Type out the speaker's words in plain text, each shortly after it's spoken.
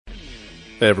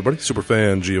Hey everybody,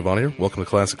 Superfan Giovanni here. Welcome to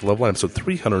Classic Loveline, episode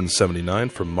 379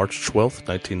 from March 12th,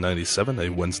 1997, a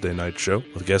Wednesday night show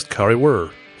with guest Kari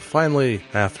Wuhrer. Finally,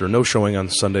 after no showing on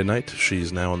Sunday night,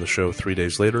 she's now on the show 3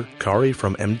 days later. Kari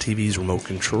from MTV's Remote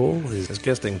Control is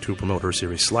guesting to promote her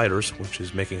series Sliders, which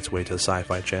is making its way to the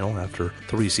Sci-Fi Channel after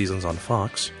 3 seasons on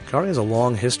Fox. Kari has a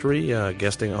long history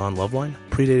guesting on Loveline,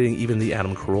 predating even the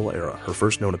Adam Carolla era. Her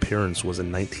first known appearance was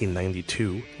in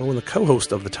 1992, when the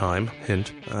co-host of the time,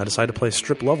 Hint, decided to play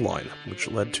Strip Loveline, which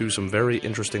led to some very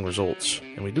interesting results.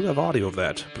 And we do have audio of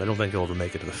that, but I don't think it'll ever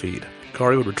make it to the feed.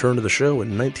 Kari would return to the show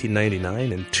in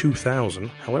 1999 and 2000.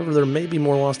 However, there may be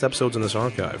more lost episodes in this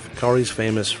archive. Kari's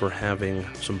famous for having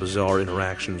some bizarre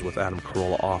interactions with Adam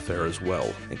Carolla off-air as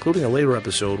well, including a later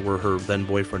episode where her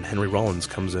then-boyfriend Henry Rollins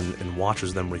comes in and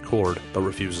watches them record, but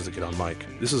refuses to get on mic.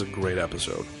 This is a great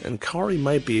episode, and Kari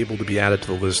might be able to be added to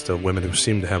the list of women who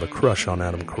seem to have a crush on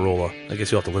Adam Carolla. I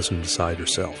guess you'll have to listen and decide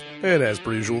yourself. And as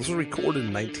per usual, this was recorded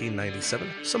in 1997.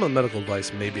 Some of the medical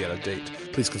advice may be out of date.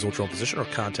 Please consult your own physician or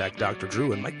contact Dr.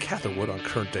 Drew and Mike Catherwood on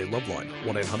Current Day Loveline,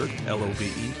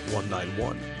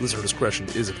 1-800-LOVE-191. Listener discretion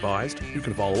is advised. You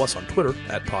can follow us on Twitter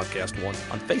at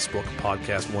Podcast1, on Facebook,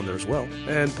 Podcast1 there as well,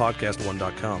 and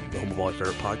Podcast1.com, the home of all your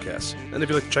favorite podcasts. And if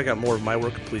you'd like to check out more of my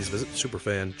work, please visit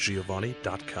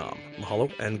superfangiovanni.com.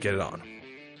 Mahalo and get it on.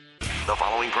 The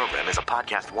following program is a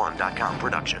Podcast1.com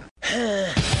production.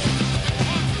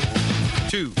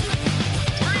 2.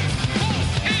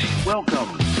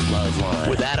 Welcome to Loveline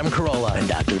with Adam Carolla and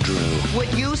Dr. Drew.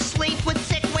 Would you sleep with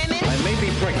sick women? I may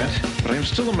be pregnant, but I am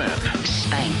still a man.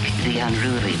 Spank the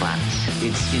unruly ones.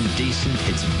 It's indecent,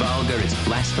 it's vulgar, it's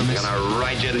blasphemous. I'm gonna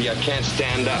ride you till you can't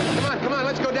stand up. Come on,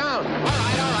 let's go down. All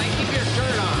right, keep your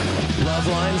shirt on.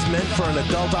 Loveline's meant for an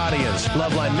adult audience.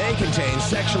 Loveline may contain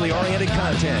sexually oriented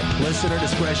content. Listener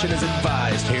discretion is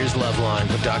advised. Here's Loveline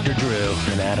with Dr. Drew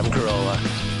and Adam Carolla.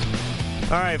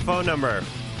 All right, phone number.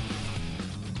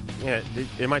 Yeah,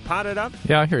 am I potted up?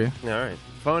 Yeah, I hear you. All right.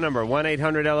 Phone number,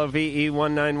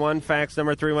 1-800-LOVE-191. Fax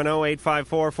number,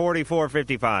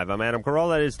 310-854-4455. I'm Adam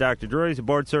Carolla. That is Dr. Drew. He's a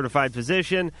board-certified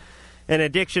physician and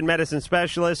addiction medicine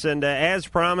specialist. And as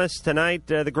promised, tonight,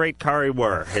 the great Kari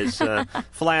Wuhrer has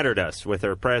flattered us with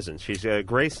her presence. She's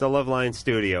graced the Loveline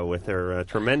studio with her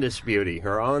tremendous beauty,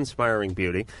 her awe-inspiring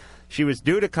beauty. She was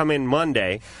due to come in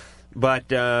Monday, but...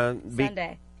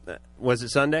 Sunday. Was it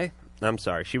Sunday? I'm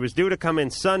sorry. She was due to come in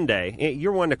Sunday.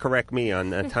 You're one to correct me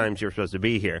on times you're supposed to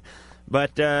be here.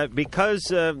 But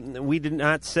because we did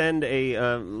not send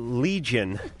a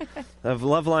legion of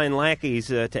Loveline lackeys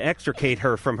to extricate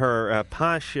her from her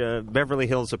posh Beverly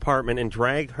Hills apartment and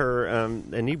drag her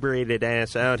inebriated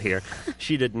ass out here,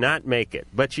 she did not make it.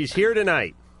 But she's here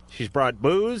tonight. She's brought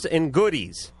booze and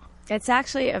goodies. It's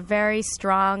actually a very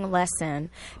strong lesson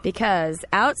because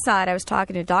outside I was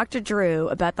talking to Dr. Drew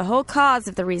about the whole cause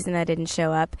of the reason I didn't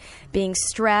show up, being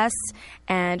stress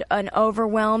and an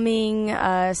overwhelming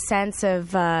sense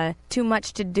of too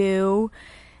much to do.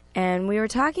 And we were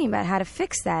talking about how to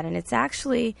fix that, and it's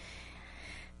actually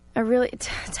a really...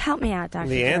 help me out, Dr.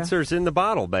 The Drew. answer's in the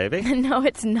bottle, baby. No,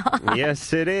 it's not.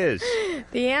 Yes, it is.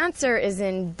 The answer is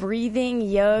in breathing,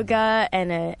 yoga,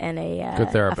 and a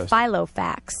good therapist. A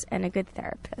Filofax, and a good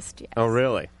therapist. Yes. Oh,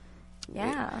 really?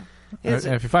 Yeah. And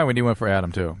if you find we need one for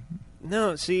Adam, too.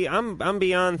 No, see, I'm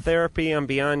beyond therapy. I'm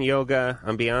beyond yoga.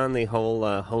 I'm beyond the whole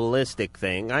holistic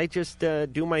thing. I just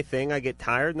do my thing. I get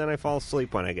tired, and then I fall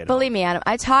asleep when I get home. Believe me, Adam,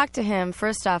 I talked to him,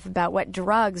 first off, about what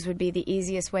drugs would be the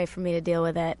easiest way for me to deal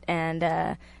with it.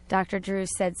 And Dr. Drew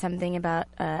said something about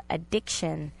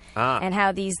addiction and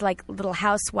how these like little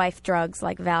housewife drugs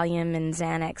like Valium and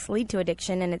Xanax lead to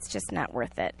addiction, and it's just not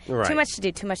worth it. Right. Too much to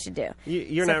do, too much to do.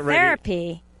 You're so not ready.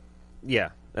 Therapy... Yeah,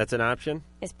 that's an option.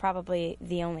 Is probably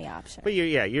the only option. But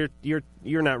you're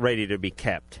not ready to be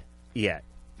kept yet.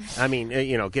 I mean,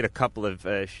 get a couple of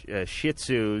Shih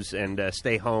Tzus and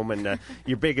stay home. And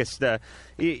your biggest,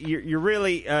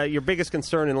 your biggest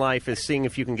concern in life is seeing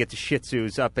if you can get the Shih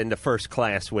Tzus up into first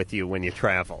class with you when you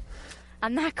travel.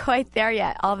 I'm not quite there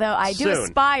yet, although I do Soon.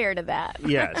 aspire to that.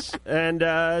 Yes.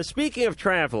 And speaking of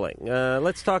traveling,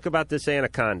 let's talk about this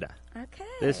anaconda. Okay.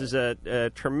 This is a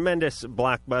tremendous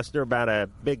blockbuster about a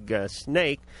big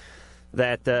snake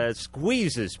that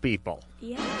squeezes people.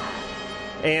 Yeah.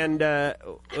 And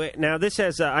now this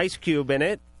has Ice Cube in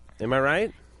it. Am I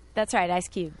right? That's right, Ice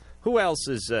Cube. Who else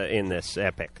is in this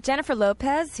epic? Jennifer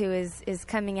Lopez, who is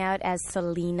coming out as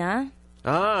Selena.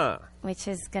 Which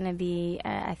is going to be,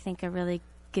 I think, a really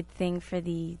good thing for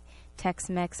the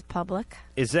Tex-Mex public.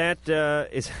 Is that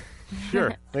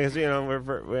sure? Because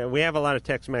we have a lot of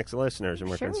Tex-Mex listeners, and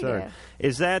we're concerned. We do.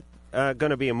 Is that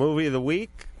going to be a movie of the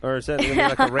week Or is that going to be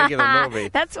like a regular movie?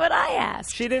 That's what I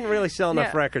asked. She didn't really sell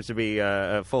enough records to be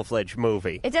a full-fledged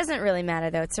movie. It doesn't really matter,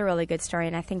 though. It's a really good story,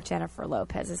 and I think Jennifer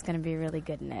Lopez is going to be really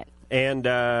good in it. And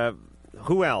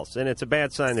who else? And it's a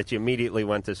bad sign that you immediately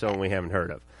went to someone we haven't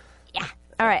heard of. Yeah.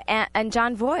 All right, and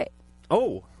Jon Voight.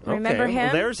 Oh, okay. Remember him?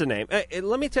 Well, there's a name.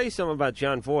 Let me tell you something about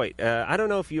Jon Voight. I don't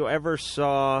know if you ever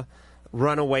saw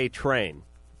Runaway Train.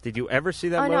 Did you ever see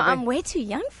that movie? Oh, no, I'm way too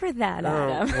young for that,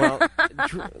 Adam. Well,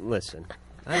 listen,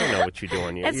 I don't know what you're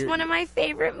doing. It's one of my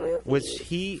favorite movies. Was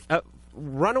he...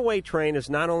 Runaway Train is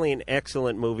not only an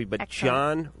excellent movie, but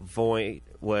Jon Voight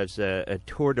was a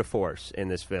tour de force in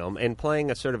this film, and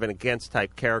playing a sort of an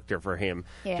against-type character for him,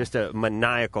 just a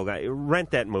maniacal guy.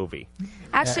 Rent that movie.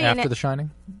 Actually, after The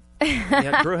Shining?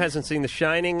 Yeah, Drew hasn't seen The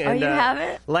Shining. And, you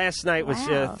haven't? Last night was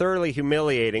thoroughly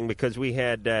humiliating because we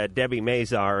had Debbie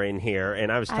Mazar in here,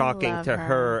 and I was talking to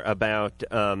her about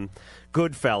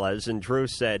Goodfellas, and Drew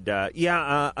said,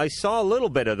 I saw a little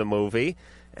bit of the movie.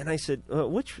 And I said,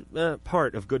 which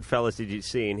part of Goodfellas did you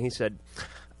see? And he said,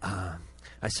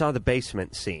 I saw the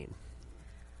basement scene.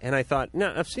 And I thought,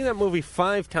 no, I've seen that movie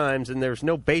 5 times, and there's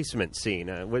no basement scene.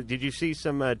 Did you see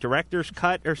some director's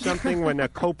cut or something when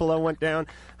Coppola went down?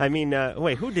 I mean,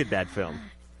 wait, who did that film?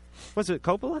 Was it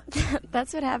Coppola?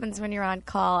 That's what happens when you're on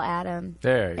call, Adam.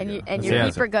 There you go. And your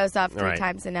beeper goes off 3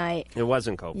 times a night. It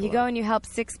wasn't Coppola. You go and you help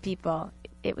 6 people.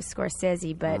 It was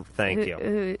Scorsese, but thank you.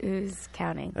 Who's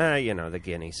counting? The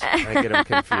guineas. I get them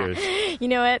confused. You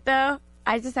know what, though?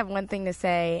 I just have one thing to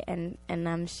say, and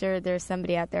I'm sure there's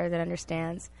somebody out there that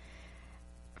understands.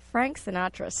 Frank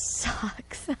Sinatra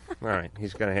sucks. All right,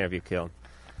 he's going to have you killed.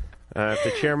 If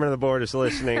the chairman of the board is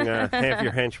listening, have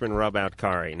your henchmen rub out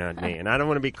Kari, not me. And I don't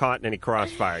want to be caught in any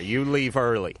crossfire. You leave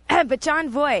early. But Jon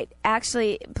Voight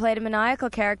actually played a maniacal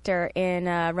character in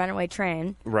Runaway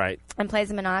Train. Right. And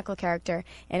plays a maniacal character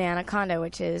in Anaconda,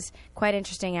 which is quite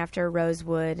interesting after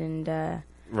Rosewood and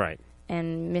right.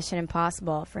 And Mission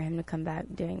Impossible for him to come back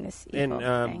doing this evil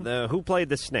thing. And who played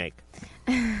the snake?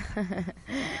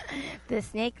 The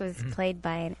snake was played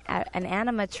by an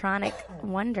animatronic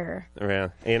wonder. Yeah,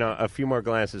 a few more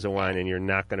glasses of wine and you're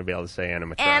not going to be able to say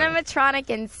animatronic. Animatronic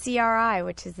and CRI,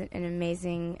 which is an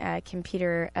amazing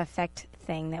computer effect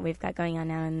thing that we've got going on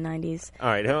now in the 90s. All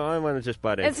right, I want to just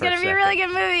butt in. It's going to be a really good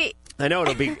movie. I know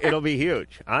it'll be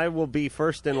huge. I will be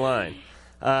first in line.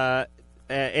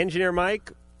 Engineer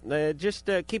Mike. Just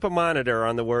keep a monitor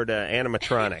on the word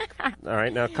animatronic. All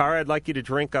right, now, Kara, I'd like you to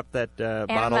drink up that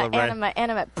bottle of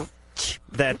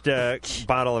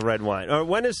bottle of red wine.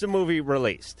 When is the movie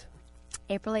released?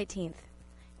 April 18th.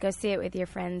 Go see it with your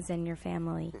friends and your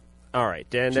family. All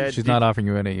right, and she's not offering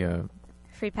you any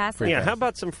free passes. Yeah, how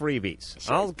about some freebies?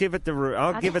 Sure. I'll give it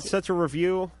give it such a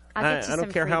review. I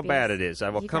don't care how bad it is. I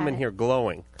will come in here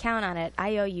glowing. Count on it.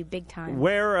 I owe you big time.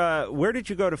 Where did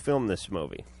you go to film this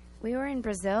movie? We were in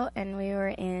Brazil, and we were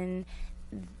in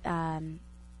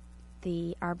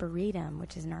the Arboretum,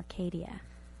 which is in Arcadia.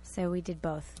 So we did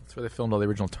both. That's where they filmed all the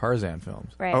original Tarzan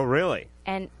films. Right. Oh, really?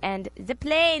 And the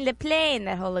plane,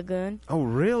 that whole lagoon. Oh,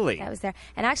 really? That was there.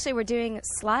 And actually, we're doing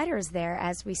Sliders there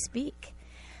as we speak.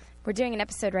 We're doing an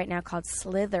episode right now called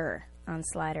Slither on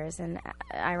Sliders, and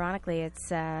ironically, it's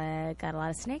got a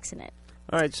lot of snakes in it.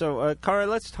 All right, so, Kara,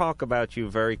 let's talk about you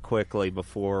very quickly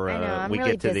before I know, I'm we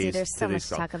really get to busy. these. There's so much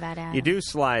to talk about, Adam. You do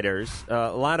Sliders.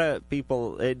 A lot of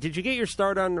people... did you get your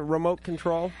start on remote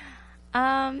control?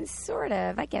 Sort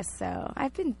of. I guess so.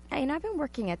 I've been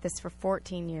working at this for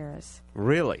 14 years.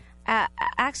 Really?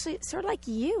 Actually, sort of like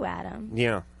you, Adam.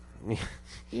 Yeah.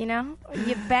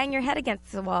 You bang your head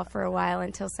against the wall for a while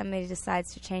until somebody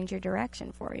decides to change your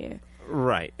direction for you.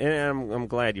 Right, and I'm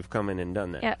glad you've come in and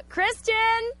done that. Yeah, Christian.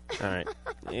 All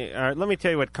right, let me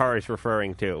tell you what Kari's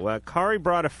referring to. Kari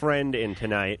brought a friend in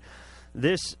tonight.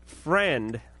 This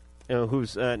friend,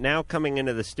 who's now coming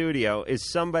into the studio,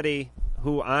 is somebody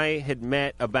who I had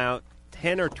met about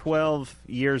 10 or 12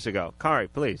 years ago. Kari,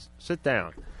 please sit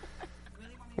down.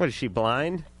 What is she,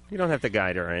 blind? You don't have to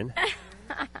guide her in.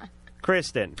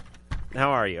 Kristen.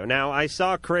 How are you? Now, I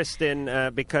saw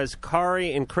Kristen because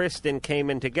Kari and Kristen came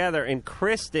in together, and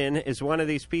Kristen is one of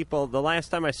these people. The last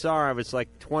time I saw her, I was like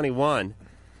 21,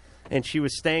 and she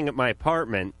was staying at my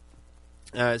apartment,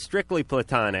 strictly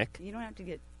platonic. You don't have to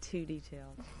get too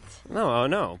detailed.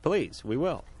 No, please, we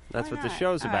will. That's what the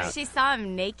show's about. She saw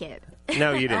him naked.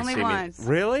 No, you didn't Only see once. me.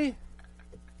 Really?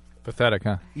 Pathetic,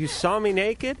 huh? You saw me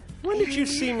naked? When did you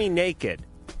see me naked?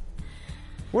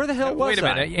 Where the hell was Wait a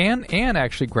minute. Ann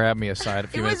actually grabbed me aside a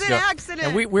few minutes ago. It was an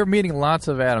accident. And we're meeting lots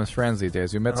of Adam's friends these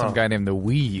days. We met some guy named the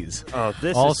Wheeze. Oh,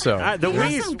 this also. the You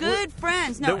have Wheeze. some good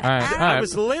friends. No, I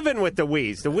was living with the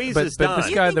Wheeze. The Wheeze is but done.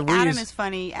 this guy, you think the Wheeze. Adam is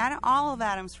funny. All of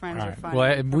Adam's friends are funny.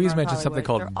 Well, from Wheeze North mentioned something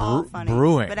Hollywood. called They're all funny,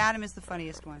 brewing. But Adam is the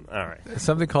funniest one. All right.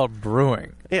 Something called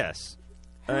brewing. Yes.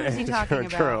 Who is he talking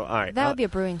about? True. All right. That would be a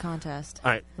brewing contest.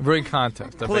 All right. Brewing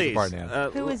contest. I beg your Please. pardon,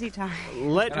 Ann. Who is he talking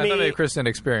Let And I thought me. maybe Kristen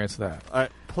experienced that.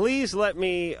 Please let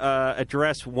me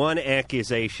address one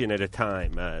accusation at a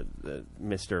time,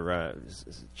 Mr.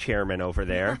 Chairman over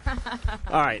there.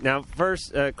 All right. Now,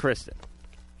 first, Kristen,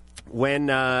 when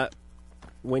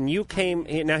you came,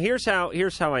 now here's how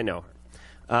I know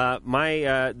her.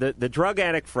 The drug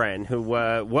addict friend who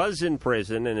was in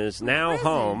prison and is now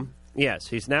home. Yes,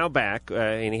 he's now back,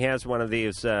 and he has one of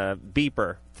these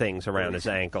beeper things around his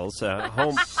ankles.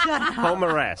 Home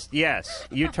arrest. Yes,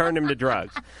 you turned him to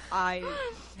drugs.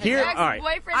 Here, all right.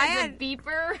 Boyfriend is a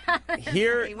beeper.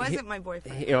 Here, He wasn't my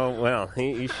boyfriend.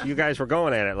 You guys were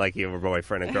going at it like you were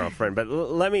boyfriend and girlfriend. But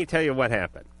let me tell you what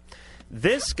happened.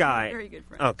 This guy. Very good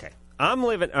friend. Okay, I'm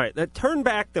living. All right, turn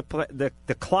back the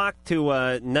clock to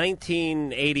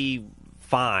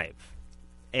 1985.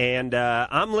 And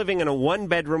I'm living in a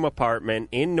one-bedroom apartment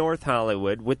in North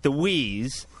Hollywood with the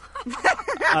Wheeze,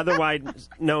 otherwise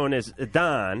known as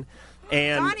Don.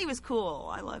 And Donnie was cool.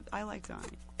 I like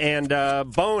Donnie. And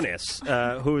Bonus,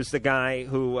 who's the guy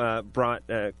who brought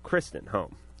Kristen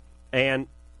home. And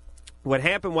what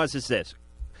happened was this.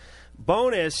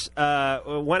 Bonus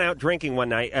went out drinking one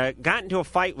night, got into a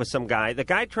fight with some guy. The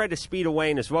guy tried to speed away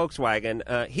in his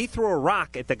Volkswagen. He threw a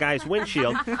rock at the guy's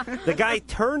windshield. The guy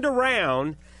turned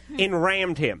around and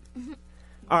rammed him.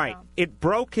 All right, it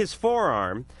broke his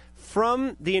forearm.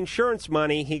 From the insurance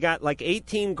money, he got like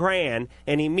 $18,000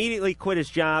 and he immediately quit his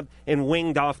job and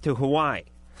winged off to Hawaii.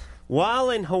 While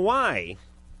in Hawaii,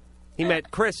 he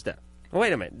met Krista.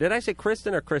 Wait a minute, did I say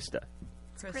Kristen or Krista?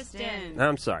 Kristen.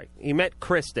 I'm sorry. He met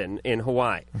Kristen in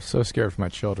Hawaii. I'm so scared for my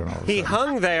children all of a He sudden.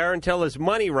 hung there until his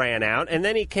money ran out, and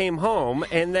then he came home,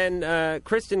 and then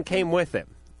Kristen came with him.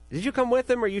 Did you come with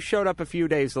him, or you showed up a few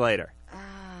days later?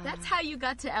 That's how you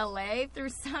got to L.A. through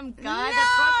some guy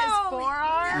that broke his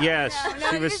forearm? Yes,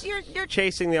 No, she was you're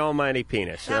chasing the almighty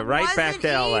penis. that Right back wasn't to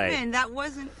L.A. Even. That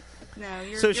wasn't. No,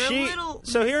 you're, So you're a little.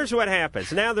 So here's what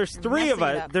happens. Now there's three of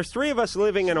messing it us. up. There's three of us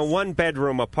living in a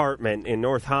one-bedroom apartment in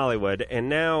North Hollywood, and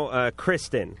now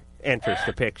Kristen enters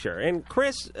the picture. And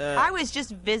Chris, I was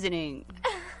just visiting.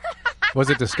 Was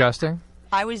it disgusting?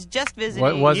 I was just visiting.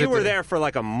 What was you it were that- there for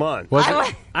like a month. Was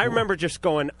it? I remember just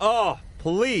going, "Oh,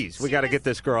 please, we got to get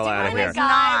this girl out of Doing here." a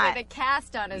guy with a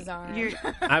cast on his arm.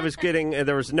 I was getting.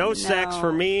 There was no sex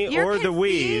for me You're or the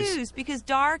Wheeze. confused because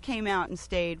Dar came out and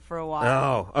stayed for a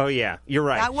while. Oh yeah, you're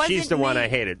right. That wasn't She's the one me. I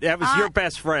hated. That was your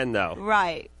best friend, though.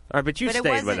 Right. All right, but you But it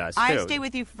stayed with wasn't- us I too. stayed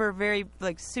with you for a very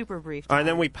super brief All time. right,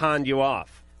 then we pawned you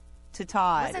off to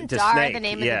Todd. Wasn't to Dar Snake, the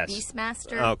name yes. of the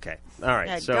Beastmaster? Okay, all right.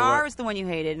 Yeah, so Dar was the one you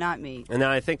hated, not me. and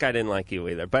I think I didn't like you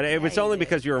either, but it was you only did.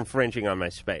 because you were infringing on my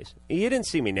space. You didn't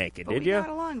see me naked, But did we you? got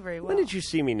along very well. When did you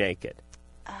see me naked?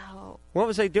 Oh, What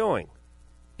was I doing?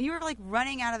 you were like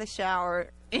running out of the shower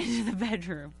into the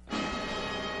bedroom,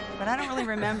 but I don't really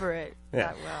remember it Yeah.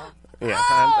 that well. Yeah,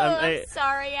 I'm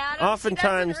sorry, Adam.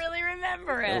 Oftentimes- she doesn't really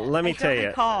remember it. Let me I tell don't you.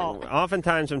 recall.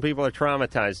 Oftentimes, when people are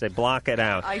traumatized, they block it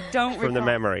out I don't from the recall.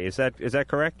 memory. Is that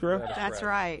correct, Drew? That's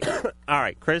right. All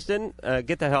right, Kristen,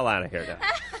 get the hell out of here, now.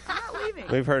 I'm not leaving.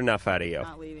 We've heard enough out of you.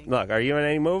 Not leaving. Look, are you in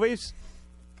any movies?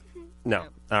 No.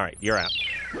 All right, you're out.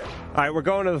 All right, we're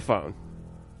going to the phone.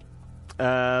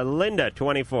 Linda,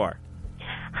 24.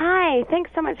 Hi,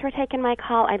 thanks so much for taking my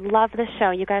call. I love the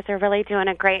show. You guys are really doing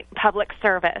a great public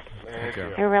service. Thank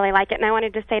you. I really like it. And I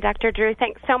wanted to say, Dr. Drew,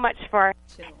 thanks so much for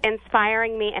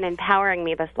inspiring me and empowering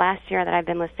me this last year that I've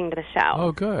been listening to the show.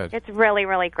 Oh, good. It's really,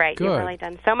 really great. Good. You've really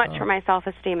done so much for my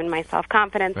self-esteem and my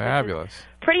self-confidence. which has Fabulous.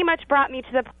 Pretty much brought me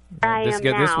to the point where I am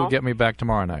now. This will get me back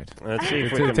tomorrow night. Let's see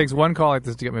if It, we it can, takes one call like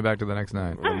this to get me back to the next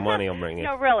night. the money will bring you.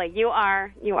 No, really, you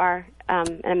are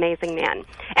an amazing man.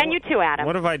 And you too, Adam.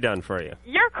 What have I done for you?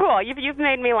 You're cool. You've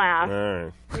made me laugh. All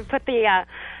right, You put the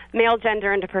male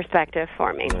gender into perspective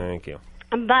for me. thank you.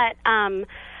 But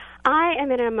I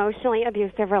am in an emotionally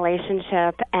abusive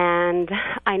relationship, and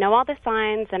I know all the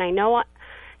signs, and I know,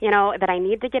 that I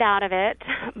need to get out of it.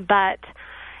 But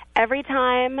every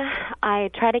time I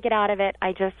try to get out of it,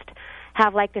 I just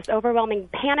have like this overwhelming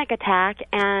panic attack,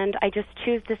 and I just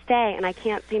choose to stay, and I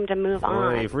can't seem to move Well,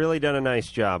 on. you've really done a nice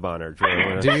job on her, Drew.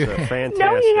 Do you- That's, fantastic.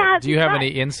 No, he has. Do you have any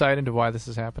insight into why this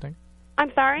is happening?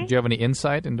 I'm sorry? Do you have any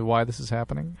insight into why this is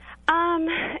happening?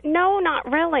 No, not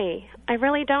really. I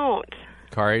really don't.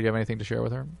 Kari, do you have anything to share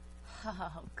with her?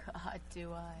 Oh, God,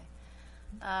 do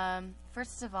I?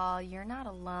 First of all, you're not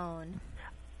alone.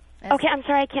 Okay, I'm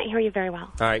sorry, I can't hear you very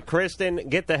well. All right, Kristen,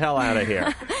 get the hell out of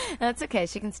here. That's okay.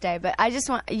 She can stay. But I just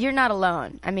you're not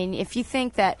alone. I mean, if you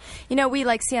think that, we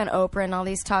see on Oprah and all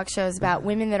these talk shows about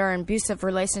women that are in abusive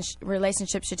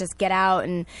relationships should just get out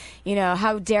and,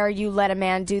 how dare you let a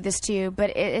man do this to you?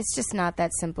 But it's just not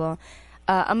that simple.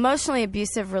 Emotionally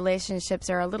abusive relationships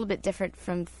are a little bit different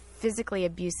from physically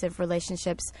abusive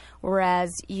relationships,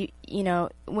 whereas in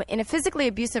a physically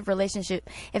abusive relationship,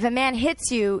 if a man hits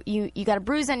you got a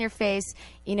bruise on your face,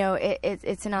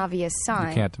 it's an obvious sign.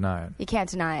 You can't deny it. You can't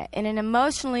deny it. In an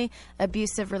emotionally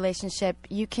abusive relationship,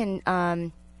 you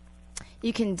can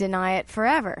deny it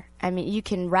forever. I mean, you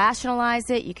can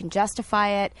rationalize it, you can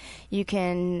justify it, you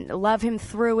can love him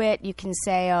through it, you can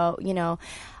say,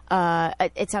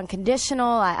 it's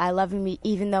unconditional. I love him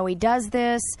even though he does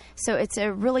this. So it's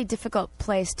a really difficult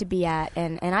place to be at.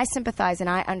 And I sympathize and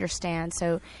I understand.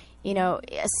 So,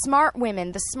 smart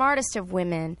women, the smartest of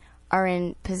women, are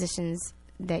in positions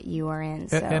that you are in.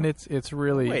 So. And it's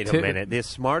really... Wait a minute. The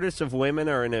smartest of women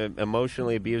are in an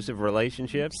emotionally abusive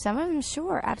relationship? Some of them,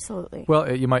 sure, absolutely.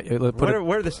 Well, you might...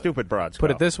 Where are the stupid broads Put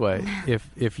go? it this way.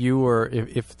 if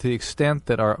to the extent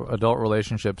that our adult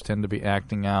relationships tend to be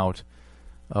acting out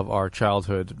of our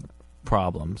childhood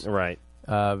problems. Right.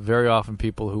 Very often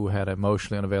people who had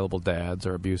emotionally unavailable dads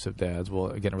or abusive dads will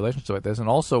get in relationships like this, and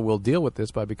also will deal with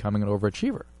this by becoming an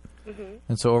overachiever. Mm-hmm.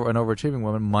 And so an overachieving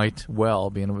woman might well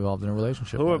be involved in a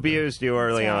relationship. Who abused you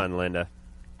early on, Linda?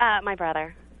 My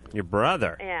brother. Your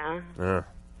brother? Yeah.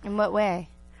 In what way?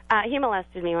 He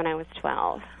molested me when I was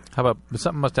 12. How about,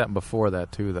 something must happen before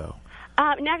that, too, though.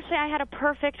 Actually, I had a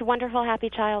perfect, wonderful, happy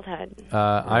childhood.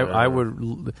 I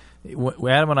would...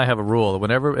 Adam and I have a rule.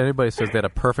 Whenever anybody says they had a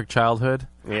perfect childhood,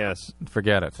 yes,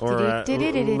 forget it. Or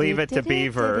leave it to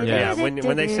Beaver. Yeah,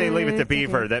 when they say leave it to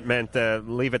Beaver, that meant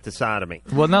leave it to sodomy.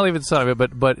 Well, not leave it to sodomy,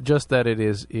 but just that it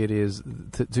is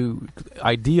to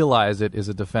idealize it is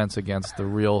a defense against the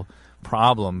real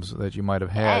problems that you might have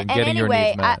had in getting your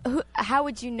needs met. How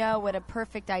would you know what a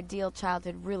perfect, ideal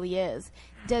childhood really is?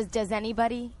 Does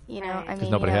anybody? I mean,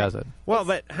 because nobody has it. Well,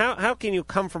 but how can you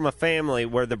come from a family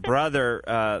where the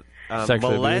brother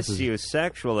molests you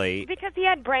sexually? Because he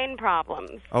had brain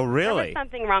problems. Oh, really? There was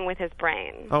something wrong with his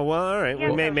brain. Oh, well, all right.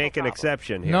 We may make an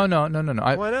exception here. No.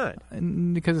 Why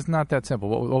not? Because it's not that simple.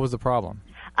 What was the problem?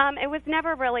 It was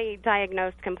never really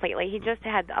diagnosed completely. He just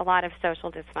had a lot of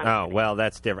social dysfunction. Oh, well,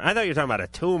 that's different. I thought you were talking about a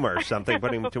tumor or something,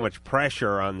 putting too much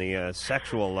pressure on the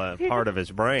sexual part of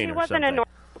his brain he or wasn't something. a normal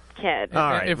kid.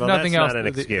 All right, if well, nothing that's else, not an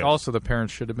excuse. Also the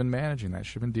parents should have been managing that,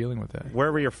 should have been dealing with that.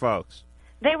 Where were your folks?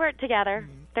 They were together.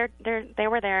 They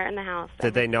were there in the house.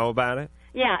 Did they know about it?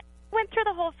 Yeah. Went through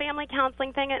the whole family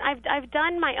counseling thing, and I've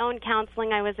done my own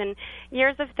counseling. I was in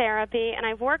years of therapy, and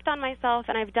I've worked on myself,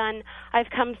 and I've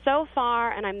come so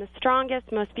far, and I'm the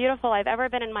strongest, most beautiful I've ever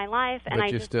been in my life, and but I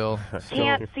you just still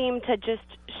can't seem to just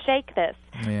shake this.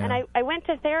 Yeah. And I went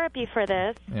to therapy for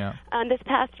this this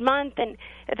past month, and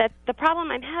the problem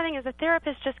I'm having is the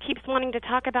therapist just keeps wanting to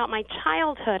talk about my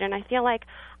childhood, and I feel like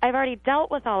I've already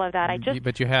dealt with all of that.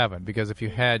 But you haven't, because if you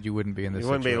had, you wouldn't be in this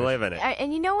situation. You wouldn't be living it.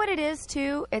 And you know what it is,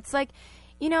 too? It's like,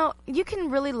 you can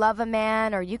really love a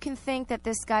man, or you can think that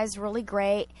this guy's really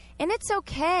great, and it's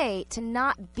okay to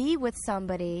not be with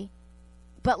somebody,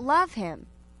 but love him.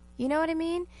 You know what I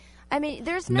mean? I mean,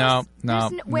 there's no.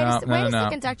 Wait a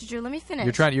second, Dr. Drew. Let me finish.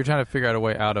 You're trying to figure out a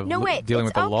way out of dealing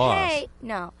with the laws.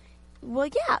 No. Well,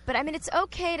 yeah, but I mean, it's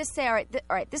okay to say, all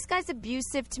right, this guy's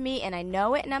abusive to me, and I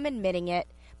know it, and I'm admitting it,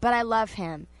 but I love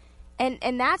him.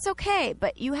 And that's okay,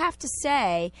 but you have to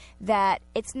say that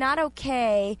it's not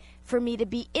okay for me to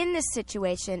be in this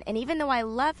situation, and even though I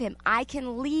love him, I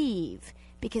can leave,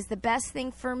 because the best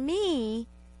thing for me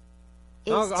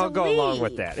is I'll go leave. along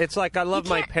with that. It's like I love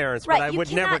my parents, but I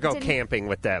would never go camping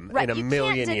with them in a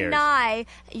million years. You can't deny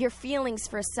your feelings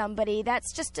for somebody.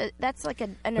 That's just like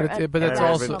an but that's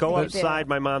also go upside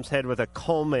my mom's head with a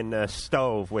Coleman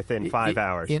stove within 5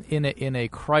 hours. In a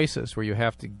crisis where you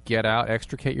have to get out,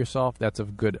 extricate yourself, that's a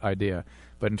good idea.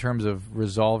 But in terms of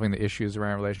resolving the issues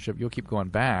around a relationship, you'll keep going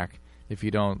back if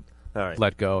you don't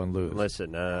let go and lose.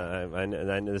 Listen,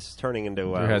 this is turning into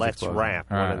Let's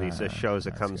Wrap, one of these shows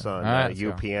that comes on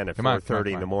UPN at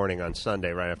 4:30 in the morning on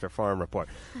Sunday, right after Farm Report.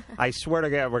 I swear to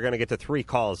God, we're going to get to 3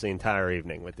 calls the entire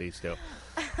evening with these two.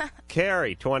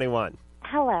 Carrie, 21.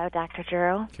 Hello, Dr.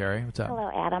 Drew. Carrie, what's up? Hello,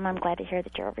 Adam. I'm glad to hear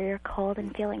that you're over your cold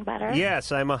and feeling better.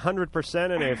 Yes, I'm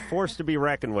 100% and a force to be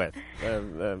reckoned with,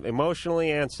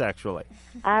 emotionally and sexually.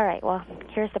 All right, well,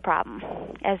 here's the problem.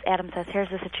 As Adam says, here's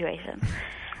the situation.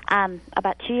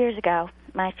 About 2 years ago,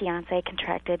 my fiance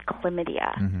contracted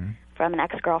chlamydia Mm-hmm. from an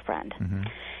ex-girlfriend.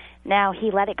 Now,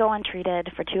 he let it go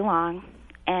untreated for too long,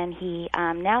 and he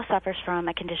now suffers from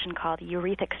a condition called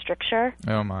urethric stricture.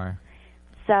 Oh, my.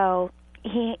 So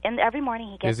and every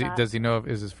morning he gets up. Does he know,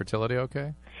 is his fertility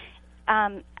okay?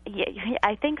 Yeah,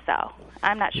 I think so.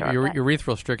 I'm not sure.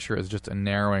 Urethral stricture is just a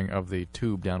narrowing of the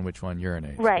tube down which one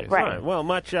urinates. Right. Well,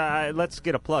 let's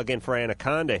get a plug in for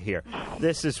Anaconda here.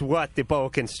 This is what the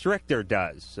boa constrictor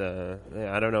does.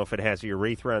 I don't know if it has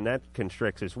urethra and that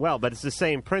constricts as well, but it's the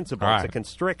same principle. All It's a right.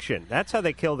 constriction. That's how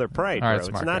they kill their prey, All right, Drew. It's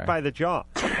smart not guy. by the jaw.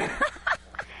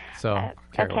 So,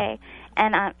 Okay.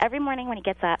 And every morning when he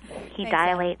gets up, he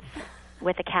dilates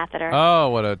with a catheter. Oh,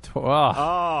 what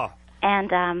a...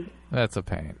 And that's a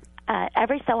pain.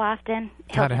 every so often,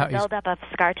 he'll God, build up of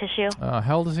scar tissue.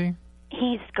 How old is he?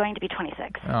 He's going to be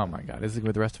 26. Oh, my God. Is he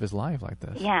with the rest of his life like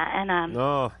this? Yeah,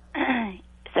 and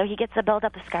so he gets a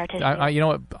buildup of scar tissue. You know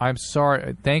what? I'm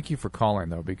sorry. Thank you for calling,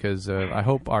 though, because I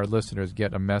hope our listeners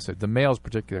get a message. The males,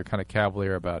 particularly, are kind of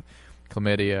cavalier about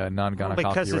chlamydia,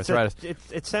 non-gonococcal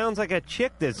urethritis. It sounds like a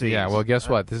chick disease. Yeah, well, guess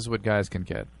what? This is what guys can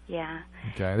get. Yeah.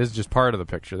 Okay, this is just part of the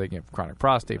picture. They can have chronic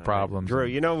prostate problems. Drew,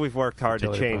 you know we've worked hard to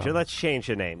fertility change it. problems. Let's change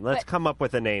the name. Let's come up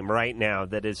with a name right now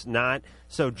that is not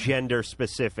so gender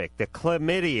specific. The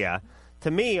chlamydia,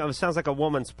 to me, it sounds like a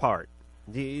woman's part.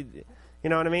 You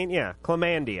know what I mean? Yeah,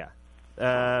 chlamydia,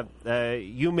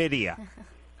 humidia,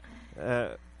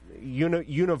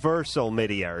 universal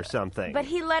media or something. But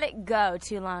he let it go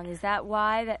too long. Is that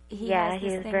why that he Yeah, has he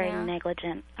this was thing very now?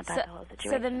 negligent about the whole So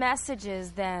situation. the message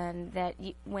is then that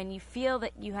when you feel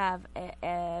that you have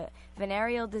a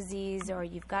venereal disease or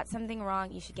you've got something wrong,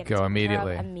 you should get it Go taken care of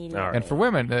immediately. immediately. And for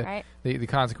women, right? the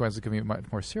consequences can be much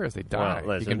more serious. They die. Well, you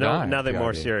listen, can die. nothing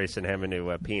more PID. serious than having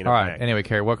to pee in All a right. bag. Anyway,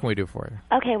 Carrie, what can we do for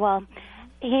you? Okay, well,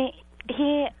 he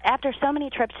after so many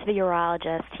trips to the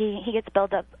urologist, he gets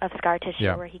buildup of scar tissue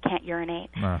Yeah. where he can't urinate.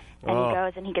 Oh. And he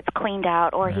goes and he gets cleaned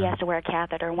out, or he Yeah. has to wear a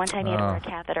catheter. One time he had to wear a Oh.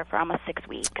 catheter for almost 6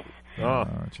 weeks. Oh,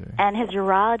 gee. And his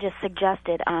urologist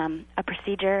suggested a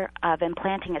procedure of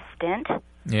implanting a stent,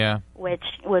 Yeah, which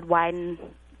would widen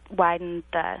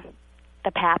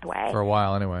the pathway. for a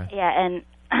while anyway. Yeah, and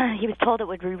he was told it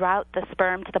would reroute the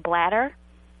sperm to the bladder.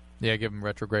 Yeah, give him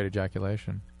retrograde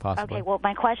ejaculation, possibly. Okay, well,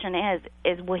 my question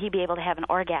is will he be able to have an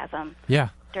orgasm Yeah.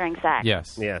 during sex?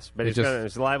 Yes. Yes, but It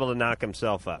he's liable to knock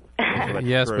himself up. That's what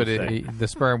Yes, Drew's but saying. the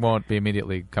sperm won't be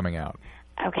immediately coming out.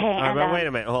 Okay, All right, and but wait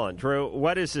a minute. Hold on. Drew,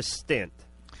 what is a stent?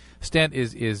 Stent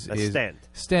is A stent.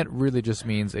 Stent really just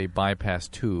means a bypass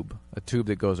tube, a tube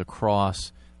that goes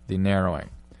across the narrowing.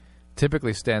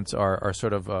 Typically, stents are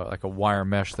sort of like a wire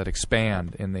mesh that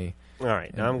expand in the. All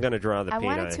right, now I'm going to draw the I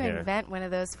peanut wanted to here. invent one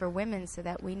of those for women so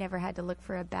that we never had to look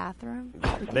for a bathroom.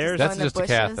 There's That's just a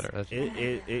catheter.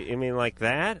 You mean like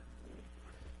that?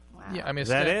 Yeah, I mean, Is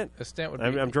that it? A stent would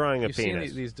be. I'm drawing a you've penis.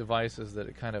 seen these devices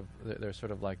that kind of they're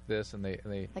sort of like this, and they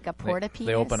Like a porta-penis?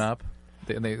 They open up,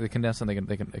 they condense, and they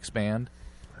can expand.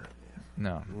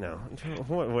 No.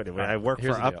 What I work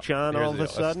Here's for the deal. Upjohn Here's all the of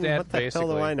a deal. sudden? stent What the hell do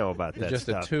basically I know about is that just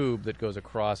stuff? a tube that goes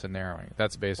across a narrowing.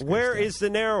 That's basically. Where a stent. is the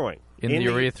narrowing? In the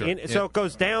urethra. So it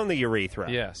goes down the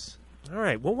urethra. Yes. All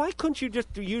right. Well, why couldn't you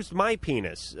just use my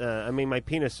penis? My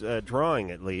penis drawing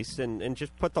at least, and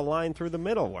just put the line through the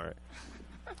middle where.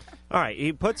 All right.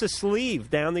 He puts a sleeve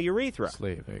down the urethra.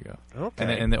 Sleeve. There you go.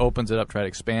 Okay. And it opens it up, try to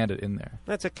expand it in there.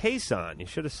 That's a caisson. You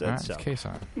should have said All right, so. it's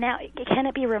caisson. now, can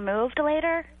it be removed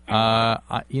later?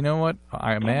 You know what?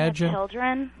 I Can you have imagine.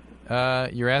 children?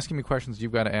 You're asking me questions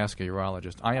you've got to ask a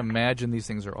urologist. I imagine these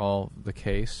things are all the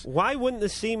case. Why wouldn't the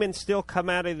semen still come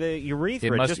out of the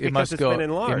urethra just because must it's go, been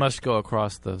enlarged? It must go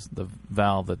across the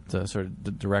valve, that sort of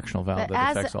the directional valve But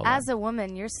that affects all as that. a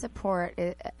woman, your support,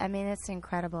 I mean, it's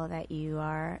incredible that you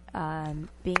are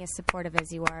being as supportive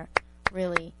as you are,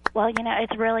 really. Well,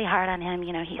 it's really hard on him.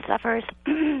 He suffers.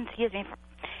 Excuse me.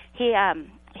 He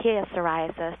has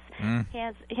psoriasis. Mm. He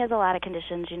has a lot of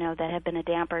conditions, that have been a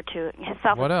damper to his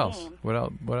self-esteem. What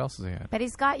else? What else has he had? But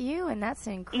he's got you, and that's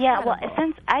incredible. Yeah, well,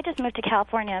 since I just moved to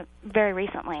California very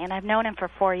recently, and I've known him for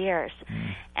 4 years,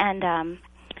 and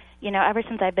ever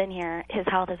since I've been here, his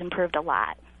health has improved a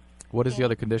lot. What is the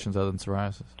other conditions other than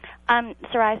psoriasis?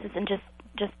 Psoriasis and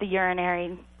just the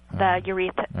urinary,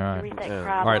 urethric problem.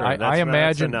 All right, I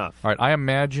imagine. enough. All right, I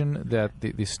imagine that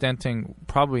the stenting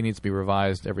probably needs to be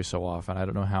revised every so often. I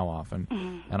don't know how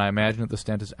often, and I imagine that the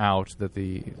stent is out, that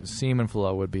the semen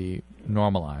flow would be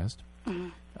normalized.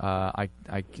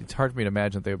 it's hard for me to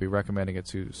imagine that they would be recommending it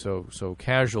so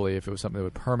casually if it was something that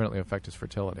would permanently affect his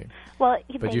fertility. Well,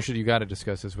 but you got to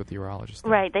discuss this with the urologist.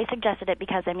 Then. Right. They suggested it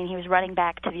because he was running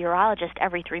back to the urologist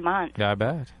every 3 months. Yeah, I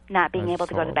bet. Not being able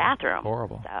to go to the bathroom.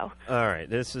 Horrible. So. All right.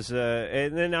 This is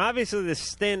and then obviously the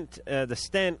stent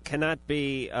cannot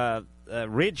be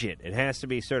rigid. It has to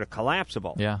be sort of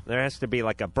collapsible. Yeah. There has to be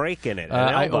like a break in it.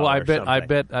 I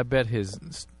bet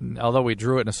his. Although we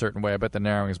drew it in a certain way, I bet the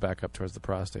narrowing is back up towards the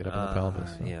prostate, up in the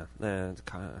pelvis. So. Yeah.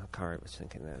 Kari was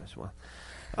thinking that as well.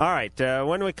 All right.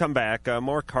 When we come back,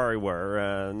 more Kari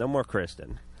Wuhrer, no more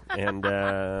Kristen, and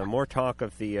more talk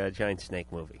of the giant snake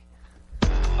movie.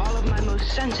 All of my most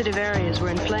sensitive areas were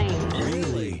inflamed.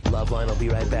 Really? Loveline will be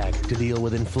right back to deal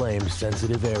with inflamed,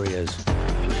 sensitive areas.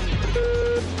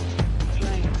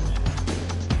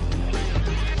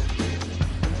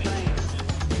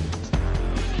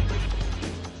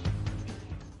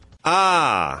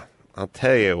 I'll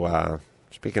tell you,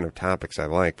 speaking of topics I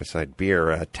like beside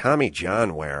beer, Tommy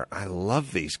John wear. I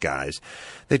love these guys.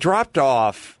 They dropped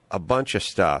off a bunch of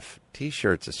stuff,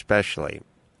 T-shirts especially.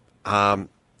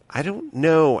 I don't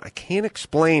know. I can't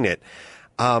explain it.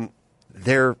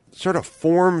 They're sort of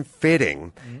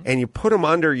form-fitting, and you put them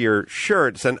under your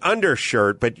shirt. It's an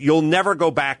undershirt, but you'll never go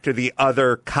back to the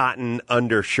other cotton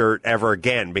undershirt ever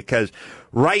again because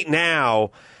right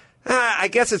now, I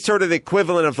guess it's sort of the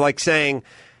equivalent of like saying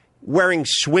wearing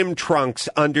swim trunks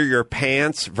under your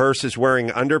pants versus wearing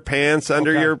underpants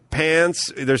under your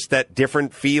pants. There's that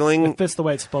different feeling. It fits the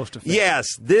way it's supposed to fit. Yes,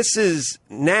 this is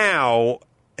now,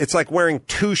 it's like wearing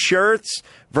two shirts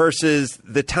versus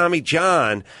the Tommy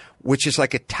John, which is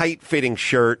like a tight-fitting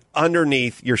shirt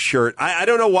underneath your shirt. I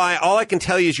don't know why. All I can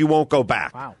tell you is you won't go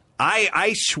back. Wow.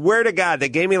 I swear to God, they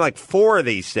gave me like 4 of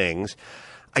these things.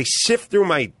 I sift through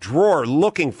my drawer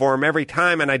looking for them every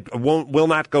time, and I will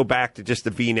not go back to just the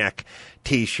V-neck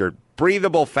T-shirt.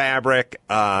 Breathable fabric.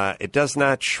 It does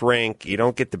not shrink. You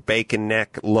don't get the bacon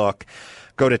neck look.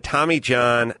 Go to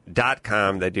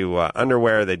TommyJohn.com. They do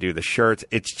underwear. They do the shirts.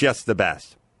 It's just the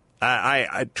best.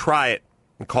 I try it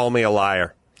and call me a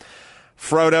liar.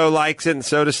 Frodo likes it, and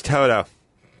so does Toto.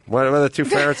 What are the two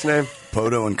ferrets' name?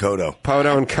 Poto and Kodo.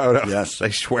 Poto and Kodo. Yes. I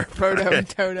swear. Proto and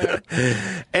Toto.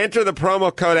 Enter the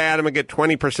promo code Adam and get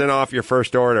 20% off your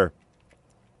first order.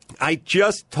 I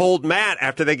just told Matt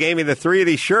after they gave me the 3 of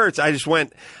these shirts, I just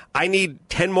went, I need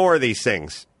 10 more of these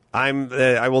things.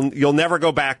 You'll never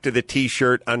go back to the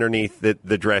T-shirt underneath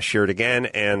the dress shirt again,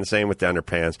 and same with the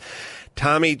underpants.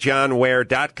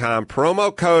 TommyJohnWear.com,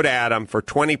 promo code Adam for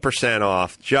 20%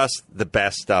 off. Just the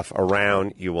best stuff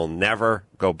around. You will never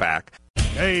go back.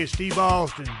 Hey, Steve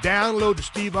Austin. Download the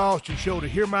Steve Austin Show to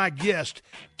hear my guest,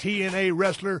 TNA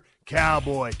wrestler,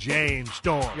 Cowboy James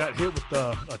Storm. Got hit with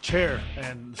a chair,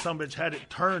 and some bitch had it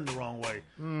turned the wrong way.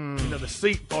 You know, the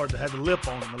seat part that had the lip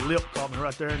on it, the lip caught me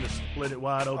right there and just split it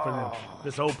wide open. And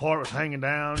this whole part was hanging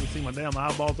down. You see my damn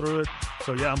eyeball through it.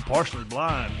 So, yeah, I'm partially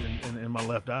blind in my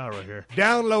left eye right here.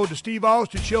 Download the Steve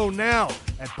Austin Show now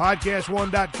at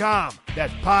podcastone.com.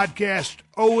 That's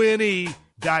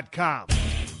podcastone.com.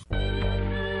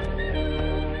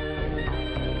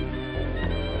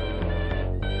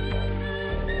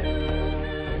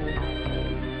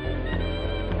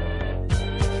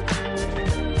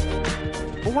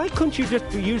 Well, why couldn't you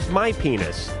just use my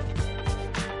penis? All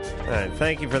right,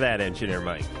 thank you for that, Engineer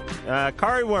Mike.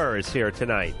 Kari Wuhrer is here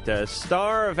tonight,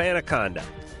 star of Anaconda.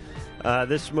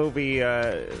 This movie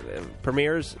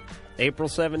premieres April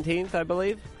 17th, I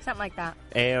believe. Something like that.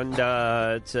 And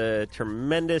it's a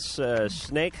tremendous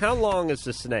snake. How long is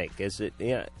the snake? Is it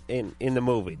in the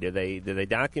movie? Do they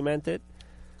document it?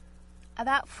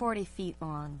 About 40 feet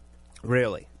long.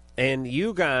 Really? And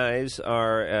you guys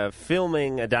are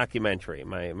filming a documentary.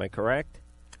 Am I correct?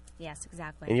 Yes,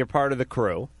 exactly. And you're part of the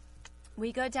crew.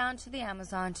 We go down to the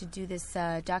Amazon to do this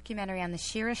documentary on the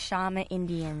Shirashama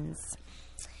Indians.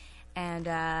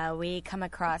 And we come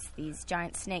across these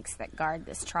giant snakes that guard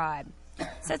this tribe.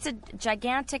 So it's a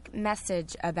gigantic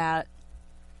message about,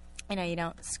 you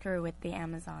don't screw with the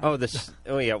Amazon. Oh,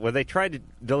 yeah. Well, they tried to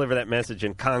deliver that message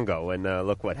in Congo, and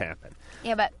look what happened.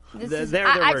 Yeah, but this is... There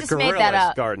I were just made that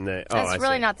up. Guarding the, That's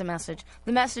really not the message.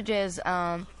 The message is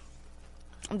that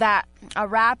a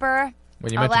rapper,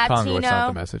 when you a mention Latino... Congo, it's not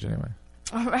the message anyway.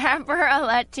 A rapper, a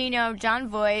Latino, John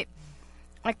Voight,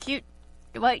 a cute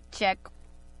white chick,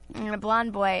 and a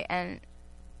blonde boy, and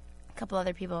a couple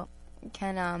other people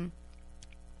can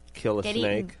kill a get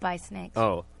snake. Eaten by snakes.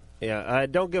 Oh, yeah.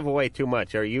 Don't give away too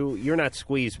much. You're not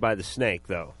squeezed by the snake,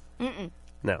 though. Mm-mm.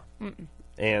 No. Mm-mm.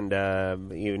 And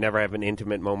you never have an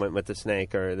intimate moment with the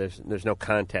snake, or there's no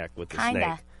contact with the snake.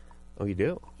 Kinda. Oh, you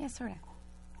do? Yeah, sort of.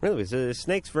 Really, because the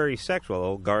snake's very sexual. The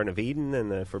old Garden of Eden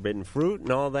and the forbidden fruit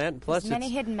and all that. Plus, There's many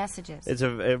hidden messages. It's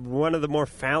one of the more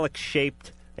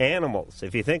phallic-shaped animals,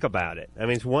 if you think about it. I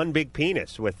mean, it's one big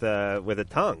penis with a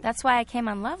tongue. That's why I came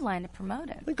on Loveline to promote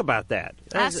it. Think about that.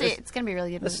 Actually, it's going to be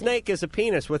really good. The snake is a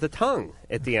penis with a tongue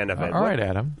at the end of it. All right,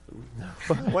 Adam.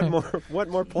 What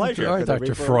more pleasure? All right, could there be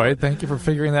Dr. for Freud. Thank you for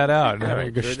figuring that out. And having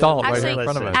a gestalt right in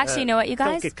front of us. Actually, you know what, you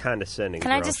guys? Don't get condescending,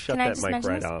 Can I girl. just Shut can I that just mic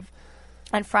mention right this? off.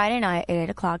 On Friday night at 8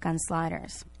 o'clock on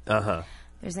Sliders, Uh-huh.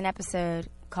 there's an episode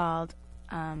called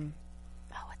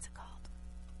what's it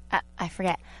called? I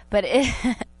forget, but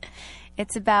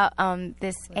it's about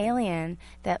this alien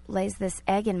that lays this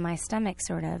egg in my stomach,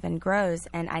 sort of, and grows,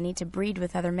 and I need to breed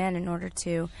with other men in order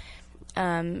to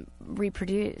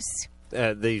reproduce.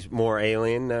 These more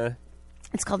alien.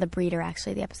 It's called The Breeder,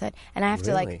 actually, the episode, and I have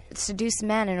to Really? seduce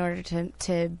men in order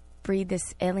to breed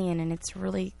this alien, and it's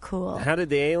really cool. How did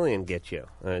the alien get you?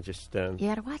 You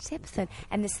got to watch the episode,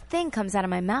 and this thing comes out of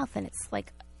my mouth, and it's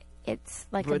like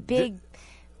a big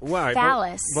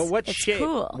phallus. But what it's shape?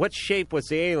 Cool. What shape was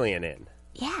the alien in?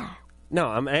 Yeah. No,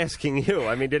 I'm asking you.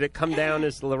 I mean, did it come down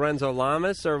as Lorenzo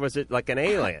Lamas, or was it like an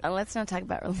alien? Let's not talk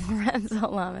about Lorenzo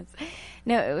Lamas.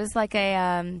 No, it was like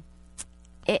a.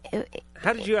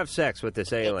 How did you have sex with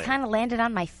this alien? It kind of landed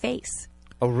on my face.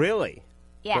 Oh, really?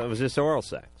 Yeah. So was this oral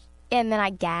sex? And then I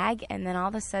gag, and then all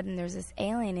of a sudden there's this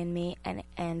alien in me,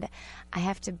 and I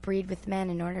have to breed with men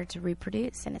in order to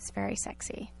reproduce, and it's very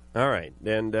sexy. All right,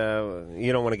 and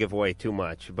you don't want to give away too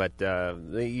much, but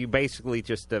you basically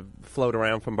just float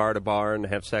around from bar to bar and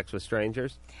have sex with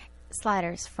strangers?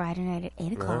 Sliders, Friday night at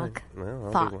 8 o'clock.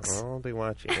 Well, Fox. I'll be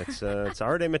watching. It's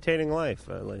art imitating life,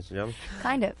 ladies and gentlemen.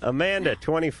 Kind of. Amanda,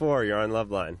 24, you're on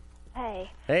Loveline. Hey.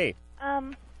 Hey.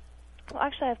 Well,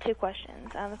 actually, I have two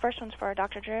questions. The first one's for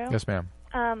Dr. Drew. Yes, ma'am.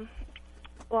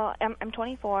 Well, I'm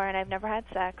 24 and I've never had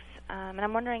sex, and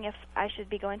I'm wondering if I should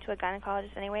be going to a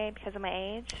gynecologist anyway because of my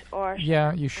age, or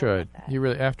Yeah, you should. You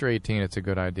really after 18, it's a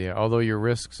good idea. Although your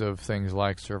risks of things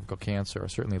like cervical cancer are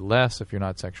certainly less if you're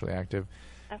not sexually active.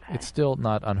 Okay. It's still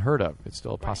not unheard of. It's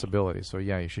still a possibility. So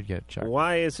yeah, you should get checked.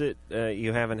 Why is it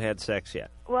you haven't had sex yet?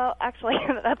 Well, actually,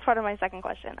 that's part of my second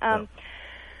question. Well,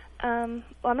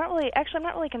 I'm not really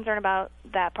concerned about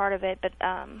that part of it, but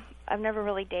I've never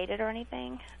really dated or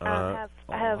anything. I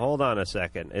have. Hold on a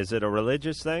second. Is it a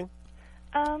religious thing?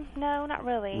 No, not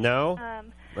really. No?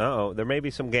 Uh-oh, there may be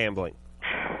some gambling.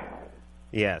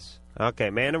 Yes. Okay,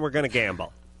 man, and we're going to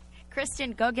gamble.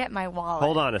 Kristen, go get my wallet.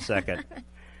 Hold on a second.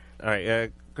 All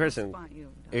right, Kristen,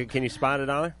 can you spot $1?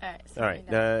 All right,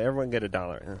 everyone get $1.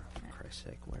 Oh, for Christ's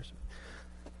sake, where's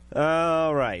it?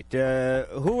 All right,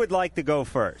 who would like to go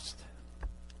first?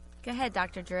 Go ahead,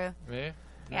 Dr. Drew. Me?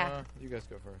 Yeah. You guys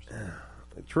go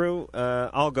first. Drew,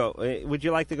 I'll go. Would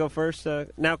you like to go first?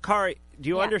 Now, Kari, do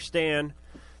you understand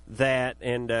that,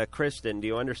 and Kristen, do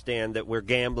you understand that we're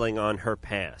gambling on her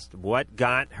past? What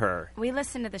got her We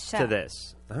listened to the show. to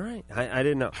this? All right, I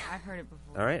didn't know. I've heard it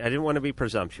before. All right, I didn't want to be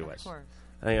presumptuous. Of course.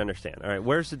 I understand. All right,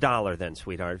 where's the $1 then,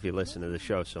 sweetheart, if you listen to the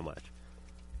show so much?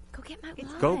 Go get my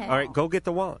wallet. Go. All right, go get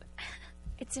the wallet.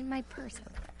 It's in my purse.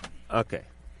 Okay.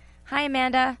 Hi,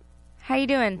 Amanda. How you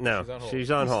doing? No,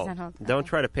 she's on hold. She's on hold. Don't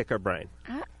try to pick her brain.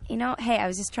 Hey, I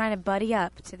was just trying to buddy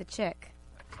up to the chick.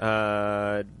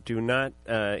 Do not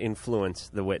influence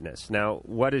the witness. Now,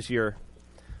 what is your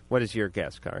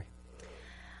guess, Kari?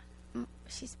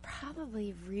 She's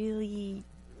probably really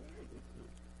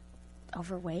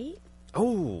overweight.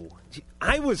 Oh,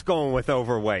 I was going with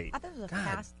overweight. I thought it was a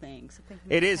past thing. Something from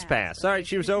It the is past. All right,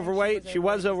 she was overweight. She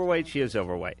was overweight. She is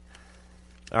overweight.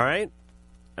 All right.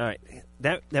 All right.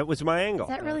 That was my angle. Is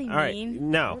that really All right. mean?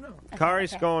 No. Okay,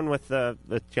 Kari's okay. going with the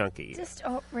junkie. Just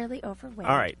really overweight.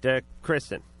 All right,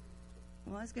 Kristen.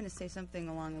 Well, I was going to say something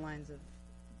along the lines of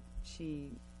she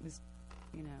was,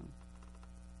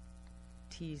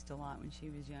 teased a lot when she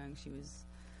was young. She was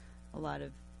a lot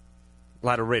of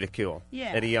ridicule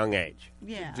at a young age.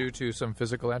 Yeah. Due to some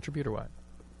physical attribute or what?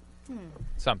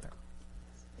 Something.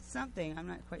 Something. I'm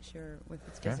not quite sure if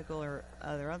it's Okay. physical or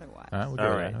otherwise. We'll go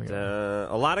All with right. that.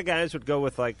 A lot of guys would go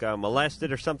with like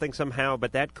molested or something somehow,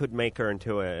 but that could make her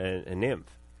into a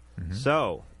nymph. Mm-hmm.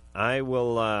 So I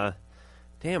will.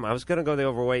 Damn, I was going to go the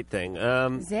overweight thing.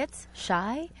 Zits?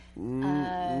 Shy?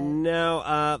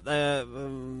 No,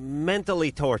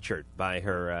 mentally tortured by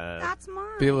her. That's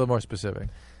mine. Be a little more specific.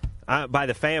 By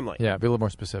the family. Yeah, be a little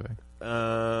more specific.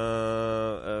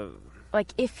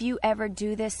 Like, if you ever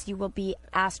do this, you will be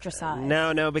ostracized.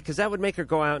 No, because that would make her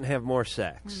go out and have more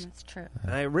sex. That's true.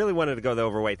 I really wanted to go the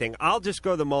overweight thing. I'll just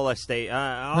go the molestation.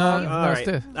 No, all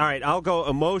stiff. right. I'll go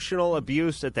emotional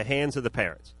abuse at the hands of the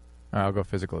parents. I'll go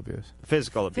physical abuse.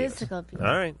 Physical abuse. Physical abuse.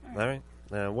 All right.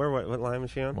 What line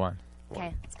was she on? 1.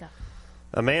 Okay, let's go.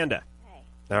 Amanda.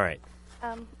 Hey. All right.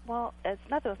 Well, it's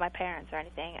nothing with my parents or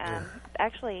anything.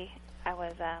 Actually, I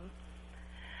was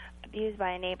abused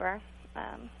by a neighbor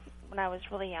when I was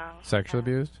really young. Sexually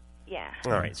abused? Yeah.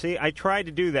 All right. See, I tried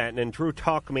to do that, and then Drew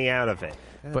talked me out of it.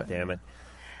 God damn it.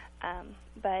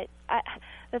 But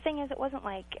the thing is, it wasn't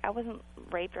like I wasn't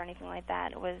raped or anything like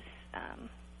that. It was,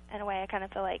 in a way, I kind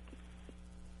of feel like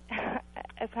I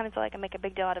make a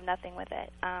big deal out of nothing with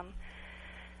it.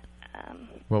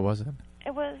 What was it?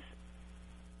 It wasn't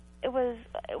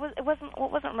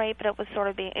rape, but it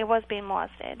was being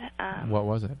molested. What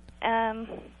was it? I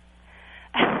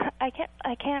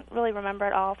can't really remember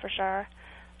it all for sure.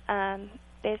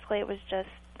 Basically, it was just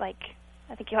like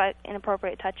I think you had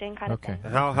inappropriate touching kind of thing.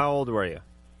 How old were you?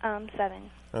 7.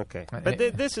 Okay. But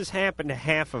this has happened to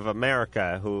half of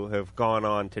America who have gone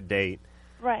on to date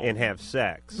right. and have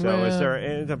sex. So is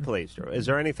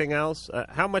there anything else?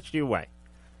 How much do you weigh?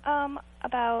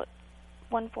 About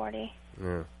 140.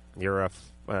 You're a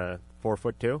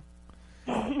 4'2"?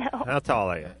 No. How tall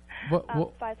are you?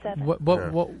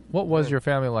 5'7". What was your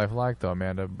family life like, though,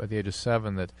 Amanda, at the age of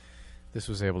 7 that this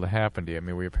was able to happen to you? I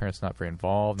mean, were your parents not very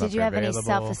involved? Did you have any available?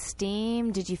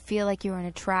 self-esteem? Did you feel like you were an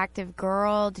attractive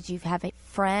girl? Did you have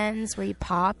friends? Were you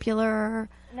popular?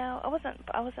 No, I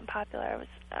wasn't popular. I was.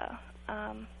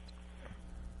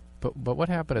 But what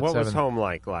happened at 7? What was home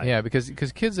like? Yeah, because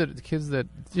kids that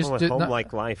just home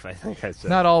like life, I think I said.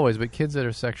 Not always, but kids that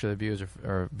are sexually abused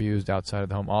or abused outside of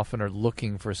the home often are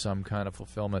looking for some kind of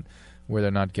fulfillment where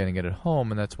they're not getting it at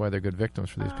home, and that's why they're good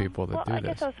victims for these people that do I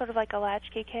this. guess I was sort of like a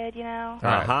latchkey kid, you know.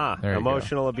 Aha! There you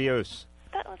Emotional abuse.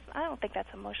 I don't think that's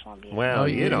emotional abuse. Well,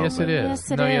 you don't. Yes, it is.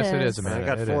 Yes, it is, Amanda. I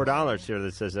got It $4 here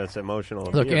that says that's emotional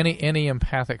abuse. Look, any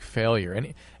empathic failure,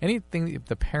 anything if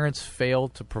the parents fail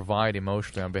to provide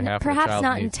emotionally on behalf of the child. Perhaps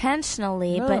not needs,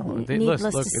 intentionally, no, but needless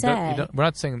to say. We're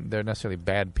not saying they're necessarily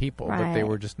bad people, but they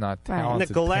were just not talented.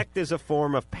 Neglect is a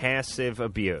form of passive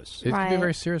abuse. It can be a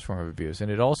very serious form of abuse,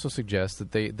 and it also suggests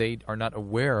that they are not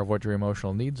aware of what your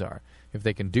emotional needs are. If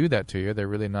they can do that to you, they're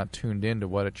really not tuned into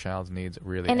what a child's needs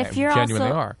really genuinely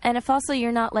are. And if also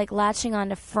you're not like latching on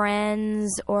to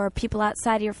friends or people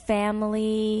outside your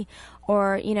family,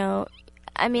 or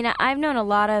I mean, I've known a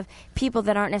lot of people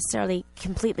that aren't necessarily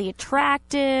completely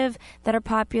attractive that are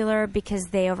popular because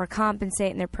they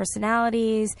overcompensate in their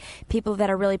personalities. People that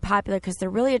are really popular because they're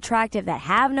really attractive that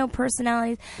have no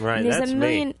personalities. Right, and there's that's a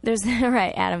million. me. There's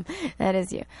right, Adam. That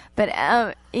is you. But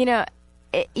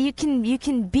you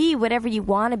can be whatever you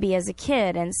want to be as a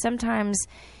kid, and sometimes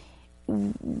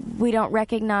we don't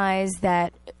recognize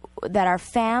that our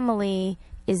family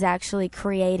is actually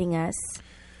creating us.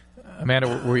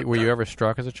 Amanda, were you ever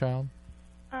struck as a child?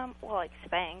 Well, like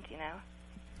spanked, you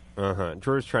know.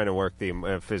 Drew's trying to work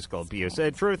the physical abuse.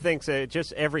 Drew thinks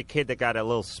just every kid that got a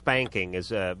little spanking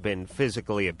has been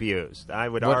physically abused. I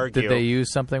would argue. Did they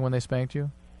use something when they spanked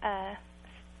you?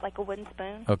 Like a wooden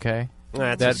spoon. Okay.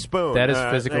 That's a spoon. That is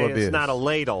physical abuse. It's not a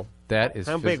ladle. That is.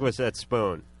 How big was that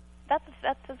spoon? That's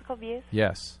physical abuse.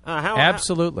 Yes.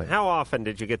 Absolutely. How often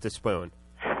did you get the spoon?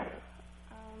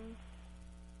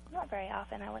 Not very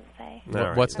often, I wouldn't say.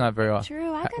 What's not very often?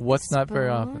 Drew, I got What's the not very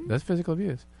spoon. often? That's physical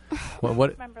abuse. I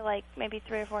remember like maybe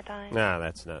 3 or 4 times. No,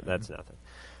 that's nothing.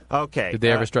 Okay. Did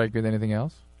they ever strike you with anything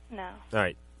else? No. All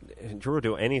right. Drew would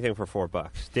do anything for $4.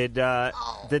 Did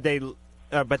they?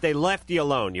 But they left you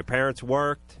alone. Your parents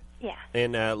worked. Yeah.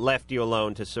 And left you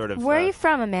alone to sort of. Where are you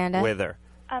from, Amanda? With her.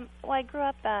 Well, I grew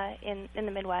up in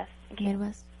the Midwest.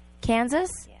 Midwest.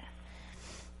 Kansas? Yeah.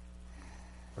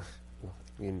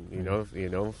 You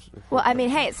know. Well, I mean,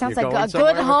 hey, it sounds You're like a going good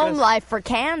somewhere with home this? life for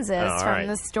Kansas All from right.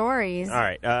 the stories. All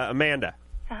right, Amanda.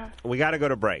 We got to go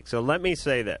to break. So let me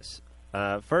say this.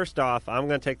 First off, I'm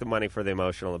going to take the money for the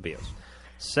emotional abuse.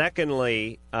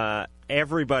 Secondly,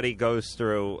 everybody goes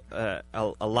through a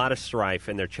lot of strife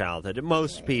in their childhood.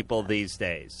 Most people these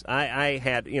days. I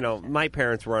had, my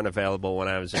parents were unavailable when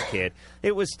I was a kid.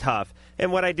 It was tough.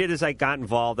 And what I did is I got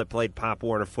involved. I played Pop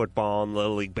Warner football and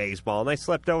Little League baseball, and I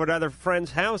slept over at other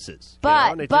friends' houses.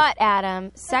 But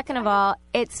Adam, second of all,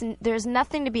 there's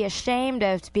nothing to be ashamed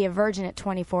of to be a virgin at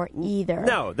 24 either.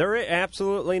 No, there is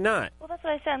absolutely not. Well, that's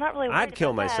what I said. I'm not really worried I'd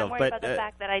kill about myself, that. I'm worried but about the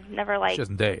fact that I'd never She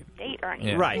doesn't date. or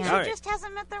anything. Right. She all right. just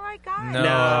hasn't met the right guy. No.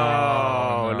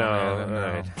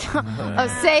 Oh,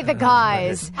 say the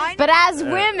guys. But as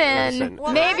women, listen.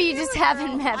 Well, maybe I you knew just a girl-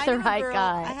 haven't met I the knew a right girl-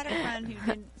 guy. I had a friend who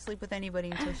didn't sleep with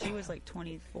anybody until she was like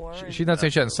 24. She's not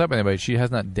saying she hasn't slept with anybody. She has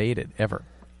not dated ever.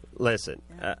 Listen,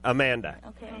 Amanda,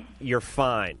 Okay. you're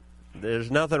fine.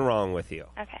 There's nothing wrong with you.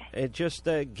 Okay. Just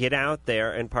get out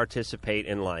there and participate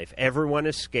in life. Everyone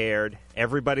is scared.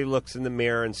 Everybody looks in the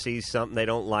mirror and sees something they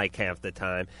don't like half the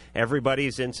time.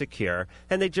 Everybody's insecure,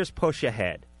 and they just push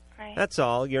ahead. Right. That's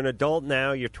all. You're an adult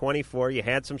now. You're 24. You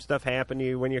had some stuff happen to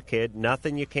you when you're a kid.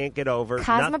 Nothing you can't get over.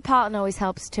 Cosmopolitan always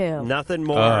helps, too. Nothing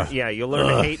more. Yeah, you'll learn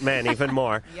to hate men even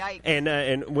more. Yikes.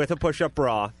 And with a push-up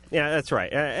bra. Yeah, that's right.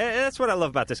 That's what I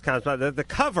love about this Cosmopolitan. The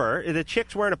cover, the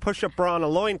chick's wearing a push-up bra and a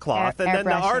loincloth, and then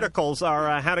the articles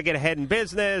are how to get ahead in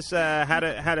business, how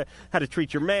to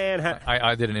treat your man.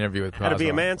 I did an interview with Cosmo. How to be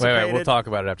emancipated. Wait, we'll talk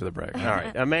about it after the break. All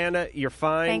right, Amanda, you're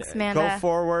fine. Thanks, Amanda. Go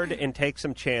forward and take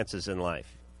some chances in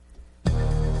life.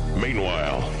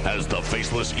 Meanwhile, as the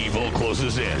faceless evil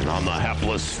closes in on the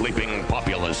hapless, sleeping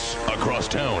populace across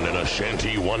town in a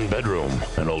shanty one-bedroom,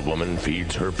 an old woman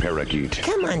feeds her parakeet.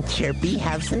 Come on, Chirpy,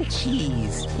 have some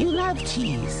cheese. You love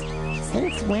cheese.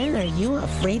 Since when are you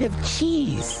afraid of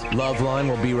cheese? Loveline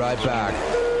will be right back.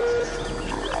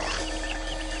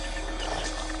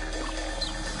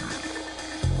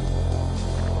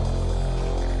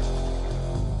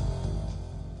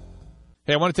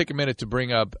 Hey, I want to take a minute to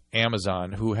bring up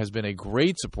Amazon, who has been a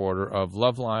great supporter of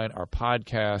Loveline, our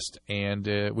podcast,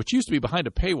 and which used to be behind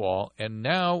a paywall, and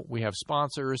now we have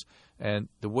sponsors, and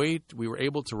the way we were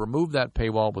able to remove that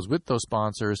paywall was with those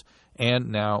sponsors and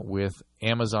now with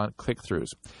Amazon click-throughs.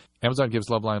 Amazon gives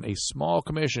Loveline a small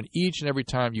commission each and every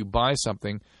time you buy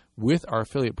something with our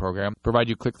affiliate program, provide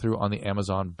you click-through on the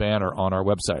Amazon banner on our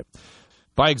website.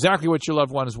 Buy exactly what your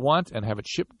loved ones want and have it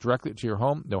shipped directly to your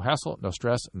home. No hassle, no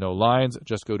stress, no lines.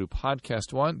 Just go to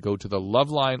Podcast One, go to the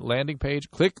Loveline landing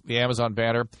page, click the Amazon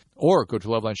banner, or go to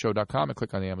lovelineshow.com and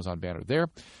click on the Amazon banner there.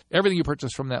 Everything you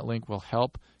purchase from that link will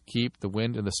help keep the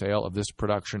wind in the sail of this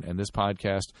production and this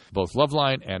podcast. Both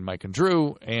Loveline and Mike and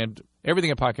Drew and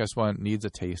everything at Podcast One needs a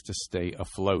taste to stay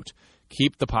afloat.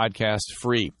 Keep the podcast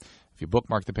free. If you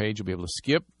bookmark the page, you'll be able to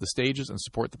skip the stages and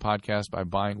support the podcast by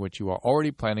buying what you are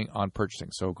already planning on purchasing.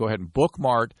 So go ahead and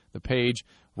bookmark the page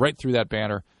right through that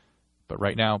banner. But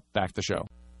right now, back to the show.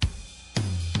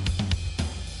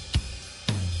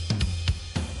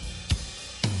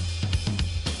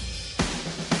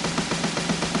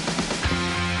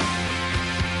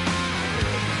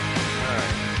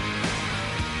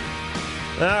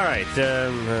 All right,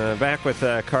 back with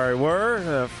Kari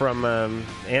Wuhrer from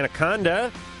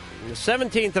Anaconda.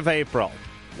 17th of April.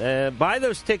 Buy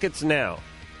those tickets now.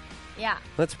 Yeah.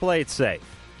 Let's play it safe.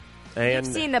 And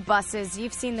You've seen the buses.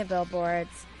 You've seen the billboards.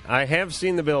 I have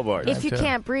seen the billboards. If you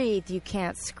can't breathe, you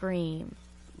can't scream.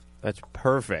 That's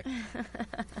perfect.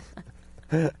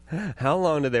 How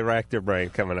long did they rack their brain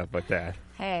coming up with that?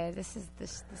 Hey, this is the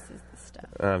stuff.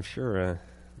 I'm sure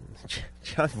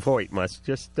John Voight must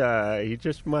he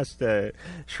just must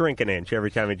shrink an inch every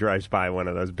time he drives by one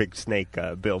of those big snake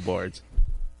billboards.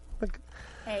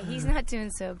 Hey, he's not doing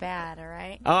so bad, all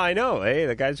right? Oh, I know. Hey,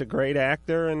 the guy's a great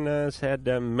actor and has had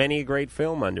many a great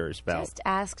film under his belt. Just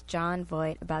ask John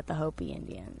Voight about the Hopi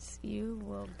Indians. You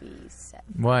will be set.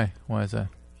 Why? Why is that?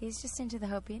 He's just into the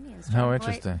Hopi Indians. How John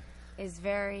interesting. Voight is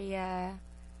very,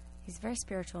 he's a very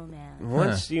spiritual man.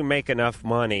 Once you make enough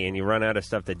money and you run out of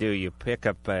stuff to do, you pick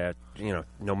up,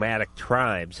 nomadic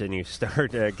tribes and you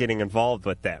start getting involved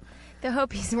with them. The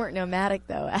Hopis weren't nomadic,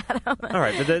 though, Adam. All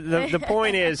right, but the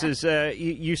point is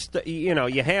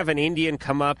you have an Indian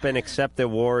come up and accept the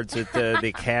awards at the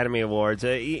Academy Awards.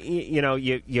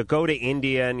 You go to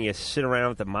India and you sit around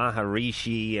with the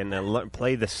Maharishi and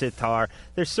play the sitar.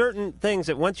 There's certain things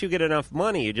that once you get enough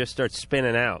money, you just start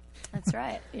spinning out. That's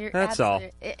right. That's all.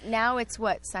 Now it's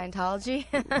what, Scientology?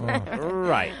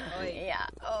 Right. Yeah.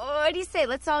 What do you say?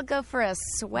 Let's all go for a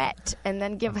sweat and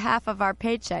then give half of our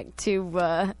paycheck to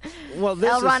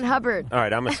L. Ron Hubbard. All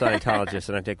right, I'm a Scientologist,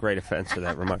 and I take great offense to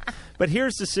that remark. But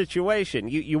here's the situation.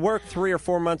 You work 3 or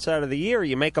 4 months out of the year.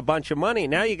 You make a bunch of money.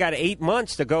 Now you got 8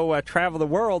 months to go travel the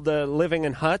world living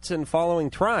in huts and following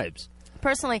tribes.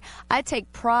 Personally, I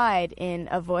take pride in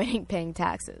avoiding paying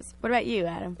taxes. What about you,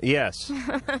 Adam? Yes.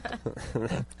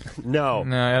 No.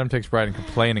 No, Adam takes pride in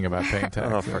complaining about paying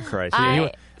taxes. Oh, for Christ's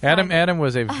sake. Adam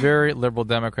was a very liberal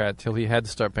Democrat till he had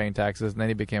to start paying taxes, and then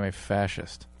he became a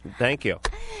fascist. Thank you.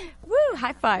 Woo!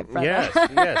 High five, brother.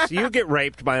 Yes. You get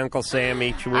raped by Uncle Sam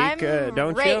each week,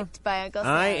 don't you? Raped by Uncle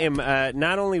Sam. I am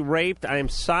not only raped, I am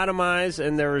sodomized,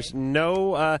 and there's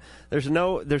no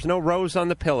rose on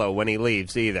the pillow when he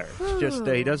leaves either. It's just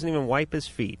he doesn't even wipe his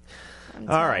feet.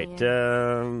 All right.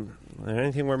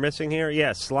 Anything we're missing here?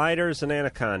 Yes, Sliders and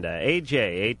Anaconda. AJ,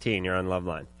 18, you're on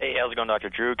Loveline. Hey, how's it going, Dr.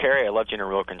 Drew? Carrie, I loved you in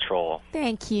Real Control.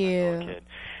 Thank you. Kid.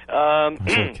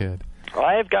 Kid. Well,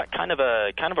 I've got kind of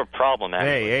a problem,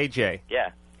 actually. Hey, AJ. Yeah.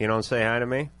 You don't say hi to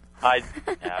me? I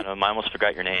don't know. I almost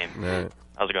forgot your name.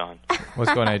 How's it going?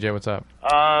 What's going on, AJ? What's up?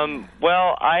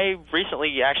 Well, I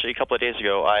recently, actually a couple of days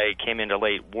ago, I came into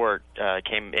late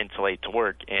to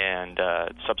work, and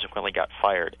subsequently got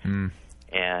fired.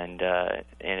 And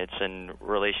it's in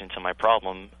relation to my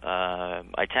problem.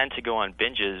 I tend to go on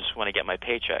binges when I get my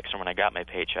paychecks, or when I got my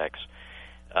paychecks.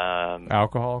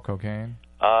 Alcohol, cocaine?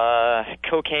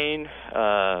 Cocaine,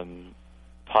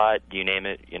 pot, you name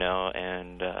it,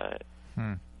 and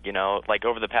like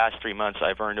over the past 3 months,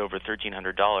 I've earned over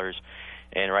 $1,300,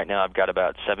 and right now I've got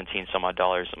about 17 some odd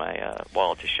dollars in my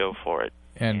wallet to show for it.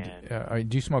 And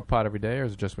do you smoke pot every day, or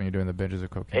is it just when you're doing the binges of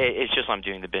cocaine? It's just I'm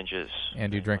doing the binges.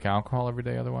 And do you drink alcohol every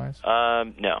day otherwise?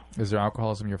 No. Is there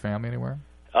alcoholism in your family anywhere?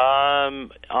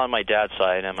 On my dad's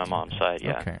side and my mom's side,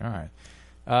 yeah. Okay, all right.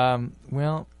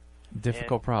 Well,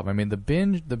 difficult problem. I mean, the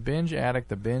binge addict,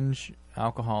 the binge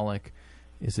alcoholic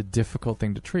is a difficult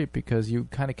thing to treat because you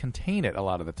kind of contain it a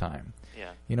lot of the time.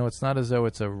 Yeah. It's not as though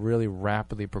it's a really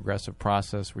rapidly progressive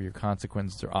process where your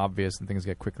consequences are obvious and things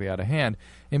get quickly out of hand.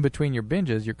 In between your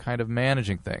binges, you're kind of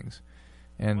managing things.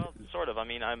 And well, sort of. I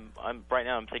mean, I'm right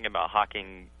now I'm thinking about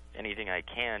hawking anything I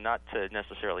can, not to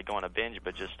necessarily go on a binge,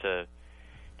 but just to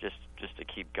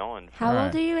keep going. How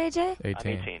old are you, AJ? 18. I'm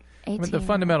 18. I mean, the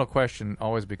fundamental question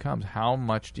always becomes, how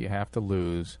much do you have to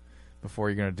lose before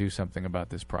you're going to do something about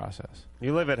this process?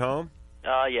 You live at home?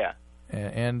 Yeah.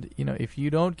 And if you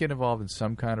don't get involved in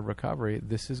some kind of recovery,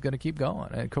 this is going to keep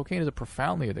going. And cocaine is a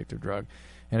profoundly addictive drug.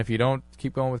 And if you don't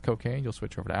keep going with cocaine, you'll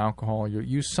switch over to alcohol. You'll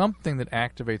use something that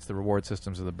activates the reward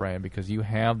systems of the brain because you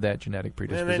have that genetic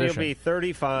predisposition. And then you'll be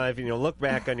 35, and you'll look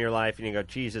back on your life, and you go,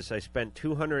 Jesus, I spent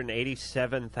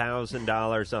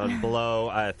 $287,000 on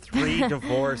blow, 3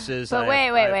 divorces. But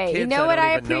wait. You know what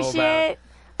I appreciate?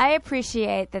 I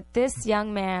appreciate that this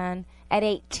young man at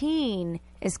 18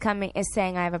 is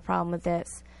saying I have a problem with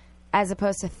this, as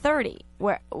opposed to 30,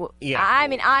 where I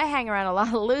mean, I hang around a lot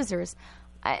of losers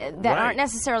that aren't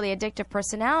necessarily addictive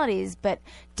personalities, but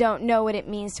don't know what it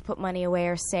means to put money away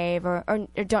or save, or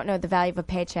don't know the value of a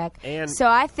paycheck. And so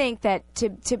I think that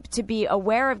to be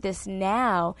aware of this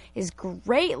now is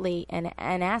greatly an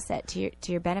asset to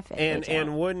your benefit.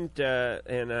 And wouldn't I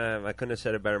couldn't have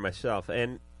said it better myself.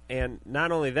 And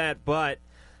not only that, but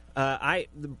the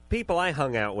people I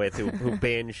hung out with who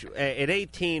binge at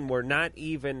 18 were not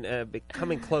even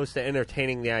coming close to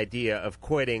entertaining the idea of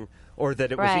quitting, or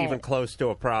that it was even close to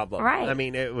a problem. Right. I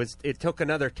mean, it took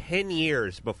another 10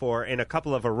 years before, and a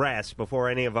couple of arrests before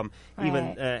any of them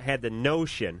even had the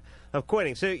notion of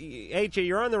quitting. So, AJ,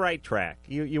 you're on the right track.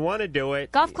 You want to do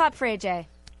it. Golf clap for AJ.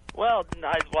 Well,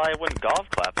 I wouldn't golf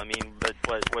clap. I mean, but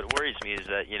what worries me is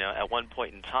that at one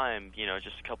point in time,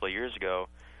 just a couple of years ago,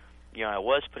 I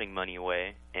was putting money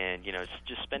away, and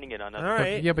just spending it on other. All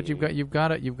right. Yeah, but you've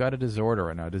got a disorder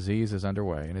right now. A disease is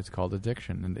underway, and it's called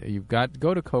addiction. And you've got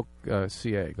go to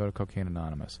CA, go to Cocaine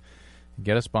Anonymous,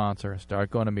 get a sponsor,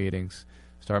 start going to meetings,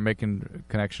 start making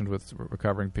connections with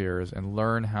recovering peers, and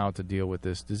learn how to deal with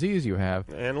this disease you have,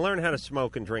 and learn how to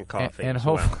smoke and drink coffee.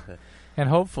 And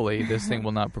hopefully this thing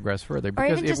will not progress further.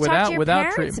 Because or even just talk to your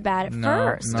parents about it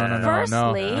first. No.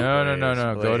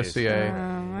 Go to CA.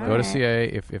 Go to CA.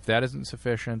 If that isn't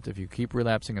sufficient, if you keep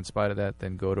relapsing in spite of that,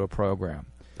 then go to a program.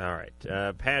 All right.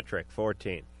 Patrick,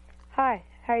 14. Hi.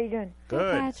 How are you doing?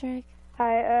 Good. Hey, Patrick.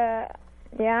 Hi.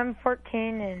 I'm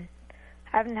 14 and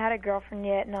haven't had a girlfriend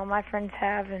yet, and all my friends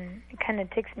have, and it kind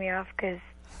of ticks me off because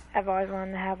I've always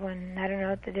wanted to have one, and I don't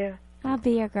know what to do. I'll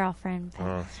be your girlfriend,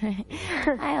 Patrick.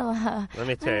 Let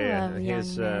me tell you,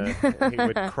 he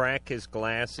would crack his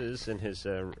glasses, and his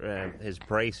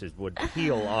braces would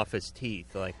peel off his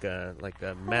teeth like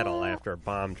metal after a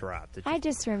bomb dropped. I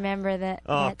just remember that.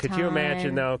 Oh, could you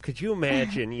imagine time. though? Could you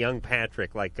imagine young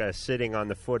Patrick sitting on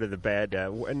the foot of the bed,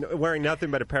 wearing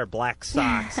nothing but a pair of black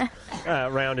socks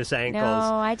around his ankles?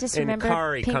 No, I just remember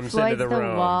Kari Pink comes Floyd's into the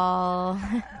room. Wall.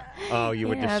 Oh, you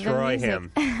would destroy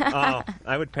him. Oh,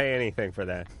 I would pay anything for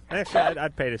that. Actually,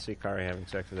 I'd pay to see Kari having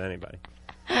sex with anybody.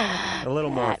 A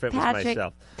little more if it was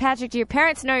myself. Patrick, do your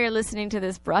parents know you're listening to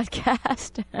this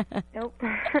broadcast? Nope.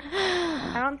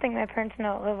 I don't think my parents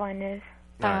know what Loveline is.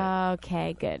 Right.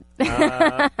 Okay, good. All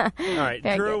right,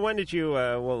 Very Drew, good. when did you,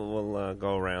 we'll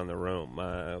go around the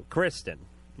room. Kristen,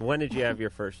 when did you have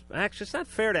your first? Actually, it's not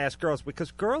fair to ask girls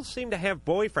because girls seem to have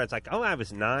boyfriends like, I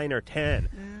was 9 or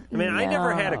 10. I mean, I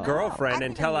never had a girlfriend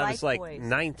until I was like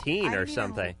 19 or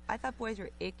something. I thought boys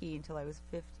were icky until I was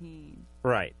 15.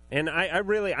 Right. And I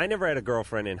never had a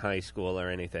girlfriend in high school or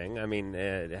anything. I mean,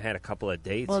 I had a couple of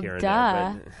dates here and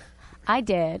there. I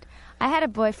did. I had a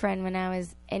boyfriend when I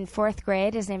was in 4th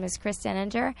grade. His name was Chris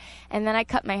Denninger. And then I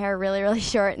cut my hair really, really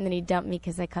short, and then he dumped me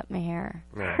because I cut my hair.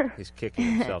 Yeah, he's kicking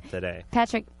himself today.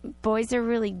 Patrick, boys are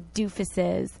really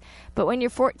doofuses. But when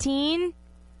you're 14,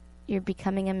 you're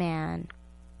becoming a man.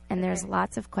 And there's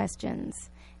lots of questions.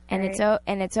 And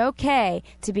it's okay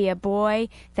to be a boy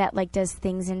that like does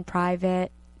things in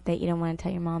private that you don't want to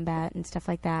tell your mom about and stuff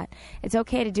like that. It's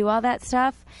okay to do all that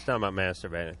stuff. It's not about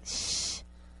masturbating. Shh.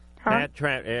 Pat,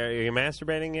 are you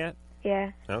masturbating yet?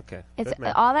 Yeah. Okay. It's Good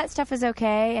man. all that stuff is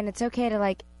okay, and it's okay to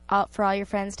like for all your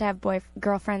friends to have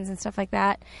girlfriends and stuff like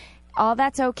that. All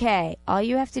that's okay. All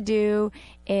you have to do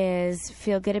is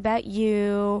feel good about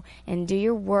you and do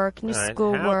your work and your All right.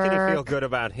 schoolwork. How can he feel good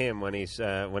about him when he's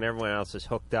when everyone else is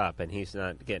hooked up and he's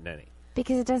not getting any?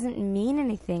 Because it doesn't mean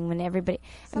anything when everybody.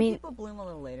 Some people bloom a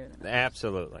little later than that.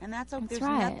 Absolutely. And that's okay. There's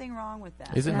right. nothing wrong with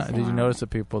that. Is it not, did you notice that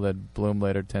people that bloom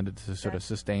later tended to sort of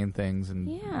sustain things and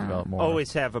develop more?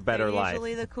 Always have a better They're life.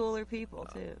 usually the cooler people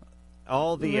too.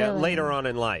 All the Really? later on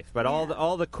in life, but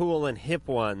all the cool and hip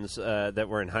ones that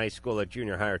were in high school or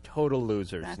junior high are total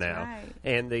losers now. Right.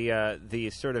 And the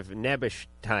sort of nebbish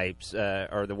types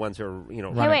are the ones who are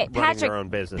running Patrick, their own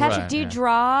business. Patrick, do you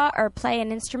draw or play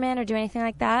an instrument or do anything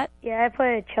like that? Yeah, I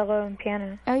play cello and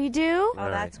piano. Oh, you do? Oh,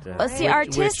 that's Well, see,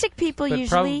 artistic people but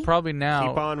usually. probably now.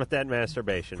 Keep on with that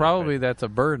masturbation. Probably that's a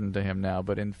burden to him now,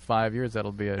 but in 5 years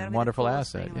that'll be a wonderful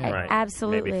asset. Yeah. Right.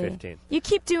 Absolutely. Maybe 15. You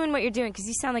keep doing what you're doing because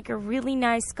you sound like a really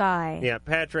nice guy. Yeah,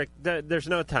 Patrick, there's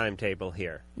no timetable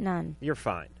here. None. You're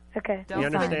fine. Okay. You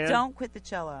understand? Don't quit the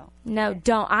cello. No,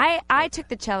 don't. I took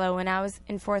the cello when I was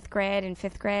in 4th grade and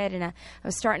 5th grade, and I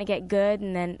was starting to get good,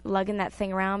 and then lugging that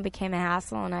thing around became a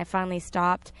hassle, and I finally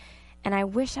stopped. And I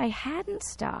wish I hadn't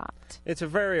stopped. It's a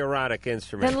very erotic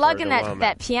instrument. Then for lugging the that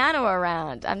woman. piano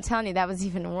around, I'm telling you, that was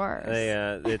even worse.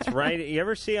 It's right. You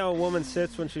ever see how a woman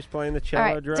sits when she's playing the cello,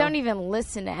 All right, Drew? don't even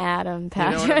listen to Adam, You know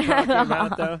Patrick. what I'm talking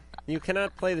about, though? You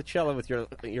cannot play the cello with your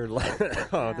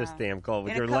this damn cold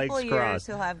with In your a couple legs of years, crossed.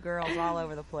 he'll have girls all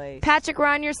over the place. Patrick, we're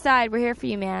on your side. We're here for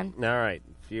you, man. All right.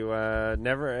 If you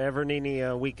never ever need any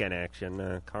weekend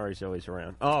action, Kari's always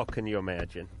around. Oh, can you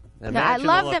imagine? No, I Imagine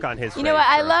love the look them. on his You know face, what?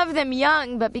 I Drew. love them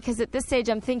young, but because at this age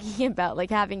I'm thinking about like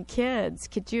having kids.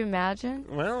 Could you imagine?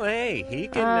 Well, hey, he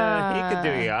could do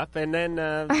you up, and then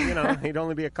he'd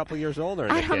only be a couple years older.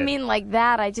 Than I the don't kid. mean like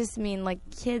that. I just mean like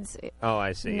kids. Oh,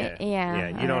 I see. Yeah, Yeah,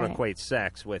 You don't all right. equate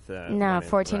sex with No,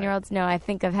 14-year-olds. No, I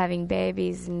think of having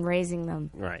babies and raising them.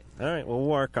 Right. All right. We'll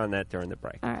work on that during the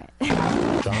break. All right.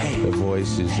 The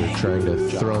voices are trying to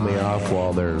throw me off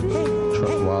while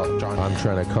I'm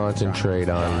trying to concentrate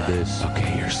on this.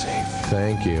 Okay, you're safe.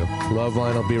 Thank you.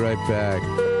 Loveline will be right back.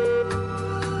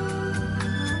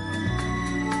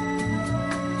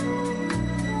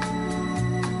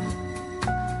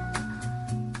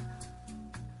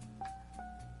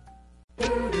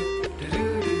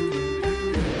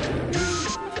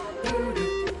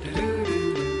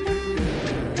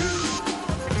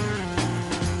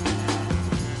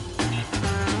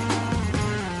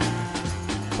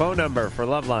 Phone number for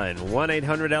Loveline,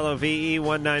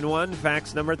 1-800-LOVE-191.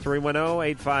 Fax number,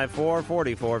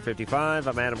 310-854-4455.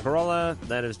 I'm Adam Carolla.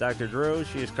 That is Dr. Drew.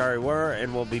 She is Kari Wuhrer,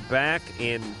 and we'll be back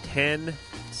in 10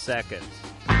 seconds.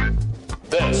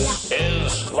 This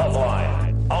is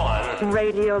Loveline on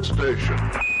Radio Station.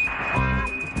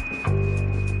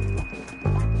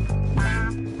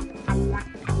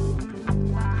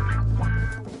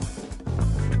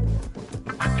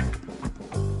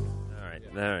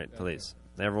 All right, please.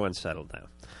 Everyone settle down.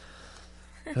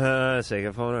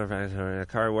 Second phone.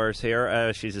 Kari Wuhrer's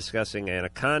here. She's discussing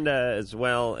Anaconda as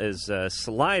well as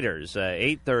Sliders.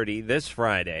 8:30 this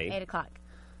Friday. 8 o'clock.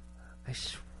 I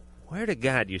swear to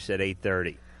God, you said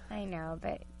 8:30. I know,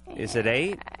 but Is it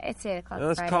 8? It's 8 o'clock.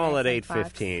 Let's Friday call it nights on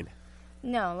 8:15. Fox.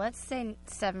 No, let's say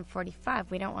 7:45.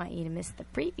 We don't want you to miss the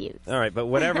previews. All right, but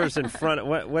whatever's in front.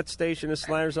 What station is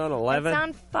Sliders on? 11. It's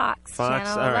on Fox. Fox.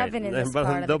 Channel All right. 11 in this But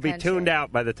part of they'll the be country. tuned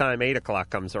out by the time 8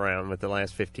 o'clock comes around with the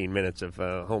last 15 minutes of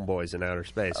Homeboys in Outer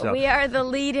Space. So. We are the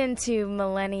lead into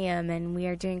Millennium, and we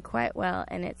are doing quite well,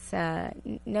 and it's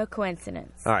no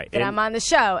coincidence All right, that and- I'm on the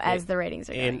show as the ratings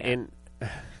are going up.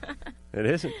 It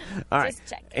isn't. All right. Just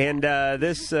checking. And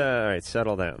this, all right,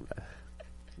 settle down.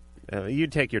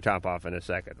 You'd take your top off in a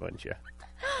second, wouldn't you?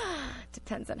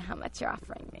 Depends on how much you're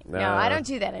offering me. No, No, I don't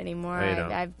do that anymore. you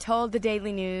don't. I've told the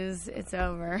Daily News it's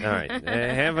over. All right.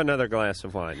 Have another glass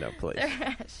of wine, though, please.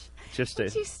 Just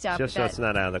Would you stop just with so it's that?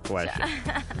 not out of the question.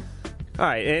 All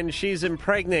right. And she's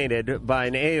impregnated by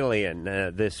an alien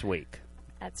this week.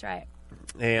 That's right.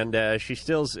 And she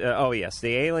still, oh yes,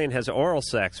 the alien has oral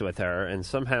sex with her and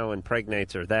somehow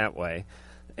impregnates her that way.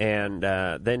 and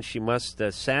then she must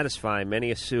satisfy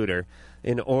many a suitor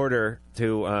in order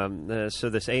to so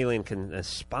this alien can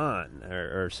spawn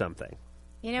or something.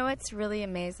 You know what's really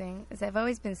amazing is I've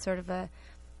always been sort of a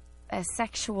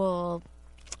sexual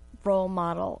role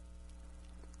model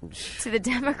to the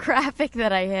demographic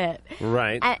that I hit.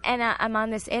 Right. And I'm on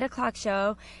this 8 o'clock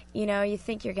show. You know, you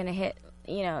think you're going to hit,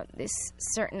 you know, this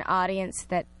certain audience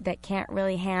that can't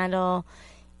really handle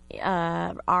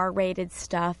R-rated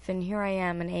stuff. And here I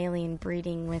am, an alien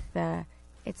breeding with...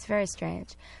 it's very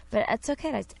strange. But it's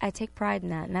okay. I take pride in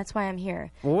that, and that's why I'm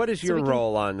here. Well, what is your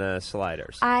role on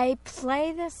Sliders? I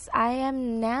play this... I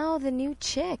am now the new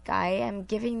chick. I am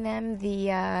giving them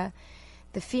the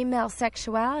female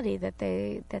sexuality that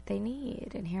they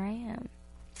need, and here I am.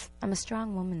 I'm a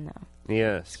strong woman, though.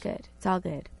 Yes. It's good. It's all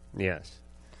good. Yes.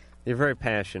 You're a very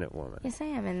passionate woman. Yes, I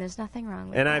am, and there's nothing wrong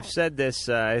with and that. I've said this,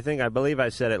 I believe I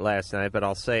said it last night, but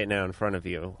I'll say it now in front of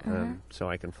you so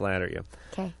I can flatter you.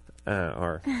 Okay.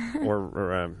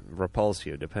 Or repulse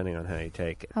you, depending on how you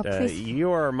take it. Oh, please.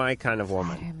 You are my kind of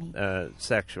woman,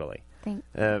 sexually.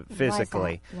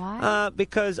 Physically. Why?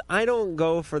 Because I don't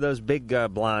go for those big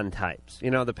blonde types. You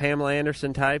know, the Pamela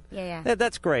Anderson type? Yeah.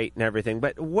 That's great and everything,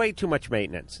 but way too much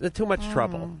maintenance. Too much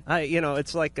trouble.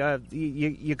 It's like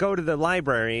you go to the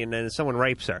library and then someone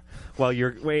rapes her while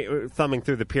you're thumbing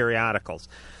through the periodicals.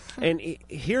 And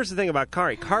here's the thing about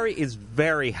Kari. Kari is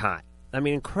very hot. I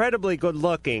mean, incredibly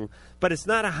good-looking, but it's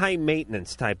not a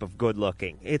high-maintenance type of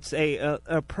good-looking. It's a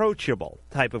approachable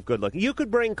type of good-looking. You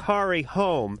could bring Kari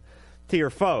home to your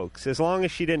folks. As long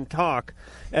as she didn't talk,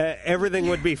 everything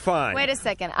would be fine. Wait a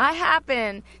second. I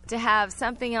happen to have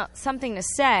something to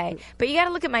say, but you got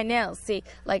to look at my nails. See,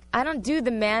 like, I don't do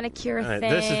the manicure thing.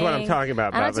 This is what I'm talking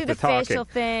about. I don't do the facial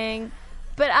thing.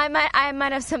 But I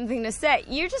might have something to say.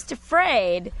 You're just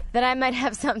afraid that I might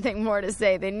have something more to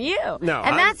say than you. No,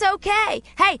 and that's okay.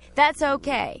 Hey, that's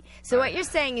okay. So what you're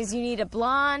saying is you need a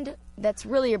blonde that's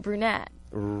really a brunette.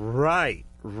 Right.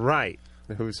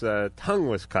 Whose tongue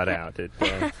was cut out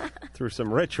through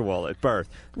some ritual at birth.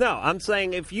 No, I'm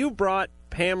saying if you brought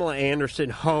Pamela Anderson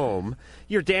home,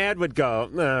 your dad would go,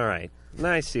 all right,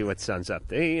 I see what son's up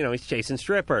to. You know, he's chasing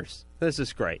strippers. This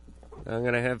is great. I'm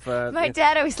going to have... My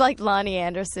dad always liked Lonnie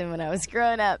Anderson when I was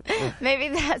growing up. Maybe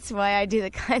that's why I do the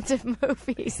kinds of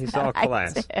movies He's that all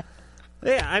class. I do.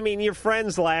 Yeah, I mean, your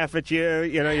friends laugh at you.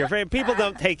 You know, people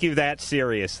don't take you that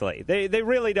seriously. They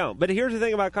really don't. But here's the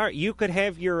thing about Kari. You could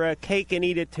have your cake and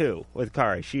eat it, too, with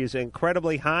Kari. She is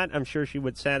incredibly hot. I'm sure she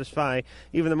would satisfy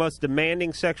even the most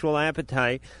demanding sexual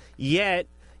appetite. Yet,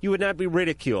 you would not be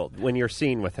ridiculed when you're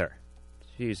seen with her.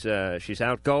 She's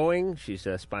outgoing, she's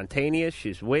spontaneous,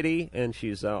 she's witty, and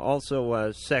she's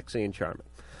also sexy and charming.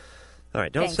 All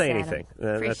right, don't Thanks, say Adam. anything.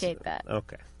 Appreciate that.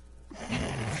 Okay.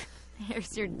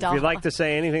 Here's your doll. If you'd like to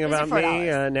say anything Those are about me,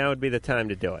 $4. now would be the time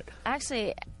to do it.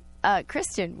 Actually,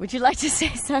 Kristen, would you like to say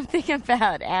something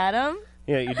about Adam?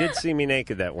 Yeah, you did see me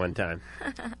naked that one time.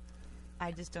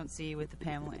 I just don't see you with the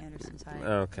Pamela Anderson type.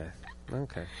 Okay.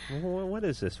 Well, what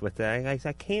is this with that?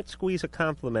 I can't squeeze a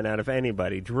compliment out of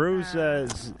anybody. Drew's No,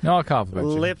 I'll compliment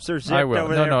you. lips are zipped I will.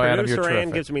 over No, there. no, Adam, Producer you're Ann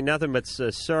terrific. gives me nothing but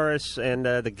thesaurus, and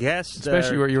the guests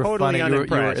Especially you were totally funny. You were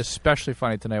unimpressed. especially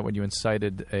funny tonight when you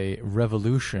incited a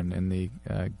revolution in the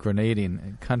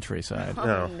Grenadian countryside.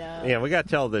 No. Yeah, we got to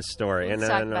tell this story, Let's and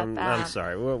talk about I'm that.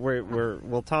 sorry.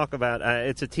 We'll talk about.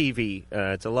 It's a TV.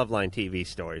 It's a Loveline TV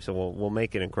story, so we'll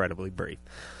make it incredibly brief.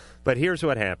 But here's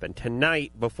what happened.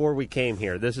 Tonight, before we came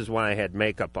here, this is why I had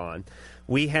makeup on,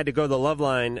 we had to go to the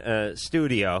Loveline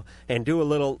studio and do a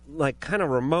little, like, kind of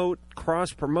remote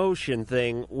cross-promotion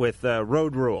thing with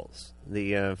Road Rules,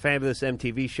 the fabulous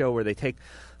MTV show where they take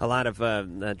a lot of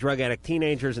drug addict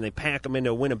teenagers and they pack them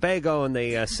into a Winnebago and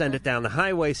they send it down the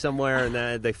highway somewhere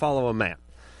and they follow a map.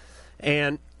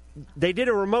 And they did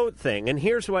a remote thing, and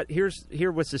here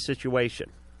was the situation.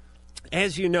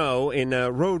 As you know, in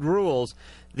Road Rules,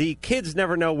 the kids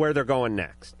never know where they're going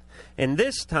next. And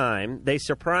this time, they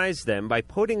surprised them by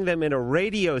putting them in a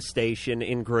radio station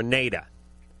in Grenada.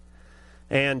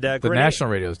 And The national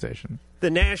radio station. The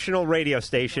national radio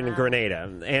station in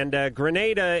Grenada. And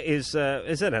Grenada is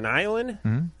it an island?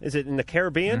 Mm-hmm. Is it in the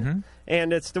Caribbean? Mm-hmm.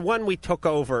 And it's the one we took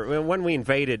over, when we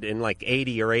invaded in like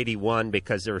 80 or 81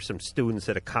 because there were some students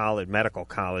at a medical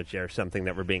college there or something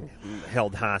that were being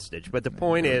held hostage. But the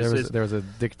point there was a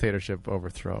dictatorship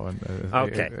overthrow. And,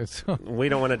 okay. We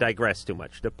don't want to digress too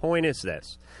much. The point is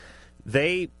this.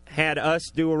 They had us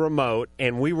do a remote,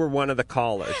 and we were one of the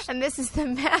callers. And this is the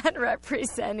man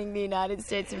representing the United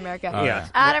States of America. Yeah.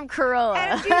 Adam Carolla.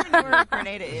 Adam, do you even know where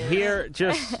Grenada is? Here,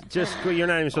 just you're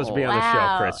not even supposed to be on the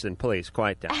show, Kristen. Please,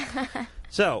 quiet down.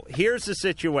 So here's the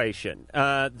situation.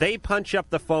 They punch up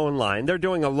the phone line. They're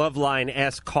doing a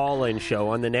Loveline-esque call-in show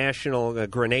on the National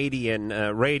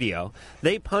Grenadian radio.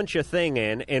 They punch a thing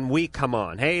in, and we come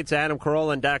on. Hey, it's Adam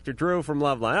Carolla and Dr. Drew from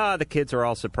Loveline. The kids are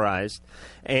all surprised.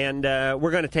 And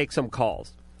we're going to take some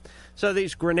calls. So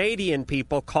these Grenadian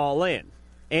people call in.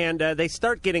 And they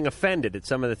start getting offended at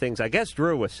some of the things I guess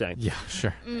Drew was saying. Yeah,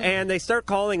 sure. And they start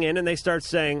calling in, and they start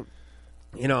saying...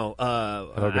 hello,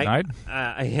 good night?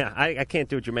 I can't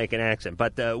do a Jamaican accent,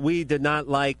 but we did not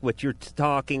like what you're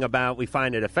talking about. We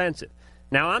find it offensive.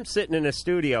 Now, I'm sitting in a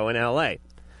studio in L.A.,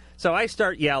 so I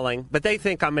start yelling, but they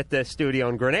think I'm at the studio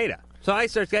in Grenada. So I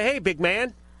start saying, hey, big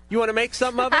man, you want to make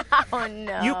something of it? Oh,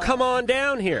 no. You come on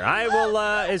down here. I will,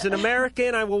 as an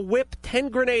American, I will whip 10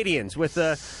 Grenadians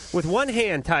with one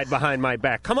hand tied behind my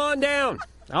back. Come on down.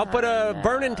 I'll put a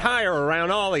burning tire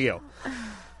around all of you.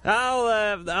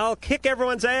 I'll kick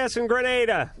everyone's ass in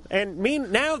Grenada. And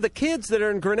now the kids that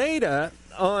are in Grenada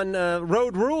on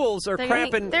road rules are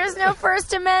crapping. There's no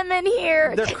First Amendment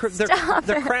here. They're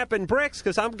crapping bricks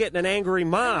because I'm getting an angry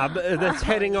mob that's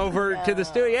heading over to the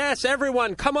studio. Yes,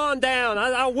 everyone, come on down.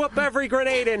 I'll whoop every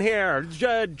grenade in here.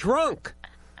 Drunk.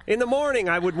 In the morning,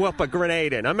 I would whoop a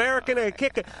grenade in. American,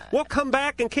 we'll come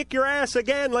back and kick your ass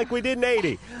again like we did in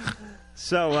 80.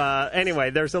 So,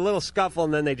 anyway, there's a little scuffle,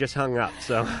 and then they just hung up.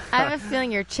 So I have a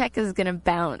feeling your check is going to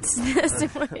bounce this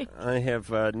week. I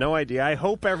have no idea. I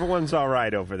hope everyone's all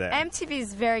right over there. MTV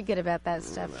is very good about that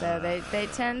stuff, though. They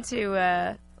tend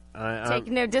to take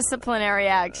no disciplinary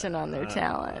action on their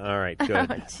talent. All right, good. Oh,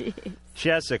 jeez.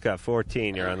 Jessica,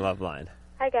 14, you're on Loveline.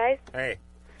 Hi, guys. Hey.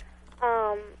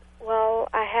 Well,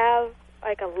 I have,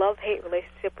 like, a love-hate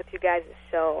relationship with you guys'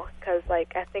 show because,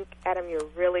 like, I think, Adam, you're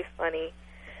really funny.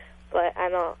 But I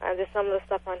know just some of the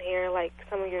stuff on here, like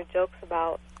some of your jokes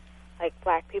about like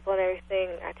black people and everything,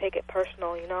 I take it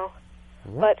personal, you know.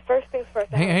 What? But first things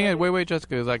first. Hang on, wait,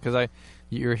 Jessica, because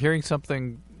you're hearing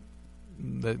something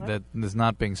that is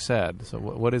not being said. So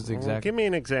what is exactly? Well, give me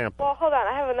an example. Well, hold on,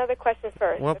 I have another question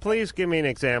first. Well, please give me an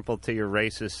example to your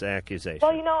racist accusation.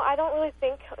 Well, you know, I don't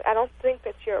think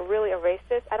that you're really a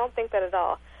racist. I don't think that at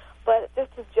all. But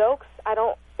just the jokes, I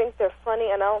don't think they're funny,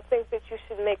 and I don't think that you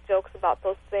should make jokes about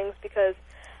those things because,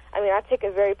 I mean, I take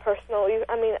it very personal.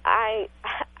 I mean,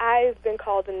 I've been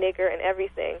called a nigger and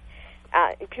everything.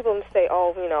 People say,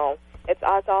 oh, you know, it's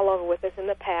all over with. It's in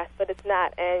the past, but it's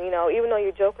not. And, you know, even though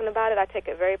you're joking about it, I take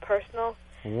it very personal.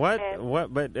 But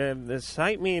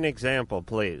cite me an example,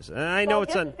 please. I know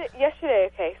it's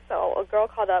yesterday, okay, so a girl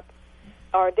called up,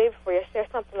 or a day before yesterday, or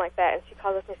something like that, and she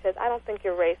calls us and says, I don't think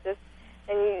you're racist.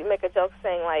 And you make a joke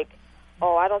saying, like,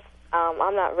 oh,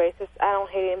 I'm not racist. I don't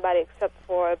hate anybody except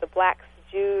for the blacks,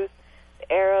 Jews,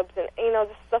 the Arabs, and, you know,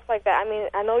 just stuff like that. I mean,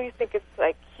 I know you think it's,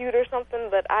 like, cute or something,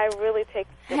 but I really take...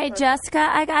 Hey, Jessica,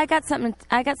 I got something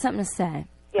to say.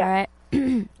 Yeah. All right?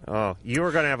 Oh, you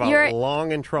are going to have a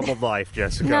long and troubled life,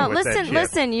 Jessica. No, with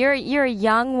listen. You're a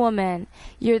young woman.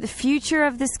 You're the future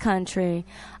of this country.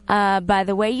 By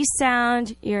the way you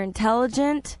sound, you're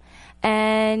intelligent,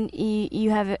 and you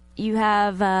have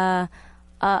a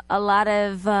lot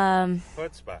of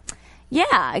chutzpah.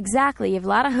 Yeah, exactly. You have a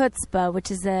lot of chutzpah,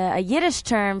 which is a Yiddish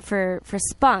term for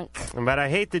spunk. But I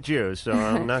hate the Jews, so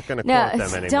I'm not going to quote them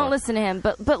anymore. Don't listen to him.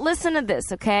 But listen to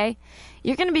this, okay?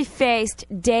 You're going to be faced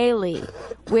daily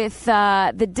with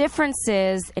the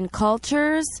differences in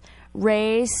cultures,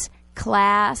 race,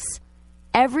 class,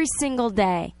 every single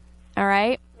day, all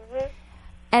right? Mm-hmm.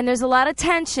 And there's a lot of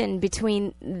tension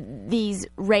between these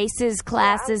races,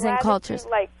 classes, and cultures.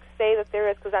 Say that there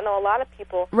is, because I know a lot of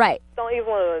people don't even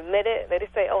want to admit it. They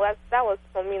just say, "Oh, that was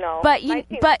from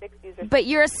 1960s." But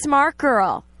you're a smart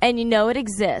girl, and you know it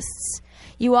exists.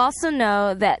 You also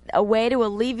know that a way to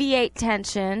alleviate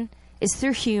tension is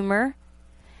through humor,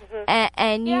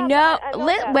 and you know.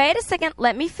 Wait a second,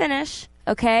 let me finish,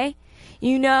 okay?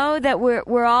 You know that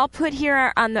we're all put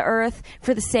here on the earth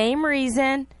for the same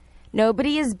reason.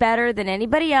 Nobody is better than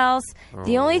anybody else.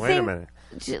 The only thing. Wait a minute.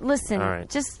 Listen, right.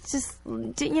 just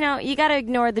you know, you got to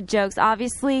ignore the jokes.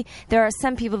 Obviously, there are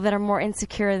some people that are more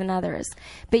insecure than others.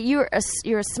 But you're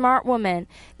a smart woman.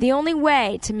 The only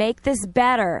way to make this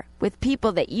better with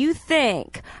people that you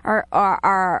think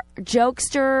are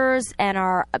jokesters and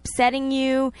are upsetting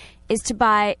you is to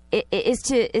by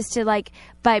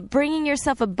bringing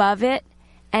yourself above it.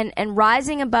 And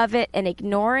rising above it and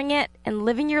ignoring it and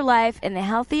living your life in the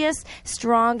healthiest,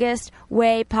 strongest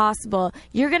way possible.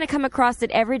 You're going to come across it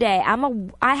every day.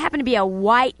 I happen to be a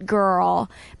white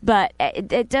girl, but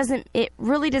it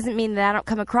really doesn't mean that I don't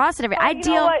come across it every day.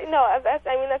 Know what? No, that's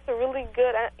a really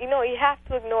good, you know, you have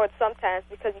to ignore it sometimes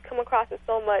because you come across it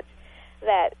so much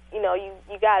that, you know, you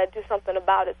got to do something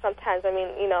about it sometimes. I mean,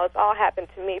 you know, it's all happened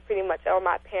to me pretty much, or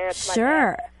my parents.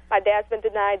 Sure. My dad's been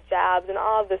denied jobs and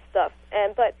all this stuff.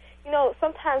 But, you know,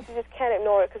 sometimes you just can't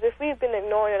ignore it, because if we've been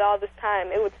ignoring it all this time,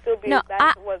 it would still be as bad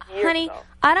as it was years honey, ago.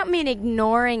 I don't mean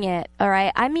ignoring it, all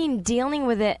right? I mean dealing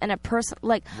with it in a person,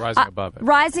 like... Rising above it.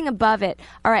 Rising above it.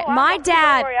 All right, Oh, my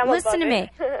dad... don't worry, I'm listen to above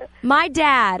me. it. My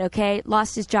dad, okay,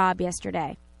 lost his job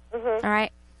yesterday. Mhm. All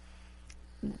right?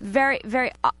 Very,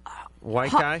 very...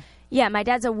 White guy? Yeah, my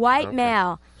dad's a white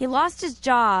male. He lost his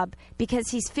job because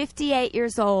he's 58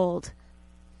 years old.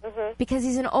 Because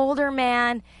he's an older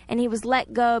man, and he was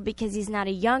let go because he's not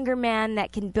a younger man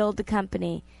that can build the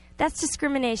company. That's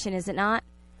discrimination, is it not?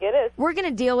 It is. We're going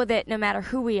to deal with it no matter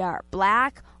who we are,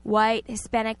 black, white,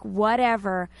 Hispanic,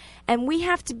 whatever. And we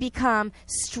have to become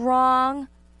strong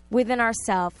within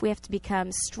ourselves. We have to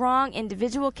become strong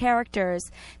individual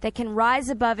characters that can rise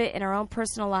above it in our own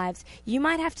personal lives. You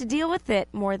might have to deal with it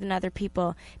more than other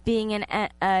people, being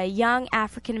a young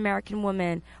African-American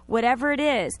woman, whatever it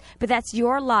is. But that's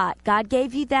your lot. God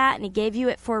gave you that, and he gave you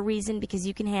it for a reason, because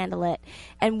you can handle it.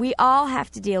 And we all have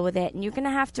to deal with it, and you're going to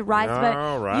have to rise above it.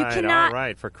 All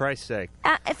right, for Christ's sake.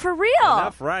 For real.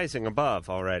 Enough rising above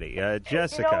already.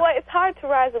 Jessica. You know what? It's hard to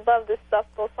rise above this stuff,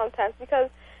 though, sometimes, because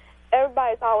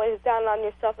everybody's always down on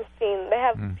your self-esteem.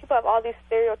 People have all these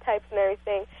stereotypes and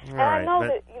everything. And I know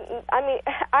that, I mean,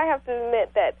 I have to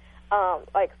admit that,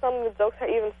 like, some of the jokes are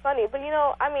even funny. But, you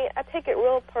know, I mean, I take it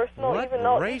real personal, even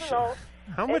though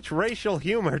How much racial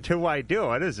humor do I do?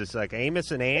 What is this, like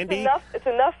Amos and Andy? It's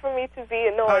enough for me to be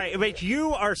annoyed. All right, but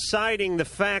you are citing the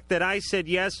fact that I said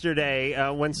yesterday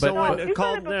when someone you've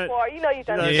called... done it before. You know you've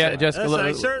done it Yeah, before. Jessica, Listen,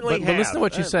 I certainly but have. listen to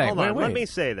what you're saying. Hold on, Wait. let me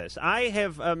say this. I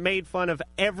have made fun of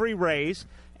every race,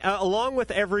 along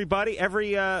with everybody,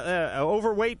 every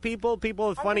overweight people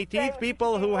with funny teeth,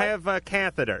 people who have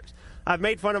catheters. I've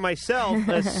made fun of myself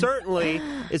certainly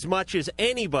as much as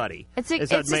anybody. It's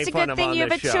just a good thing you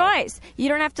have a choice. You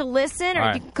don't have to listen,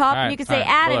 or you can call up and you can say,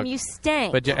 Adam, you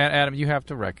stink. But Adam, you have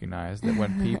to recognize that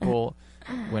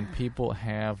when people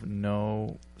have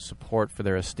no support for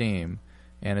their esteem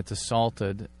and it's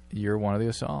assaulted, you're one of the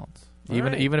assaults.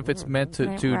 Even if it's meant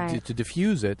to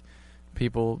diffuse it,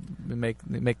 people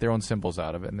make their own symbols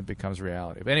out of it, and it becomes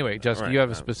reality. But anyway, Jessica, you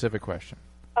have a specific question.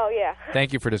 Oh, yeah.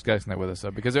 Thank you for discussing that with us, though,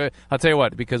 because I'll tell you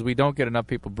what, because we don't get enough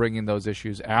people bringing those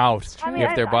issues out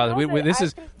if they're bothered. This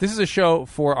is a show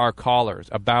for our callers,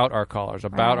 about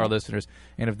our listeners,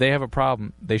 and if they have a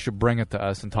problem, they should bring it to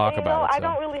us and talk about it. I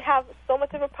don't really have so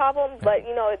much of a problem, but,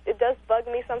 you know, it does bug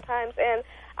me sometimes, and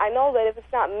I know that if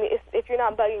it's not me, if you're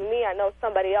not bugging me, I know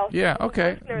somebody else. Yeah,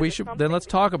 okay. We should then let's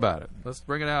talk about it. Let's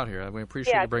bring it out here. We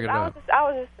appreciate you bringing it out.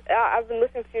 I've been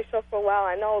listening to your show for a while.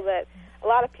 I know that a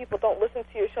lot of people don't listen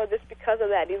to your show just because of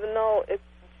that, even though it's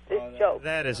jokes.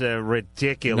 That is a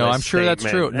ridiculous No, I'm sure that's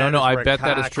true. statement. No, I bet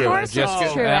that is true. Of course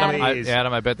it's true,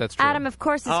 Adam, I bet that's true. Adam, of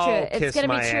course it's true. It's going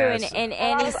to be true in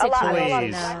any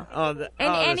situation.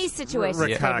 In any situation,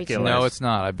 it's going to be true. No, it's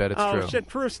not. I bet it's true. Oh, shit,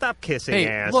 Drew, stop kissing Hey,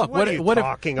 ass. look, what are you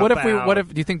talking about? What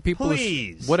if do you think people?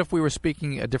 Please. What if we were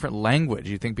speaking a different language?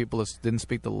 Do you think people who didn't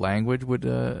speak the language would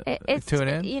tune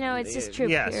in? You know, it's just true.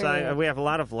 Yes, we have a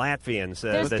lot of Latvians.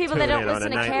 There's people that don't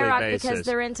listen to K-Rock because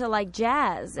they're into like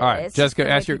jazz. All right,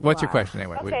 Jessica, what's your question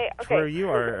anyway? Okay. Drew, you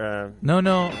are... No.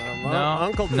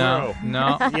 Uncle Drew. No.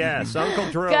 Yes, Uncle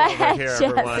Drew Go ahead, over here,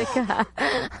 Jessica.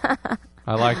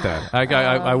 I like that.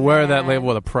 I wear that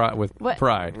label with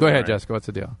pride. Go ahead, Jessica. What's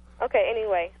the deal? Okay,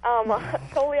 anyway,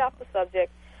 totally off the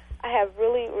subject. I have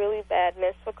really, really bad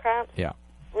menstrual cramps. Yeah.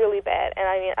 Really bad. And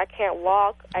I mean, I can't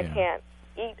walk. I can't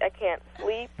eat. I can't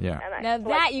sleep. Yeah. And Now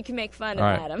that you can make fun of,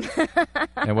 Adam.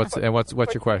 And what's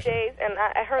your question? Days, and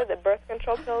I heard that birth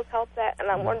control pills help that, and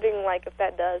I'm wondering like if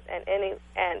that does, and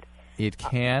It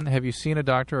can. Have you seen a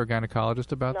doctor or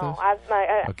gynecologist about this? No,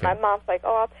 my mom's like,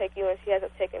 oh, I'll take you, and she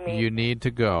hasn't taken me. You need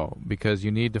to go because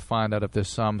you need to find out if there's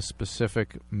some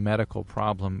specific medical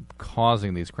problem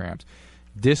causing these cramps.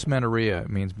 Dysmenorrhea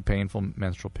means painful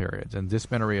menstrual periods, and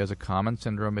dysmenorrhea is a common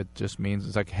syndrome. It just means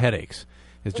it's like headaches.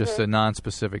 It's just a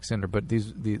non-specific syndrome. But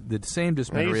the same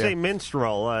dysmenorrhea... When you say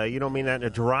menstrual, you don't mean that in a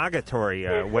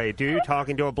derogatory way, do you?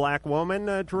 Talking to a black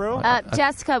woman, Drew?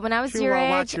 Jessica, when I was your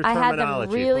age, your I had them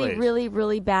terminology, really, please. really,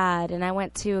 really bad. And I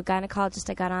went to a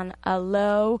gynecologist. I got on a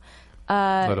low...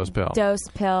 dose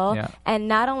pill. Yeah. And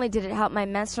not only did it help my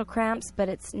menstrual cramps, but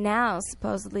it's now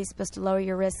supposedly supposed to lower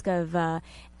your risk of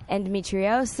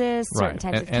endometriosis, certain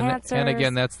types of cancers. And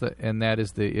again, that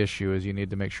is the issue, is you need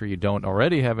to make sure you don't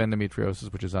already have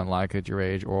endometriosis, which is unlikely at your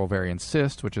age, or ovarian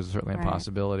cyst, which is certainly a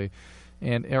possibility,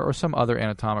 or some other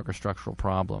anatomic or structural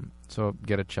problem. So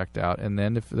get it checked out. And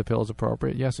then if the pill is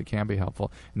appropriate, yes, it can be helpful.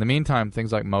 In the meantime,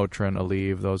 things like Motrin,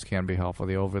 Aleve, those can be helpful,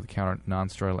 the over-the-counter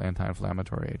non-steroidal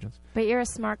anti-inflammatory agents. But you're a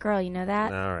smart girl, you know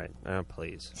that? All right.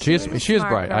 Please. She is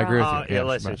bright. Girl. I agree with you. Yeah,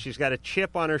 listen, she's got a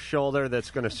chip on her shoulder that's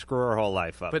going to screw her whole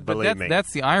life up. But believe me.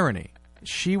 That's the irony.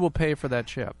 She will pay for that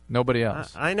chip. Nobody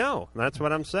else. I know. That's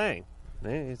what I'm saying.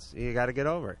 You got to get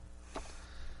over it.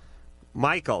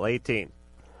 Michael, 18.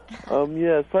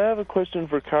 Yes, I have a question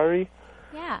for Kari.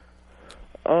 Yeah.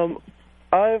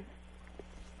 I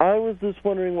was just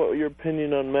wondering what your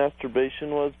opinion on masturbation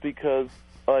was, because,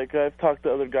 like, I've talked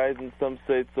to other guys and some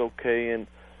say it's okay and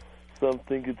some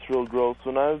think it's real gross.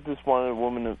 And I just wanted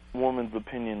a woman's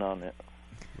opinion on it.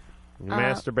 You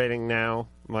masturbating now,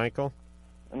 Michael?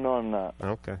 No, I'm not.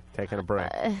 Okay, taking a break.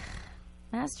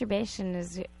 Masturbation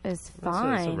is This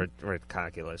fine. is a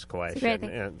ridiculous question. It's a great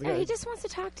thing. No, he just wants to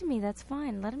talk to me. That's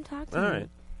fine. Let him talk to me. All right.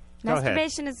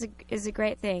 Masturbation is a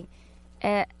great thing,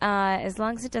 as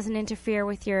long as it doesn't interfere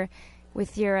with your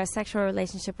sexual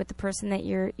relationship with the person that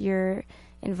you're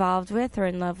involved with or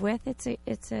in love with. It's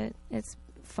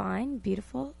fine,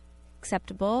 beautiful,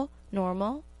 acceptable,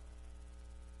 normal,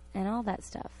 and all that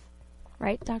stuff.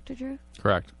 Right, Dr. Drew?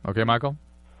 Correct. Okay, Michael?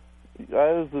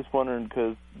 I was just wondering,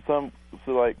 because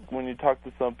when you talk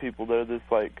to some people, they're just,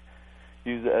 like,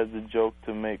 use it as a joke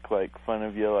to make, like, fun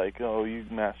of you, like, oh, you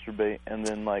masturbate, and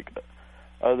then, like,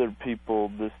 other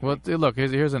people just... Well, look,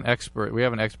 here's an expert. We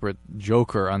have an expert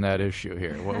joker on that issue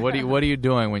here. What are you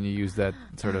doing when you use that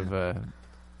sort of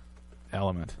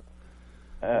element?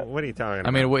 What are you talking about?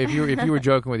 I mean, if you were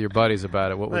joking with your buddies about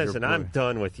it, what was Listen, your... I'm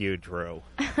done with you, Drew.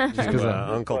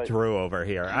 Uncle Drew over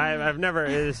here. I've never...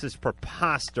 This is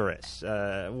preposterous.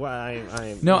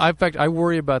 No, in fact, I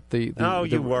worry about the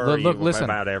you worry listen,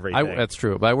 about everything. That's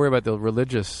true, but I worry about the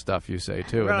religious stuff you say,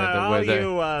 too.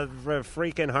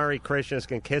 Freaking Hare Krishnas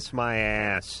can kiss my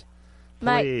ass.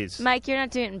 Please. Mike, you're not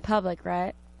doing it in public,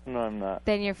 right? No, I'm not.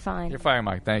 Then you're fine. You're fine,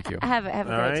 Mike. Thank you. Have a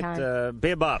great time.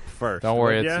 Bib up first. Don't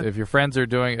worry. If your friends are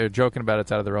joking about it,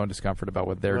 it's out of their own discomfort about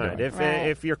what they're doing.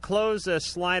 If your clothes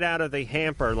slide out of the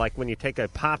hamper, like when you take a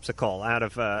popsicle out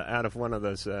of one of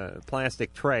those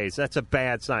plastic trays, that's a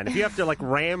bad sign. If you have to like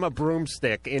ram a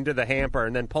broomstick into the hamper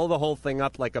and then pull the whole thing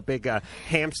up like a big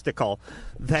hamsticle,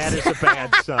 that is a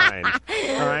bad sign.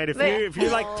 All right. If you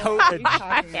like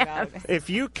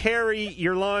if you carry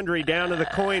your laundry down to the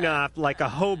coin op like a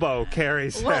hobo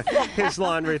carries his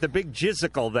laundry with a big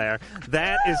jizzicle there,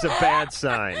 that is a bad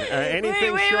sign.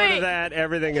 Anything short of that,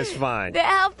 everything is fine. The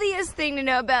healthiest thing to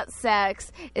know about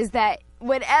sex is that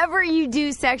whatever you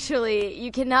do sexually,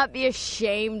 you cannot be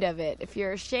ashamed of it. If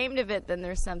you're ashamed of it, then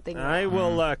there's something wrong. I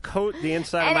will coat the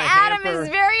inside of my Adam hamper. is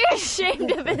very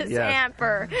ashamed of his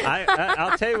hamper.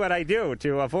 I'll tell you what I do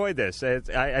to avoid this.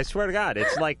 I swear to God,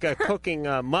 it's like cooking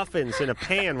muffins in a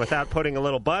pan without putting a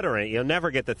little butter in it. You'll never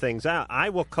get the things out. I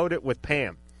will coat it with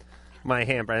Pam. My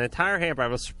hamper, an entire hamper. I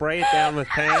will spray it down with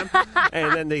Pam,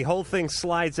 and then the whole thing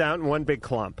slides out in one big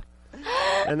clump.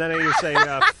 And then I use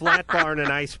a flat bar and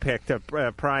an ice pick to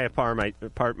pry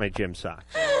apart my gym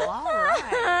socks. All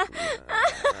right.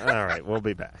 All right, we'll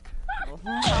be back.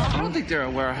 I don't think they're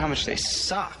aware of how much they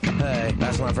suck. Hey,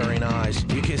 that's not very nice.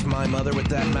 You kissed my mother with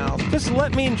that mouth. Just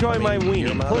let me enjoy my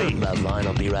weenie, please. Loveline,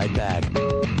 I'll be right back.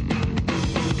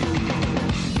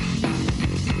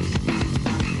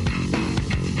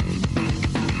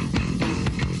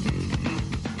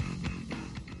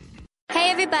 Hey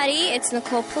everybody, it's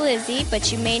Nicole Palizzi,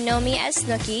 but you may know me as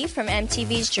Snooki from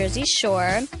MTV's Jersey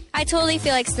Shore. I totally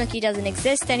feel like Snooki doesn't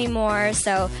exist anymore,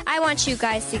 so I want you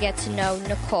guys to get to know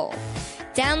Nicole.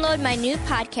 Download my new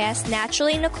podcast,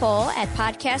 Naturally Nicole, at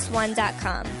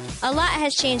podcastone.com. A lot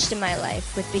has changed in my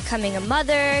life with becoming a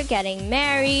mother, getting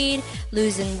married,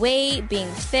 losing weight,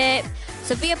 being fit.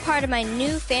 So be a part of my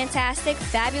new, fantastic,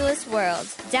 fabulous world.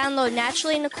 Download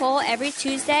Naturally Nicole every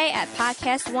Tuesday at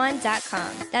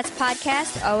podcastone.com. That's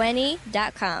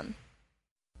podcastone.com.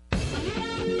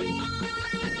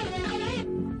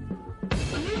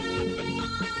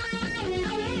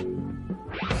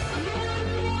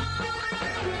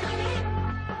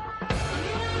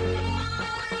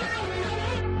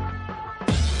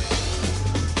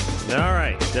 All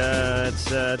right, it's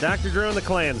Dr. Drew and the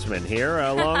Klansman here,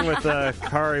 along with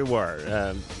Kari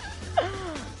Wuhrer.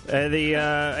 The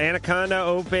Anaconda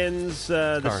opens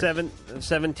the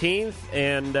 17th,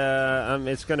 and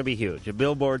it's going to be huge. The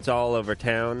billboards all over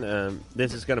town.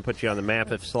 This is going to put you on the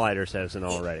map if Sliders hasn't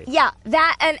already. Yeah,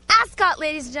 that and Ascot,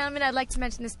 ladies and gentlemen. I'd like to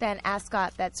mention this band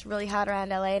Ascot that's really hot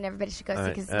around L.A. and everybody should go see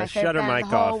because it's my favorite shut her band mic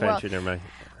in the whole off, world. Engineer Mike.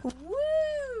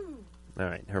 All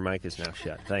right, her mic is now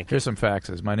shut. Thank you. Here's some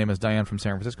faxes. My name is Diane from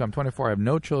San Francisco. I'm 24. I have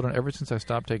no children. Ever since I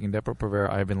stopped taking Depo-Provera,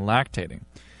 I have been lactating.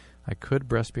 I could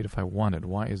breastfeed if I wanted.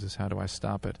 Why is this? How do I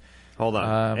stop it? Hold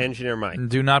on. Engineer Mike.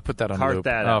 Do not put that on Cart loop.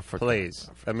 that up, please.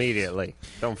 Immediately.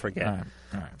 Don't forget. All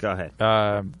right. Go ahead.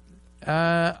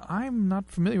 I'm not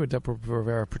familiar with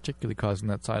Depo-Provera particularly causing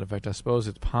that side effect. I suppose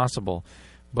it's possible.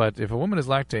 But if a woman is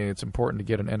lactating, it's important to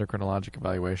get an endocrinologic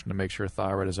evaluation to make sure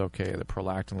thyroid is okay, the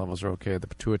prolactin levels are okay, the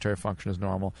pituitary function is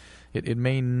normal. It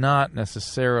may not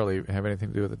necessarily have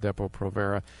anything to do with the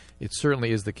Depo-Provera. It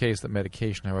certainly is the case that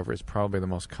medication, however, is probably the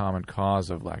most common cause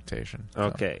of lactation.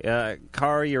 Okay.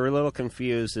 Kari, you're a little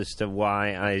confused as to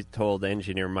why I told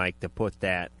Engineer Mike to put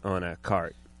that on a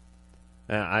cart.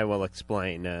 I will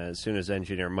explain as soon as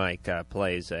Engineer Mike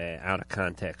plays a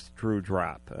out-of-context Drew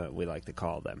drop, we like to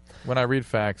call them. When I read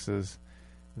faxes,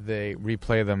 they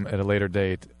replay them at a later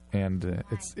date, and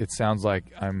it sounds like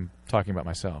I'm talking about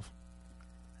myself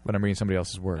when I'm reading somebody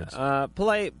else's words.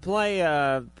 Play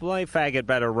Faggot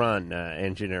Better Run,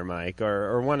 Engineer Mike,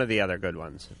 or one of the other good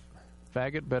ones.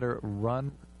 Faggot Better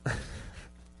Run?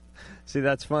 See,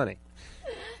 that's funny.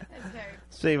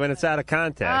 See, when it's out of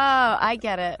context. Oh, I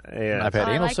get it. Yeah. I've had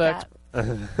anal sex.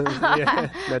 Yeah,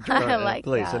 that's right. I like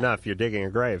Please, that. enough. You're digging a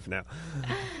grave now.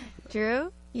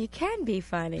 Drew, you can be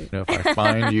funny. If I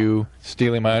find you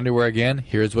stealing my underwear again,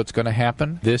 here's what's going to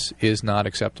happen. This is not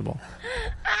acceptable.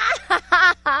 All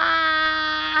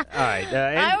right.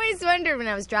 I always wondered when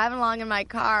I was driving along in my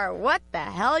car what the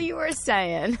hell you were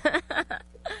saying.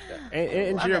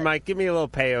 Engineer Mike, give me a little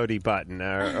peyote button,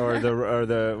 or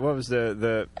the what was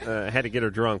the had to get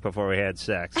her drunk before we had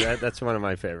sex. That's one of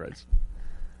my favorites.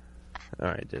 All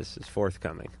right, this is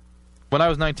forthcoming. When I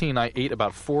was 19, I ate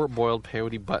about 4 boiled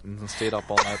peyote buttons and stayed up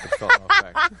all night but felt no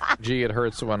effect. Gee, it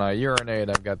hurts when I urinate.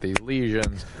 I've got these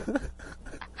lesions.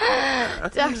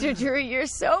 Dr. Drew, you're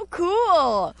so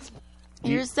cool.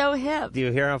 You're so hip. Do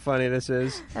you hear how funny this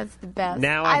is? That's the best.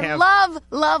 Now I love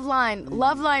Loveline.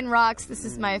 Loveline rocks. This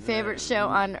is my favorite show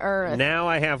on earth. Now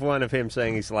I have one of him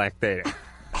saying he's lactating.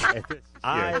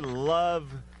 I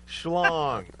love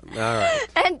schlong. All right.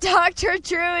 And Dr.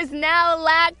 Drew is now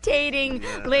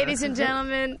lactating. Ladies and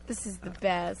gentlemen, this is the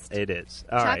best. It is.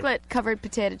 All right. Chocolate-covered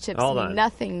potato chips Hold mean on.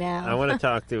 nothing now. I want to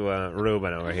talk to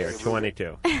Ruben over here,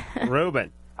 22.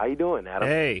 Ruben. How you doing, Adam?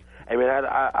 Hey. I mean,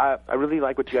 I really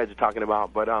like what you guys are talking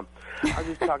about, but I was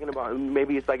just talking about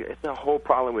maybe it's like it's a whole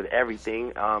problem with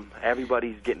everything.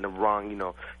 Everybody's getting the wrong,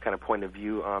 kind of point of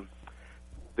view.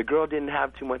 The girl didn't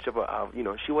have too much of a,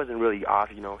 she wasn't really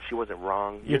off. She wasn't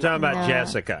wrong. You're talking about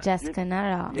Jessica. Jessica, not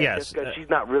at all. Yeah, Yes. Jessica, she's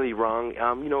not really wrong.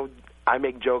 I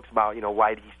make jokes about,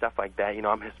 whitey, stuff like that.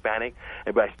 I'm Hispanic,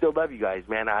 but I still love you guys,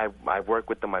 man. I work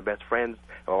with them. My best friends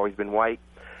have always been white.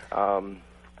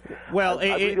 Well,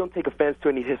 I really don't take offense to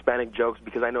any Hispanic jokes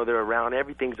because I know they're around.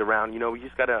 Everything's around. We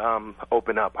just got to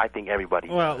open up. I think everybody.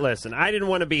 Well, listen, I didn't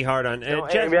want to be hard on...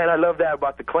 hey, man, I love that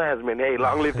about the Klansmen. Hey,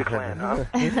 long live the Klan,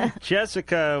 huh?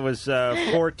 Jessica was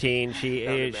 14.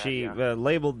 She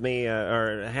labeled me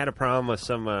or had a problem with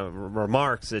some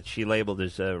remarks that she labeled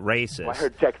as racist. Well, I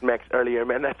heard Tex-Mex earlier,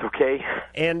 man. That's okay.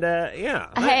 And, yeah.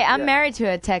 Hey, I'm married to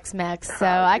a Tex-Mex, so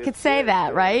I could say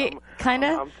that, right? Kind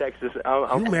of? I'm Texas.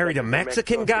 You married a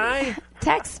Mexican guy?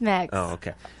 Tex-Mex. Oh,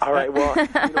 okay. All right, well,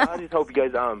 I just hope you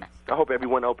guys, I hope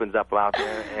everyone opens up out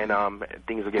there and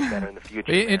things will get better in the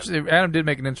future. Adam did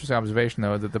make an interesting observation,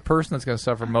 though, that the person that's going to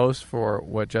suffer most for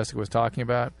what Jessica was talking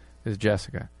about is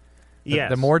Jessica. Yes.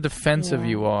 The more defensive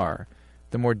you are,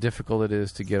 the more difficult it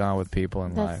is to get on with people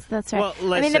in life. That's right.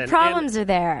 Well, I mean, the problems are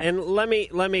there. And let me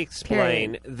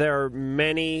explain. Period. There are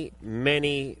many,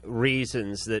 many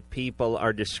reasons that people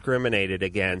are discriminated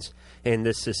against in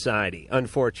this society,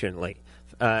 unfortunately.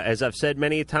 As I've said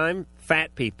many a time,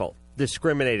 fat people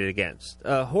discriminated against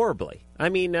horribly. I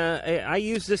mean, I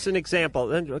use this as an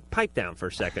example. Pipe down for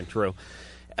a second, Drew.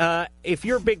 If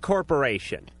you're a big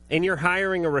corporation and you're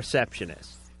hiring a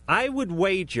receptionist, I would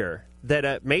wager that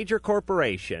a major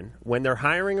corporation, when they're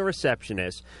hiring a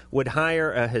receptionist, would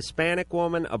hire a Hispanic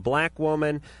woman, a black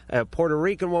woman, a Puerto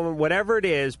Rican woman, whatever it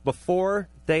is, before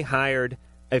they hired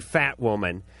a fat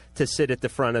woman to sit at the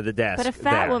front of the desk. But a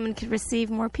fat there. woman could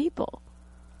receive more people.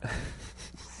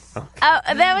 Oh,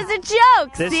 that was a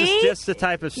joke. This see? is just the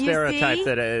type of You stereotype see?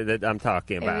 that I'm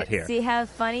talking about here. See how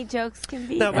funny jokes can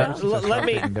be? No, but let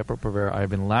me. Depo-Provera, I've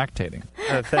been lactating.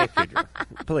 Thank you, Drew.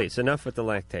 Please, enough with the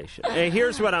lactation.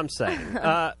 Here's what I'm saying.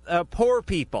 Poor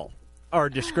people are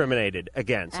discriminated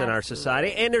against in our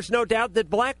society, and there's no doubt that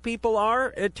black people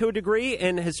are to a degree,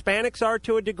 and Hispanics are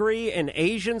to a degree, and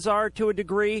Asians are to a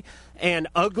degree, and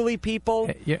ugly people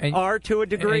are to a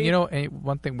degree. And, you know,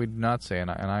 one thing we did not say,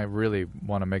 and I really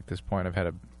want to make this point.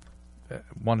 I've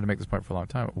wanted to make this point for a long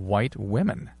time. White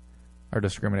women are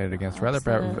discriminated against.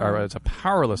 It's a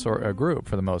powerless a group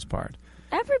for the most part.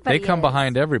 Everybody they come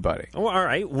behind everybody. Oh, all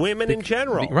right, women in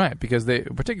general, right? Because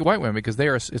particularly white women, because they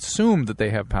are assumed that they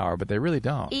have power, but they really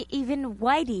don't. Even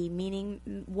whitey,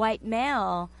 meaning white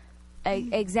male,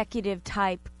 executive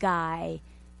type guy.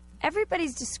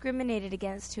 Everybody's discriminated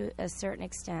against to a certain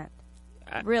extent.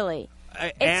 Really,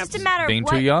 it's just a matter being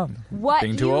of too young, what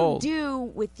being too you old.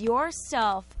 do with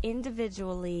yourself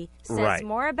individually says Right.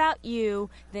 more about you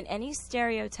than any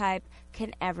stereotype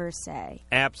can ever say.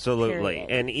 Absolutely.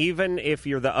 Period. And even if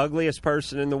you're the ugliest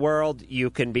person in the world, you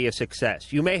can be a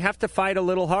success. You may have to fight a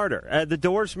little harder. The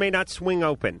doors may not swing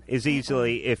open as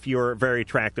easily if you're a very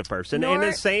attractive person. And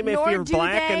the same if you're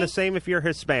black, and the same if you're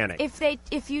Hispanic.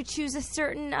 If you choose a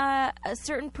certain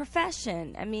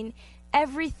profession. I mean,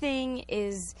 everything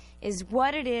is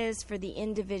what it is for the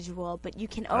individual, but you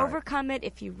can overcome it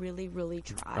if you really, really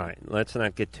try. All right, let's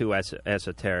not get too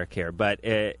esoteric here, but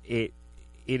it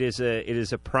is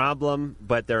a problem,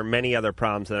 but there are many other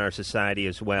problems in our society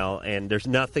as well, and there's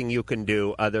nothing you can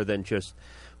do other than just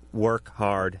work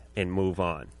hard and move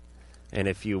on. And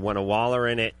if you want to waller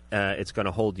in it, it's going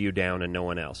to hold you down and no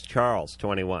one else. Charles,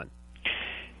 21.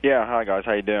 Yeah, hi guys,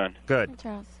 how you doing? Good.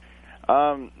 Charles.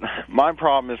 My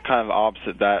problem is kind of the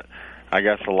opposite, that I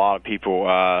guess a lot of people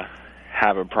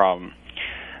have a problem.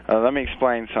 Let me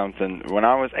explain something. When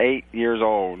I was 8 years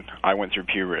old, I went through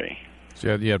puberty.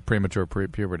 So you had premature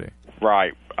puberty.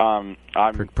 Right. I'm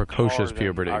precocious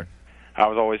puberty. I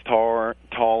was always taller.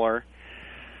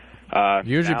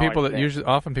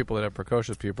 Often people that have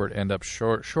precocious puberty end up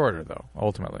shorter though.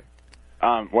 Ultimately.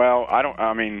 Well, I don't.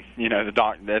 I mean, you know,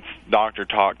 that's doctor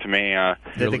talk to me.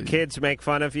 Did the kids make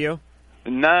fun of you?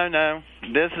 No.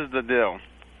 This is the deal.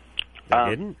 They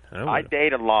didn't? I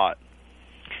date a lot,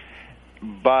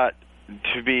 but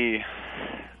to be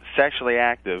sexually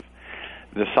active,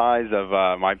 the size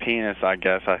of my penis, I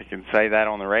guess I can say that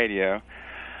on the radio,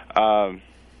 kind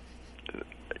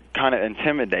of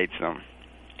intimidates them,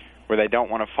 where they don't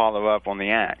want to follow up on the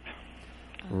act.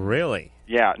 Really?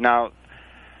 Yeah. Now,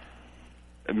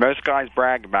 most guys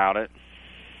brag about it,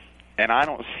 and I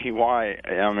don't see why.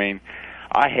 I mean,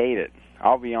 I hate it.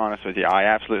 I'll be honest with you. I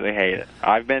absolutely hate it.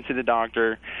 I've been to the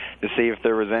doctor to see if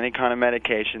there was any kind of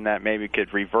medication that maybe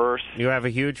could reverse. You have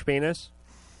a huge penis?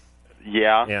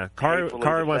 Yeah. Yeah.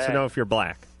 Kari wants to know if you're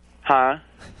black. Huh?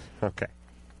 Okay.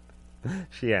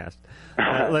 She asked.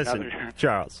 Listen,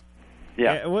 Charles.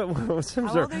 Yeah. Some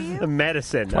sort of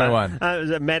medicine. 21.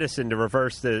 Medicine to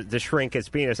reverse the shrink his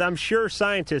penis. I'm sure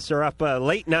scientists are up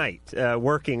late night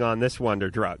working on this wonder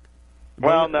drug.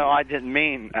 Well, no, I didn't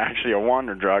mean actually a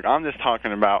wonder drug. I'm just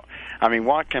talking about, I mean,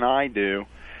 what can I do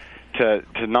to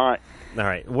not... All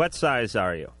right. What size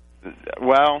are you?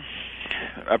 Well,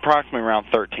 approximately around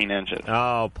 13 inches.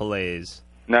 Oh, please.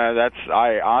 No,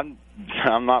 I'm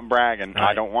not bragging. Right.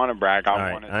 I don't want to brag.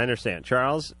 I understand.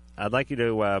 Charles, I'd like you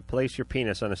to place your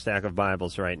penis on a stack of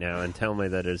Bibles right now and tell me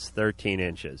that it's 13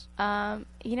 inches.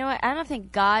 You know what? I don't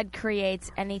think God creates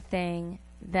anything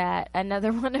that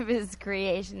another one of his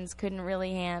creations couldn't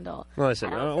really handle. Well,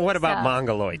 listen, what about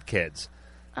mongoloid kids?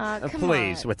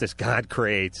 Please, on. what this God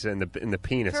creates in the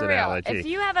penis For analogy. real, if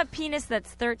you have a penis that's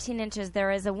 13 inches,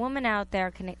 there is a woman out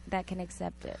there that can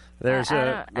accept it. There's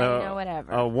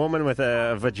whatever. A woman with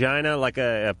a vagina like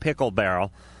a pickle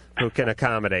barrel who can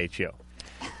accommodate you.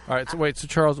 All right. So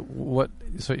Charles, what?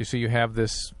 So you have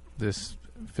this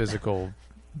physical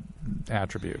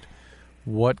attribute.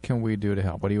 What can we do to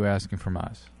help? What are you asking from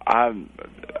us? Just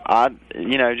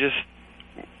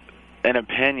an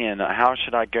opinion. How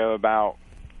should I go about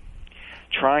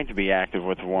trying to be active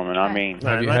with a woman? I mean,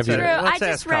 Drew, I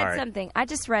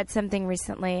just read something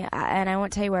recently, and I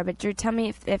won't tell you where. But Drew, tell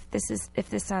me if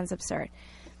this sounds absurd.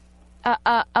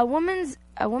 A woman's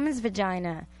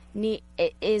vagina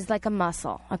is like a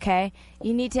muscle. Okay,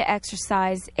 you need to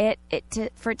exercise it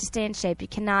for it to stay in shape. You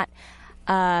cannot.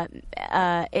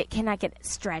 It cannot get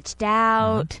stretched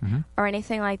out or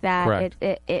anything like that.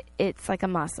 Correct. It's like a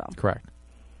muscle. Correct.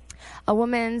 A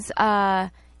woman's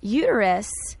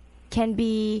uterus can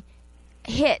be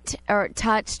hit or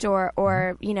touched or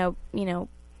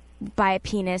by a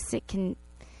penis. It can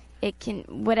it can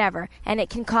whatever, and it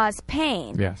can cause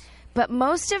pain. Yes. But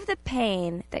most of the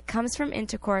pain that comes from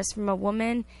intercourse from a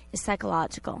woman is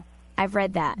psychological. I've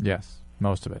read that. Yes,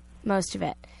 most of it. Most of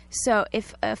it. So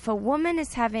if a woman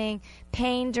is having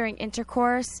pain during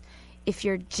intercourse, if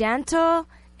you're gentle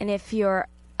and if you're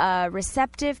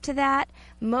receptive to that,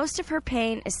 most of her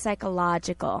pain is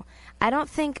psychological. I don't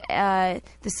think the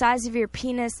size of your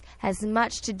penis has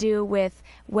much to do with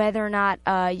whether or not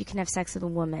you can have sex with a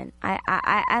woman.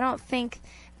 I don't think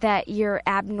that you're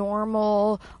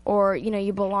abnormal or,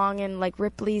 you belong in like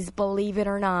Ripley's Believe It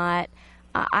or Not.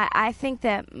 I think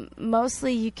that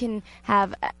mostly you can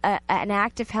have an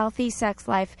active, healthy sex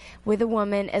life with a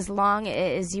woman as long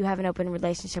as you have an open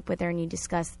relationship with her and you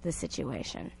discuss the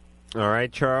situation. All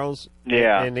right, Charles.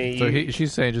 Yeah. So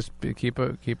she's saying just keep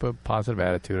a positive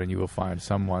attitude, and you will find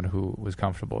someone who was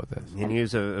comfortable with this. And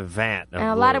use a vat. And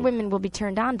a lot of women will be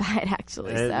turned on by it,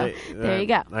 actually. So there you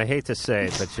go. I hate to say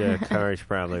it, but Kari's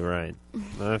probably right.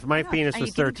 If my penis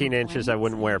was 13 inches, I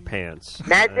wouldn't wear pants.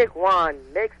 Magic wand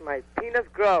makes my penis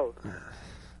grow.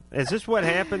 Is this what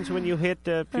happens when you hit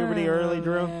puberty early,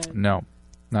 Drew? No,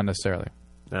 not necessarily.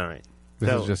 All right. This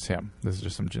So- is just him. This is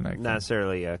just some genetic. Not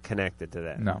necessarily connected to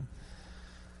that. No.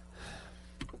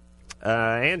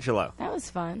 Angelo. That was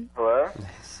fun. Hello?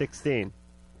 16.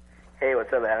 Hey,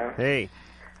 what's up, Adam? Hey.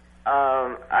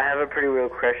 I have a pretty real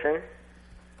question.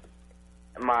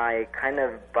 My kind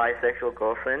of bisexual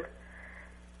girlfriend,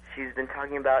 she's been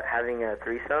talking about having a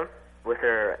threesome with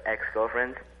her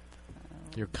ex-girlfriend.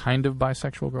 Your kind of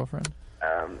bisexual girlfriend?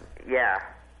 Yeah.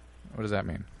 What does that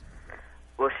mean?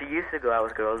 Well, she used to go out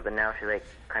with girls, but now she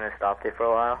kind of stopped it for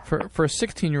a while. For a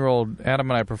 16-year-old, Adam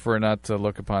and I prefer not to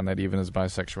look upon that even as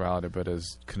bisexuality, but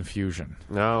as confusion.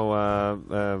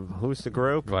 No, who's the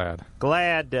group? Glad.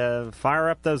 Fire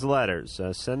up those letters.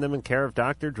 Send them in care of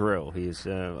Dr. Drew. He's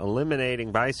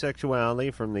eliminating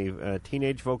bisexuality from the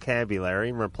teenage vocabulary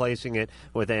and replacing it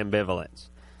with ambivalence.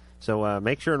 So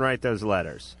make sure and write those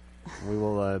letters. We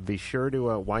will be sure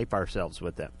to wipe ourselves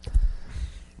with them.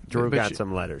 Drew got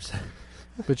some letters.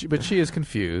 But she is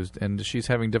confused, and she's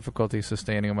having difficulty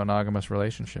sustaining a monogamous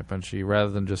relationship. And she, rather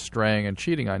than just straying and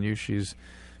cheating on you, she's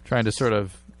trying to sort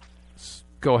of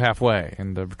go halfway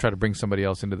and try to bring somebody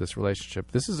else into this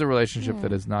relationship. This is a relationship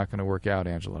that is not going to work out,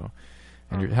 Angelo.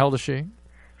 And how old is she?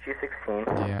 She's 16.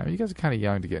 Yeah, you guys are kind of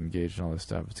young to get engaged in all this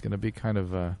stuff. It's going to be kind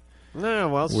of no,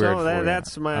 well, weird so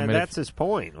that's his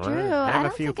point. Drew, I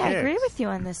don't think I agree with you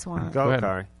on this one. Go ahead,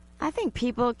 Kari. I think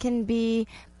people can be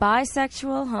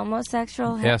bisexual,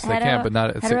 homosexual, yes, they can, but not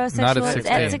at heterosexual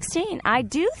 16. At 16. I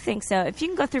do think so. If you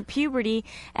can go through puberty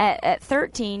at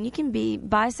 13, you can be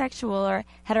bisexual or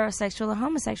heterosexual or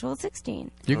homosexual at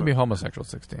 16. You can be homosexual at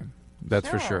 16. That's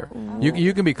for sure.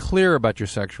 You can be clear about your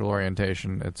sexual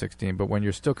orientation at 16, but when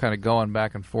you're still kind of going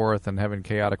back and forth and having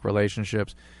chaotic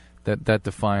relationships, that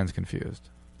defines confused.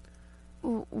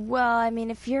 Well, I mean,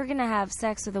 if you're going to have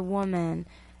sex with a woman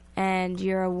and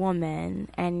you're a woman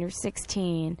and you're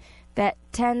 16, that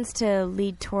tends to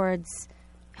lead towards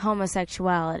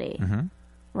homosexuality,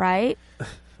 right?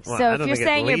 Well, so I if don't you're think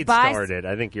saying it you're started,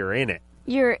 I think you're in it.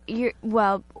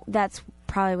 Well, that's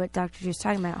probably what Dr. Drew's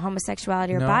talking about,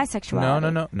 homosexuality or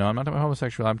bisexuality. No, I'm not talking about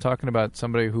homosexual. I'm talking about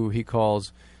somebody who he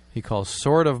calls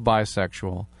sort of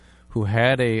bisexual, who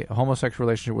had a homosexual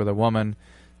relationship with a woman,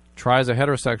 tries a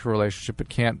heterosexual relationship but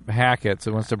can't hack it,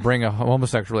 so wants to bring a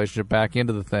homosexual relationship back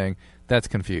into the thing. That's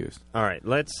confused. All right,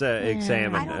 let's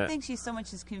examine. I don't think she's so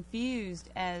much as confused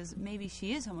as maybe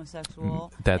she is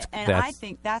homosexual. I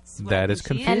think that's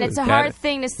confused. And it's a hard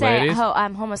thing to say,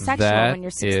 I'm homosexual when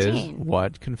you're 16. That is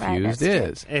what confused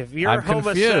is. If you're I'm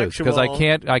confused because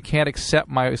I can't accept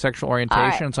my sexual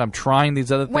orientation, right. So I'm trying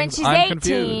these other things. When she's I'm 18,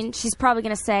 confused. she's probably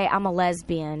going to say, I'm a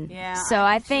lesbian. Yeah. So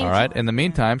I think... All right, in the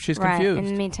meantime, she's confused. In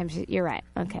the meantime, you're right.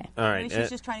 Okay. All right. Maybe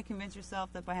she's just trying to convince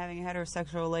herself that by having a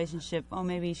heterosexual relationship,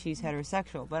 maybe she's heterosexual,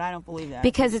 but I don't believe that.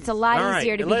 Because it's a lot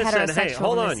easier to be heterosexual Hey,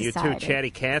 hold in on, this you two society.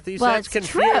 chatty Cathys. Well, that's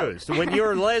it's confused. true. When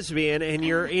you're a lesbian and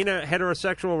you're in a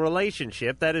heterosexual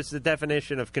relationship, that is the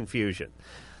definition of confusion.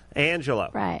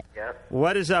 Angelo. Right. Yep.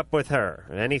 What is up with her?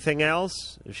 Anything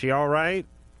else? Is she all right?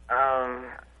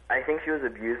 I think she was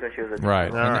abused when she was a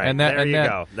Right. All right. There you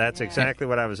go. That's exactly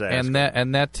what I was asking.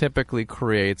 And that typically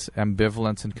creates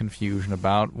ambivalence and confusion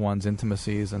about one's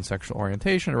intimacies and sexual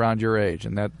orientation around your age,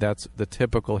 and that's the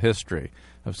typical history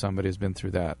of somebody who's been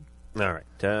through that. All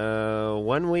right.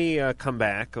 When we come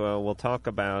back, we'll talk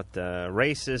about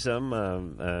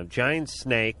racism, giant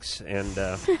snakes, and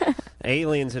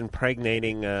aliens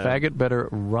impregnating... Faggot better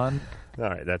run. All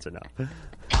right, that's enough.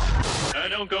 I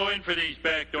don't go in for these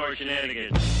backdoor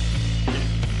shenanigans.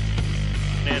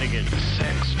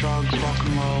 Sex, drugs, rock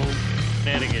and roll.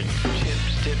 Connecticut.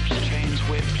 Chips, dips, chains,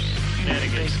 whips.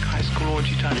 Connecticut. Basic high school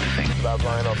orgy time to think.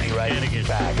 Loveline, I'll be right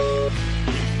back.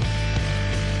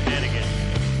 Connecticut.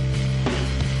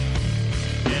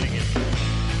 Connecticut.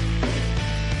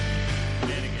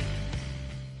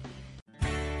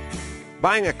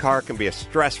 Buying a car can be a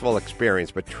stressful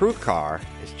experience, but TrueCar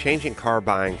is changing car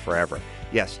buying forever.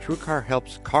 Yes, TrueCar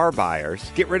helps car buyers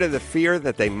get rid of the fear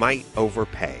that they might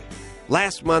overpay.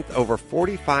 Last month, over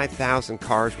 45,000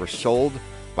 cars were sold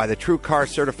by the TrueCar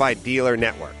Certified Dealer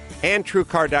Network. And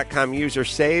TrueCar.com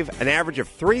users save an average of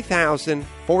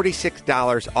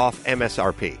 $3,046 off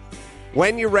MSRP.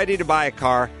 When you're ready to buy a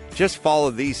car, just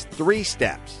follow these 3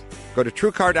 steps. Go to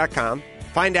TrueCar.com,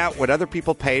 find out what other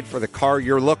people paid for the car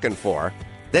you're looking for,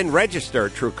 then register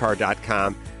at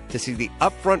TrueCar.com to see the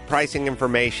upfront pricing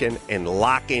information and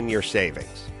lock in your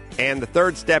savings. And the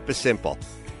 3rd step is simple.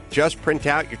 Just print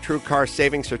out your TrueCar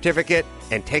savings certificate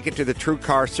and take it to the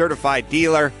TrueCar Certified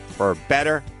Dealer for a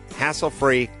better,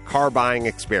 hassle-free car buying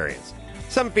experience.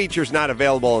 Some features not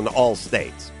available in all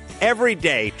states. Every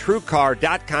day,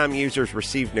 TrueCar.com users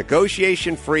receive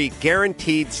negotiation-free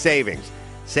guaranteed savings.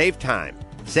 Save time,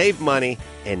 save money,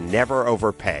 and never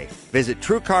overpay. Visit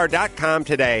TrueCar.com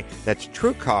today. That's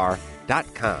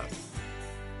TrueCar.com.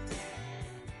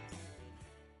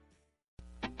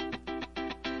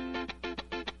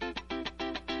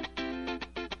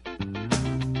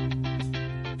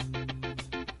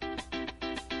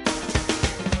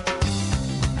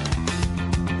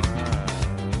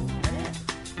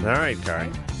 All right,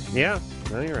 Kari. Yeah,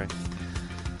 no, you're right.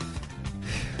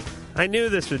 I knew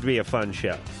this would be a fun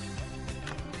show.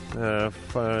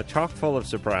 Chock full of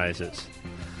surprises.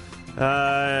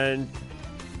 And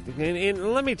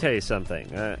let me tell you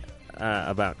something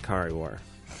about Kari Wuhrer.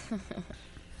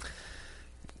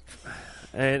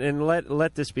 And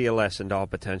let this be a lesson to all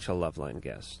potential Loveline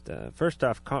guests. First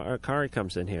off, Kari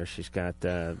comes in here. She's got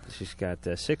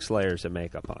 6 layers of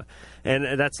makeup on,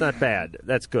 and that's not bad.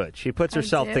 That's good. She puts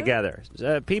herself together.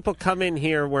 People come in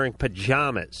here wearing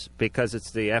pajamas because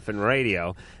it's the effing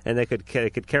radio, and they could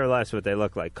care less what they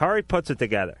look like. Kari puts it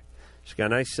together. She's got a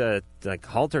nice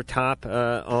halter top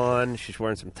on. She's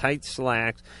wearing some tight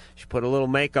slacks. She put a little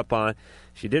makeup on.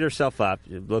 She did herself up.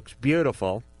 It looks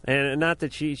beautiful. And not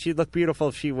that she'd look beautiful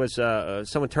if she was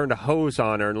someone turned a hose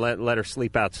on her and let her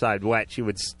sleep outside wet. She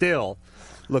would still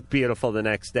look beautiful the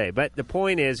next day. But the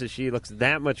point is she looks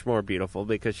that much more beautiful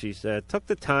because she's took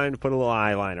the time to put a little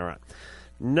eyeliner on.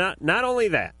 Not only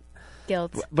that,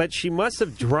 guilt, but she must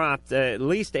have dropped at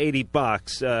least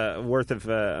 $80 worth of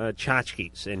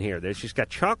tchotchkes in here. She's got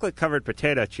chocolate-covered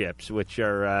potato chips, which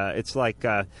are it's like,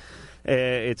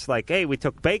 hey, we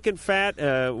took bacon fat,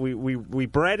 we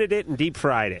breaded it and deep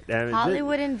fried it.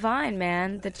 Hollywood and Vine,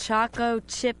 man, the Choco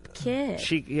Chip Kid.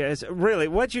 Yes, really,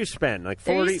 what'd you spend? Like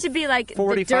 40, there used to be like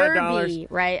 $45? The Derby,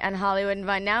 right, on Hollywood and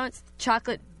Vine. Now it's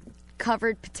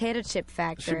chocolate-covered potato chip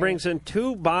factory. She brings in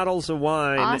 2 bottles of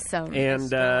wine, awesome, and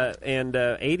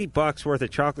 $80 worth of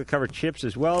chocolate-covered chips,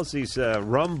 as well as these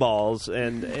rum balls.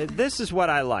 And this is what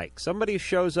I like. Somebody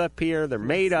shows up here, they're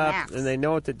made up, and they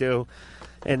know what to do.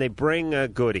 And they bring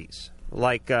goodies,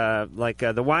 like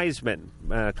the wise men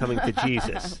coming to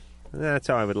Jesus. That's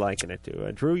how I would liken it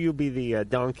to. Drew, you be the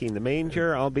donkey in the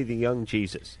manger. I'll be the young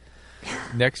Jesus.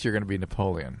 Next, you're going to be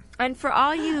Napoleon. And for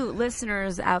all you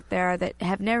listeners out there that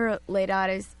have never laid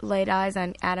eyes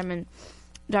on Adam and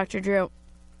Dr. Drew,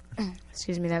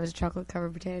 excuse me, that was a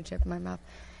chocolate-covered potato chip in my mouth.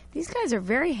 These guys are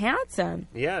very handsome.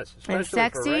 Yes, especially and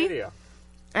sexy, for radio.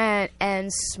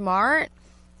 And smart,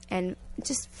 and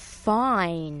just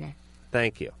fine.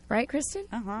 Thank you. Right, Kristen?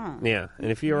 Uh-huh. Yeah, and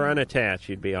if you were unattached,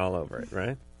 you'd be all over it,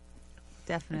 right?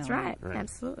 Definitely. That's right.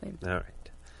 Absolutely. All right.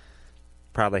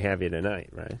 Probably have you tonight,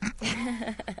 right?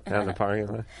 Out in the parking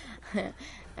lot?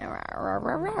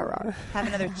 Have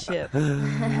another chip.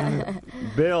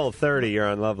 Bill, 30, you're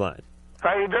on Loveline.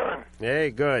 How you doing?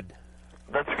 Hey, good.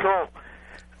 That's cool.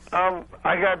 I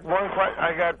got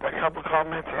I got a couple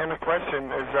comments and a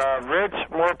question. Is Rich,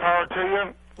 more power to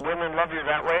you? Women love you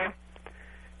that way.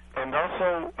 And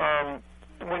also,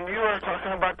 when you are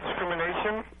talking about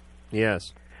discrimination,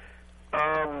 yes.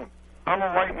 I'm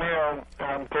a white male,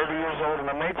 and I'm 30 years old, and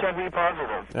I'm HIV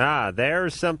positive. Ah,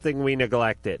 there's something we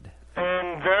neglected.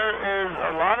 And there is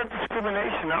a lot of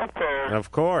discrimination out there. Of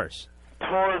course.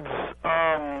 Towards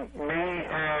me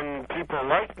and people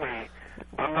like me.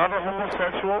 I'm not a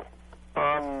homosexual.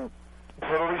 I'm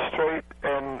totally straight,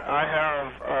 and I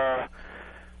have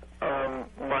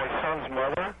my son's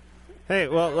mother. Hey,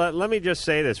 well, let me just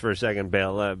say this for a second,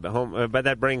 Bill, but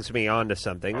that brings me on to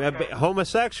something. Okay.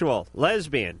 Homosexual,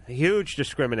 lesbian, huge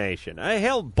discrimination.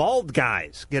 Hell, bald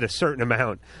guys get a certain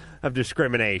amount of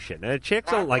discrimination.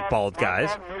 Chicks don't like bald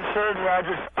guys. Sir,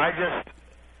 I just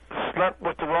slept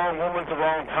with the wrong woman at the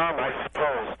wrong time, I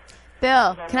suppose.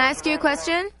 Bill, can I ask you a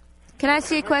question?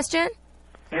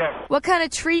 Yes. What kind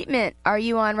of treatment are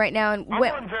you on right now? And I'm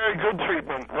on very good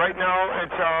treatment. Right now,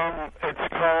 it's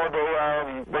called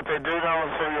what they do now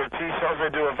is for your T cells. They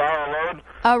do a viral load.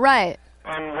 Oh, right.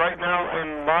 And right now,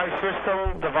 in my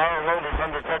system, the viral load is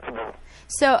undetectable.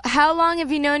 So, how long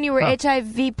have you known you were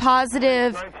HIV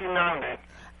positive? 1990.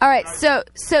 All right. So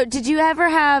did you ever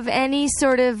have any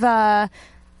sort of have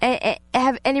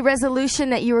any resolution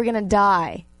that you were going to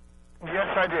die?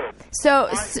 Yes, I did. So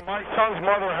my son's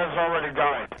mother has already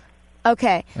died.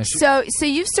 Okay, so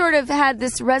you've sort of had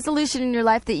this resolution in your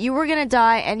life that you were going to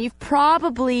die, and you've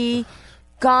probably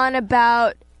gone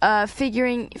about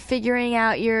figuring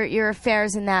out your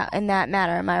affairs in that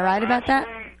matter. Am I right about that?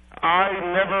 I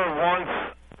never once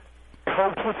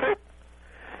coped with it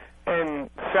and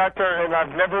sat there, and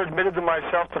I've never admitted to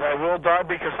myself that I will die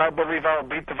because I believe I'll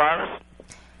beat the virus.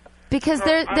 Because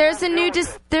there's a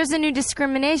new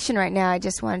discrimination right now. I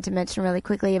just wanted to mention really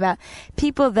quickly about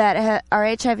people that are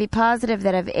HIV positive,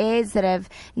 that have AIDS, that have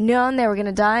known they were going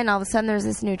to die, and all of a sudden there's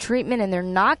this new treatment, and they're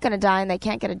not going to die, and they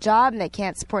can't get a job, and they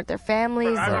can't support their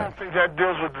families. But I don't think that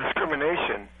deals with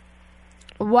discrimination.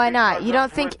 Why not? You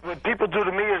don't think? What people do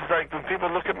to me is like when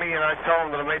people look at me and I tell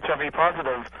them that I'm HIV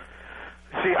positive.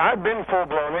 See, I've been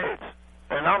full-blown AIDS.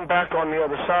 And I'm back on the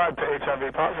other side to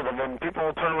HIV positive, and people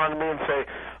will turn around to me and say,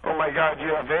 "Oh my God,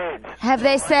 you have AIDS." Have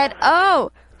they said,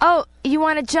 "Oh, you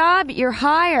want a job? You're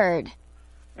hired"?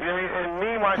 And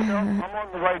me myself, I'm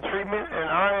on the right treatment, and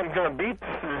I am going to beat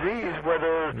this disease.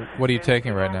 Whether what are you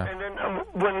taking right now? And then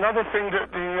another thing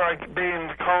that like being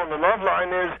called the love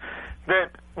line is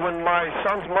that when my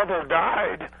son's mother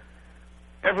died,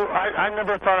 I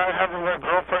never thought I'd have a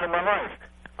girlfriend in my life.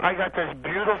 I got this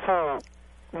beautiful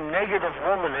negative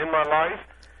woman in my life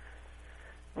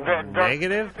that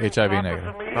negative? HIV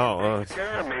negative.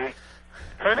 Scare me.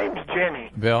 Her name's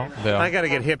Jenny. Bill. I got to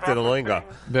get hip to the lingo.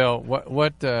 Bill,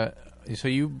 what? So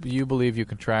you believe you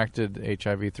contracted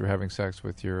HIV through having sex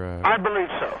with your? I believe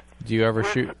so. Do you ever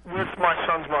shoot with my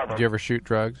son's mother? Do you ever shoot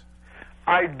drugs?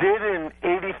 I did in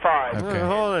 '85. Okay.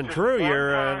 Hold on, Drew.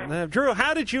 Drew,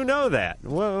 how did you know that?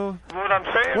 Whoa. What I'm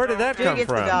saying. Where did that come Drew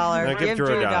from? gets a dollar. Give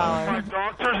Drew a dollar. My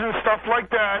doctors and stuff like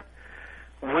that.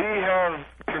 We have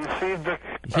conceived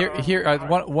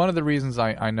the. One of the reasons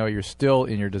I know you're still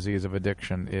in your disease of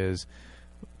addiction is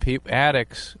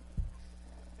addicts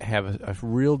have a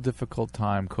real difficult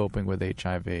time coping with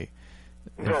HIV.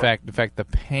 In fact, the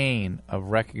pain of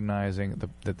recognizing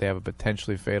that they have a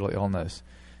potentially fatal illness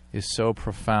is so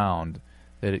profound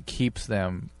that it keeps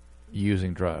them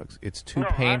using drugs. It's too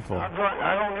painful. I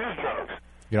don't use drugs.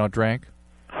 You don't drink?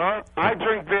 Huh? I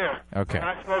drink beer. Okay. And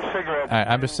I smoke cigarettes.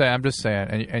 I'm just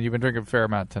saying, and you've been drinking a fair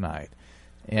amount tonight.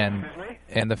 And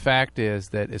the fact is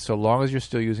that so long as you're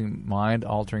still using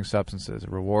mind-altering substances,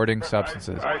 rewarding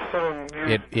substances,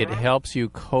 it helps you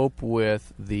cope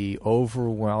with the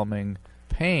overwhelming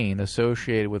pain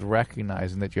associated with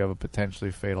recognizing that you have a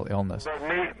potentially fatal illness. But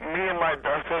me and my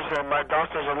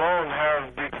doctors alone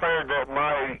have declared that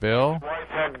my wife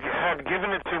had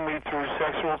given it to me through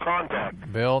sexual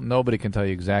contact. Bill, nobody can tell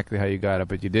you exactly how you got it,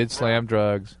 but you did slam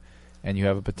drugs, and you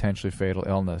have a potentially fatal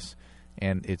illness,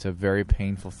 and it's a very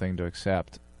painful thing to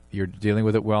accept. You're dealing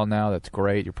with it well now. That's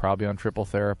great. You're probably on triple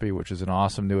therapy, which is an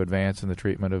awesome new advance in the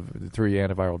treatment of through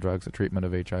antiviral drugs, the treatment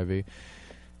of HIV.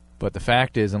 But the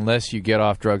fact is, unless you get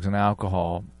off drugs and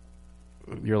alcohol,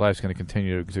 your life's going to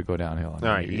continue to go downhill. All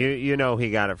right, you know he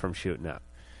got it from shooting up.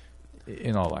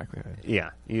 In all likelihood.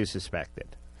 Yeah, you suspect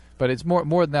it. But it's more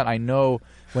than that. I know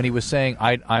when he was saying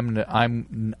I'm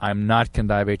not going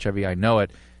to die of HIV. I know it.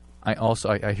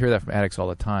 I hear that from addicts all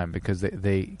the time because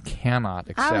they cannot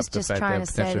accept the fact they have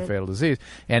potentially fatal disease,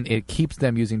 and it keeps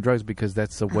them using drugs because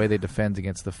that's the way they defend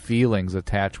against the feelings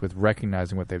attached with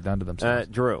recognizing what they've done to themselves.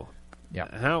 Drew. Yeah.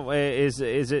 How is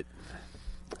it?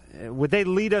 Would they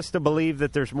lead us to believe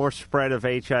that there's more spread of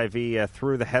HIV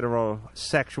through the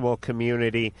heterosexual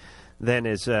community than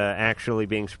is actually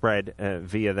being spread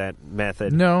via that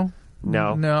method? No. I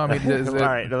mean, all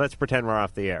right. Now let's pretend we're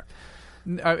off the air.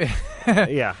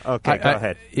 Yeah. Okay. Go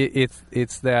ahead.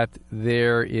 It's that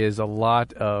there is a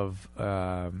lot of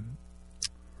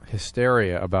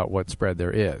hysteria about what spread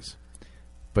there is.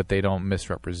 But they don't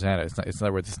misrepresent it. In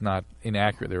other words, it's not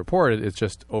inaccurately reported. It's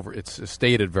just it's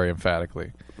stated very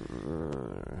emphatically.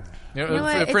 You know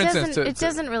what? It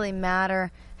doesn't really matter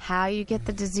how you get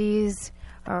the disease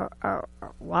or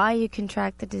why you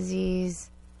contract the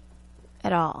disease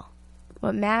at all.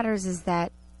 What matters is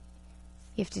that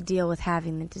You have to deal with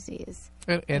having the disease.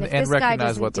 And if this guy recognize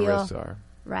doesn't what the deal- risks are.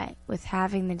 Right, with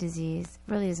having the disease,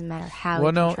 it really doesn't matter how.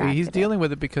 Well, he no, contracted he's it. dealing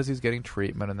with it because he's getting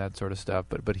treatment and that sort of stuff.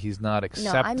 But he's not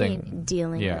accepting. I mean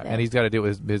dealing yeah, with it. and he's got to deal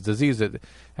with his disease that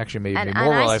actually may And- be and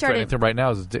more I life-threatening started- to him right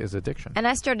now is addiction. And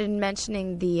I started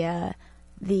mentioning the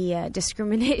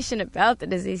discrimination about the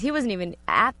disease. He wasn't even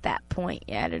at that point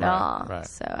yet at all. right.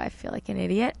 So I feel like an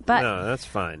idiot. But No, that's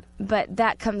fine. but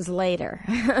that comes later.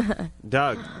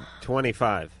 Doug,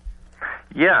 25.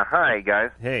 Yeah, hi,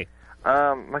 guys. Hey.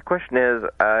 My question is,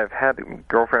 I've had a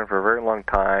girlfriend for a very long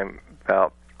time,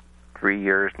 about 3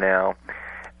 years now,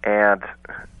 and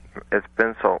it's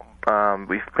been so,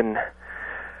 we've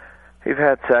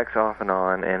had sex off and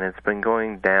on, and it's been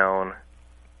going down.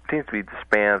 Seems to be the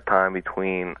span of time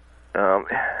between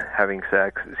having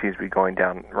sex, it seems to be going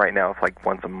down. Right now it's like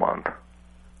once a month.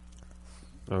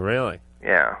 Oh, really?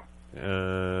 Yeah.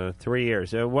 3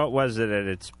 years. What was it at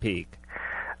its peak?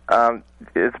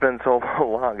 It's been so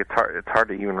long, it's hard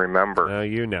to even remember. Oh,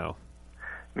 you know.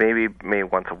 Maybe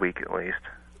once a week at least.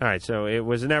 All right, so it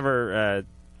was never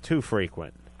too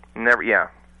frequent. Never, yeah.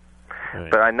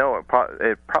 Right. But I know it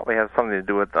probably has something to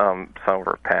do with some of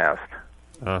her past.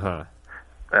 Uh-huh.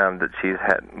 That she's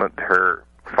had, her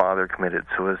father committed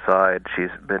suicide. She's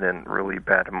been in really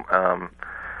bad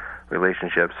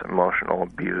relationships, emotional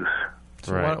abuse.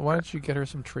 So why don't you get her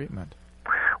some treatment?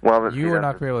 Well, You are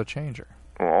not going to be able to change her.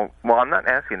 Well, I'm not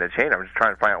asking to change. I'm just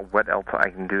trying to find out what else I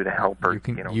can do to help her. You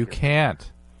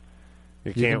can't.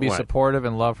 You can be what? supportive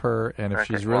and love her, and if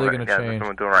Okay, she's really well, going to yeah, that's change, what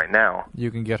I'm doing right now. you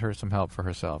can get her some help for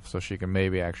herself, so she can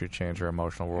maybe actually change her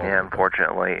emotional world. Yeah,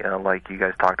 unfortunately, like you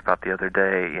guys talked about the other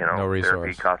day, No therapy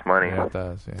resource. costs money. Yeah, it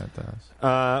does. Yeah, it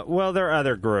does. Well, there are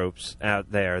other groups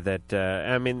out there that,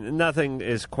 I mean, nothing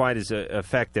is quite as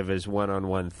effective as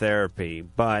one-on-one therapy,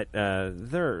 but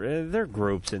there are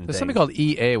groups and There's things. something called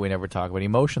EA we never talk about,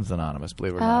 Emotions Anonymous,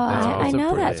 believe it or Oh, not. I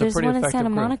know that. It's a There's pretty one in effective Santa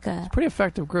group. Monica. It's a pretty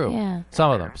effective group. Yeah.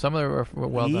 Some of them. Some of them are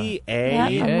well done.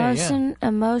 EA? Emotions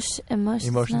Emotions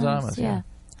Anonymous, yeah.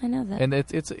 I know that. And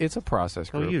it's a process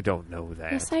group. Well, you don't know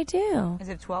that. Yes, I do. Is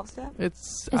it 12 step?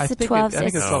 It's a 12 I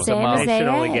think it's 12 same as They should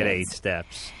only AA. get 8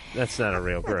 steps. That's not a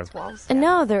real group.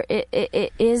 No, there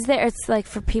it is there. It's like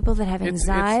for people that have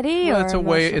anxiety Well, or it's a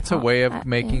way. emotional It's a way of yeah,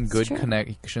 making it's good true.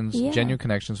 connections, Yeah. genuine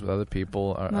connections with other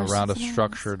people Emotions around a Anonymous.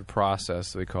 structured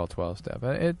process that we call 12-step.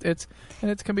 And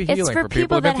it can be It's healing for for people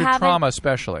people who've been that through haven't trauma,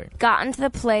 especially. Gotten to the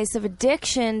place of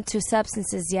addiction to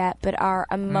substances yet, but are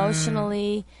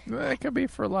emotionally. It could be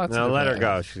for lots. No, of let her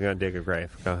different go. She's going to dig a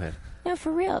grave. Go ahead. No,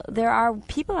 for real. There are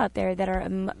people out there that are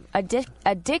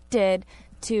addicted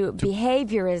to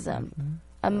behaviorism,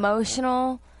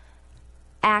 emotional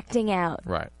acting out.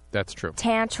 Right. That's true.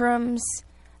 Tantrums,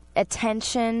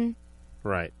 attention,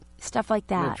 Right. stuff like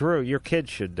Well, that. Drew, your kids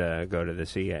should go to the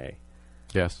CA.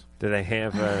 Yes. Do they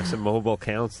have some mobile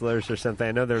counselors or something?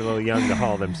 I know they're a little young to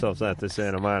haul themselves out to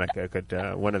Santa Monica. Could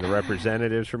one of the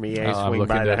representatives from EA I'm swing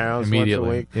looking by the at house immediately.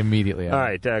 once a week? Immediately. All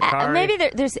right, Kari. Maybe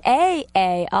there's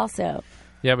AA also.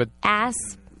 Yeah, but Ass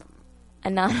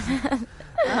Anonymous.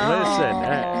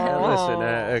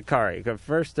 Listen, Kari.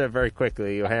 First, very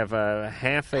quickly, you have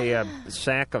half a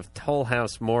sack of Toll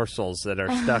House morsels that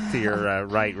are stuck to your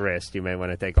right wrist. You may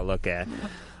want to take a look at.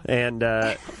 And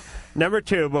number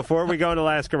 2, before we go into the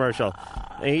last commercial,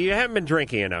 you haven't been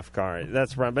drinking enough, Kari.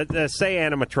 That's right. But say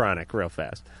animatronic real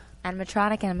fast.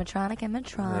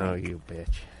 Animatronic. Oh, you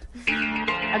bitch.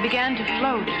 I began to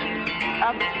float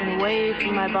up and away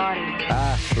from my body.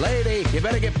 Lady, you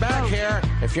better get back here.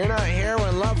 If you're not here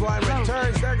when Loveline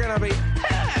returns, they're going to be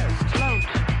pissed. Float.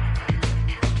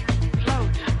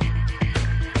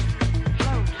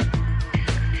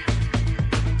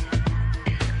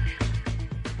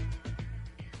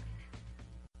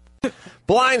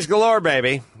 Blinds galore,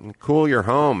 baby. Cool your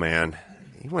home, man.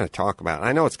 You want to talk about...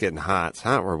 I know it's getting hot. It's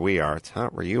hot where we are. It's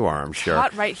hot where you are, I'm sure.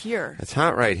 Hot right here. It's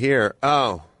hot right here.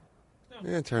 Oh.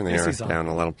 Yeah, turn the air AC's on. down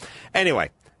a little. Anyway,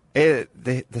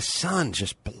 the sun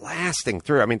just blasting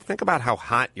through. I mean, think about how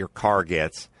hot your car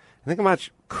gets. Think how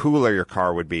much cooler your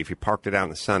car would be if you parked it out in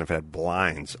the sun if it had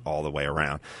blinds all the way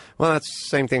around. Well, that's the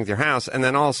same thing with your house. And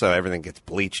then also everything gets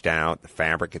bleached out. The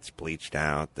fabric gets bleached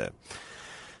out.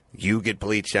 You get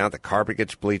bleached out. The carpet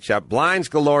gets bleached out.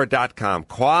 BlindsGalore.com.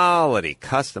 Quality,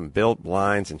 custom-built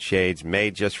blinds and shades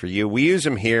made just for you. We use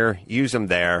them here, use them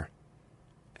there.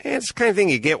 And it's the kind of thing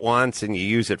you get once and you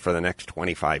use it for the next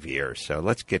 25 years. So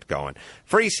let's get going.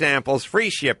 Free samples, free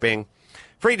shipping,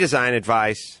 free design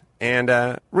advice,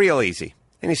 and real easy.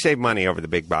 And you save money over the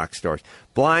big box stores.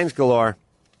 Blinds Galore.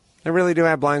 They really do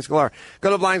have Blinds Galore.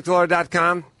 Go to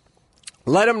BlindsGalore.com.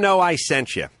 Let them know I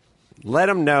sent you. Let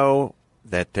them know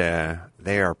that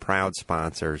they are proud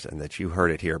sponsors and that you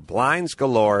heard it here.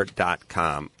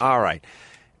 BlindsGalore.com. All right.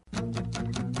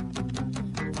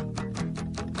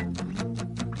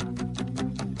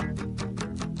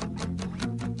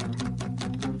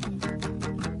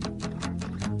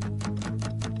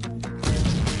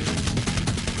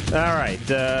 All right,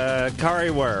 Kari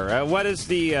Wuhrer, what is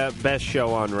the best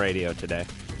show on radio today?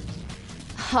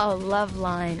 Oh,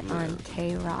 Loveline on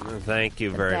K-Rock. Thank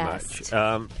you very best.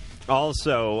 much.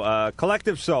 Also,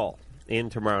 Collective Soul in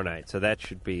tomorrow night, so that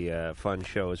should be a fun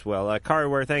show as well. Kari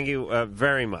Wuhrer, thank you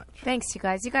very much. Thanks, you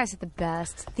guys. You guys are the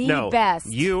best. No,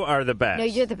 best. You are the best. No,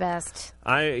 you're the best.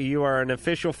 You are an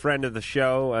official friend of the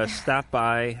show. Stop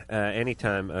by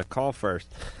anytime. Call first,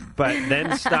 but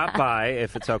then stop by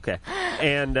if it's okay,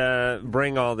 and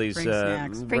bring all these. Bring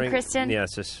snacks. Bring Kristen.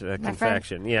 Yes, this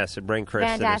confection. Yes, bring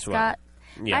Kristen Van as well. Ascot.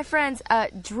 Yeah. My friends,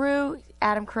 Drew,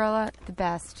 Adam Carolla, the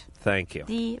best. Thank you.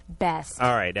 The best.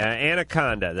 All right,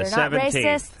 Anaconda, the 17th. They're not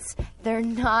racists. They're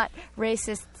not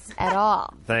racists at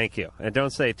all. Thank you. And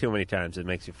don't say it too many times. It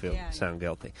makes you sound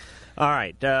guilty. All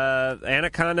right,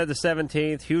 Anaconda, the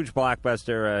 17th, huge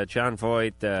blockbuster. John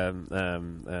Voight.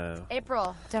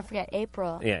 April. Don't forget,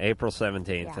 April. Yeah, April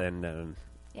 17th. Yeah. And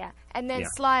yeah. And then yeah.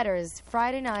 Sliders,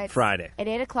 Friday night. Friday. At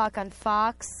 8 o'clock on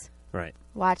Fox. Right.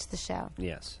 Watch the show.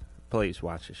 Yes. Please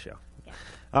watch the show. Yeah.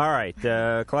 All right,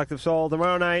 Collective Soul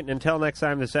tomorrow night. Until next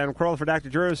time, this is Adam Carolla for Dr.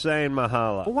 Drew saying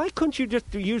mahalo. Why couldn't you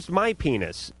just use my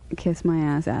penis? Kiss my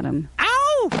ass, Adam.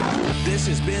 This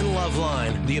has been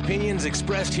Loveline. The opinions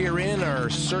expressed herein are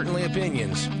certainly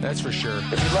opinions, that's for sure.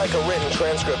 If you'd like a written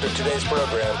transcript of today's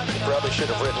program, you probably should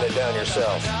have written it down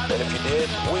yourself. And if you did,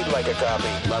 we'd like a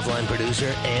copy. Loveline producer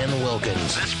Ann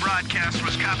Wilkins. This broadcast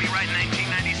was copyright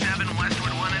 1997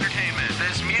 Westwood One Entertainment.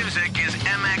 This music is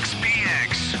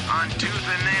MXPX on Tooth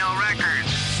and Nail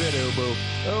Records. Sit, Obo.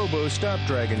 Obo, stop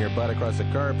dragging your butt across the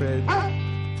carpet.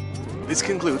 This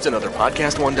concludes another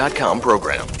PodcastOne.com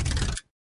program.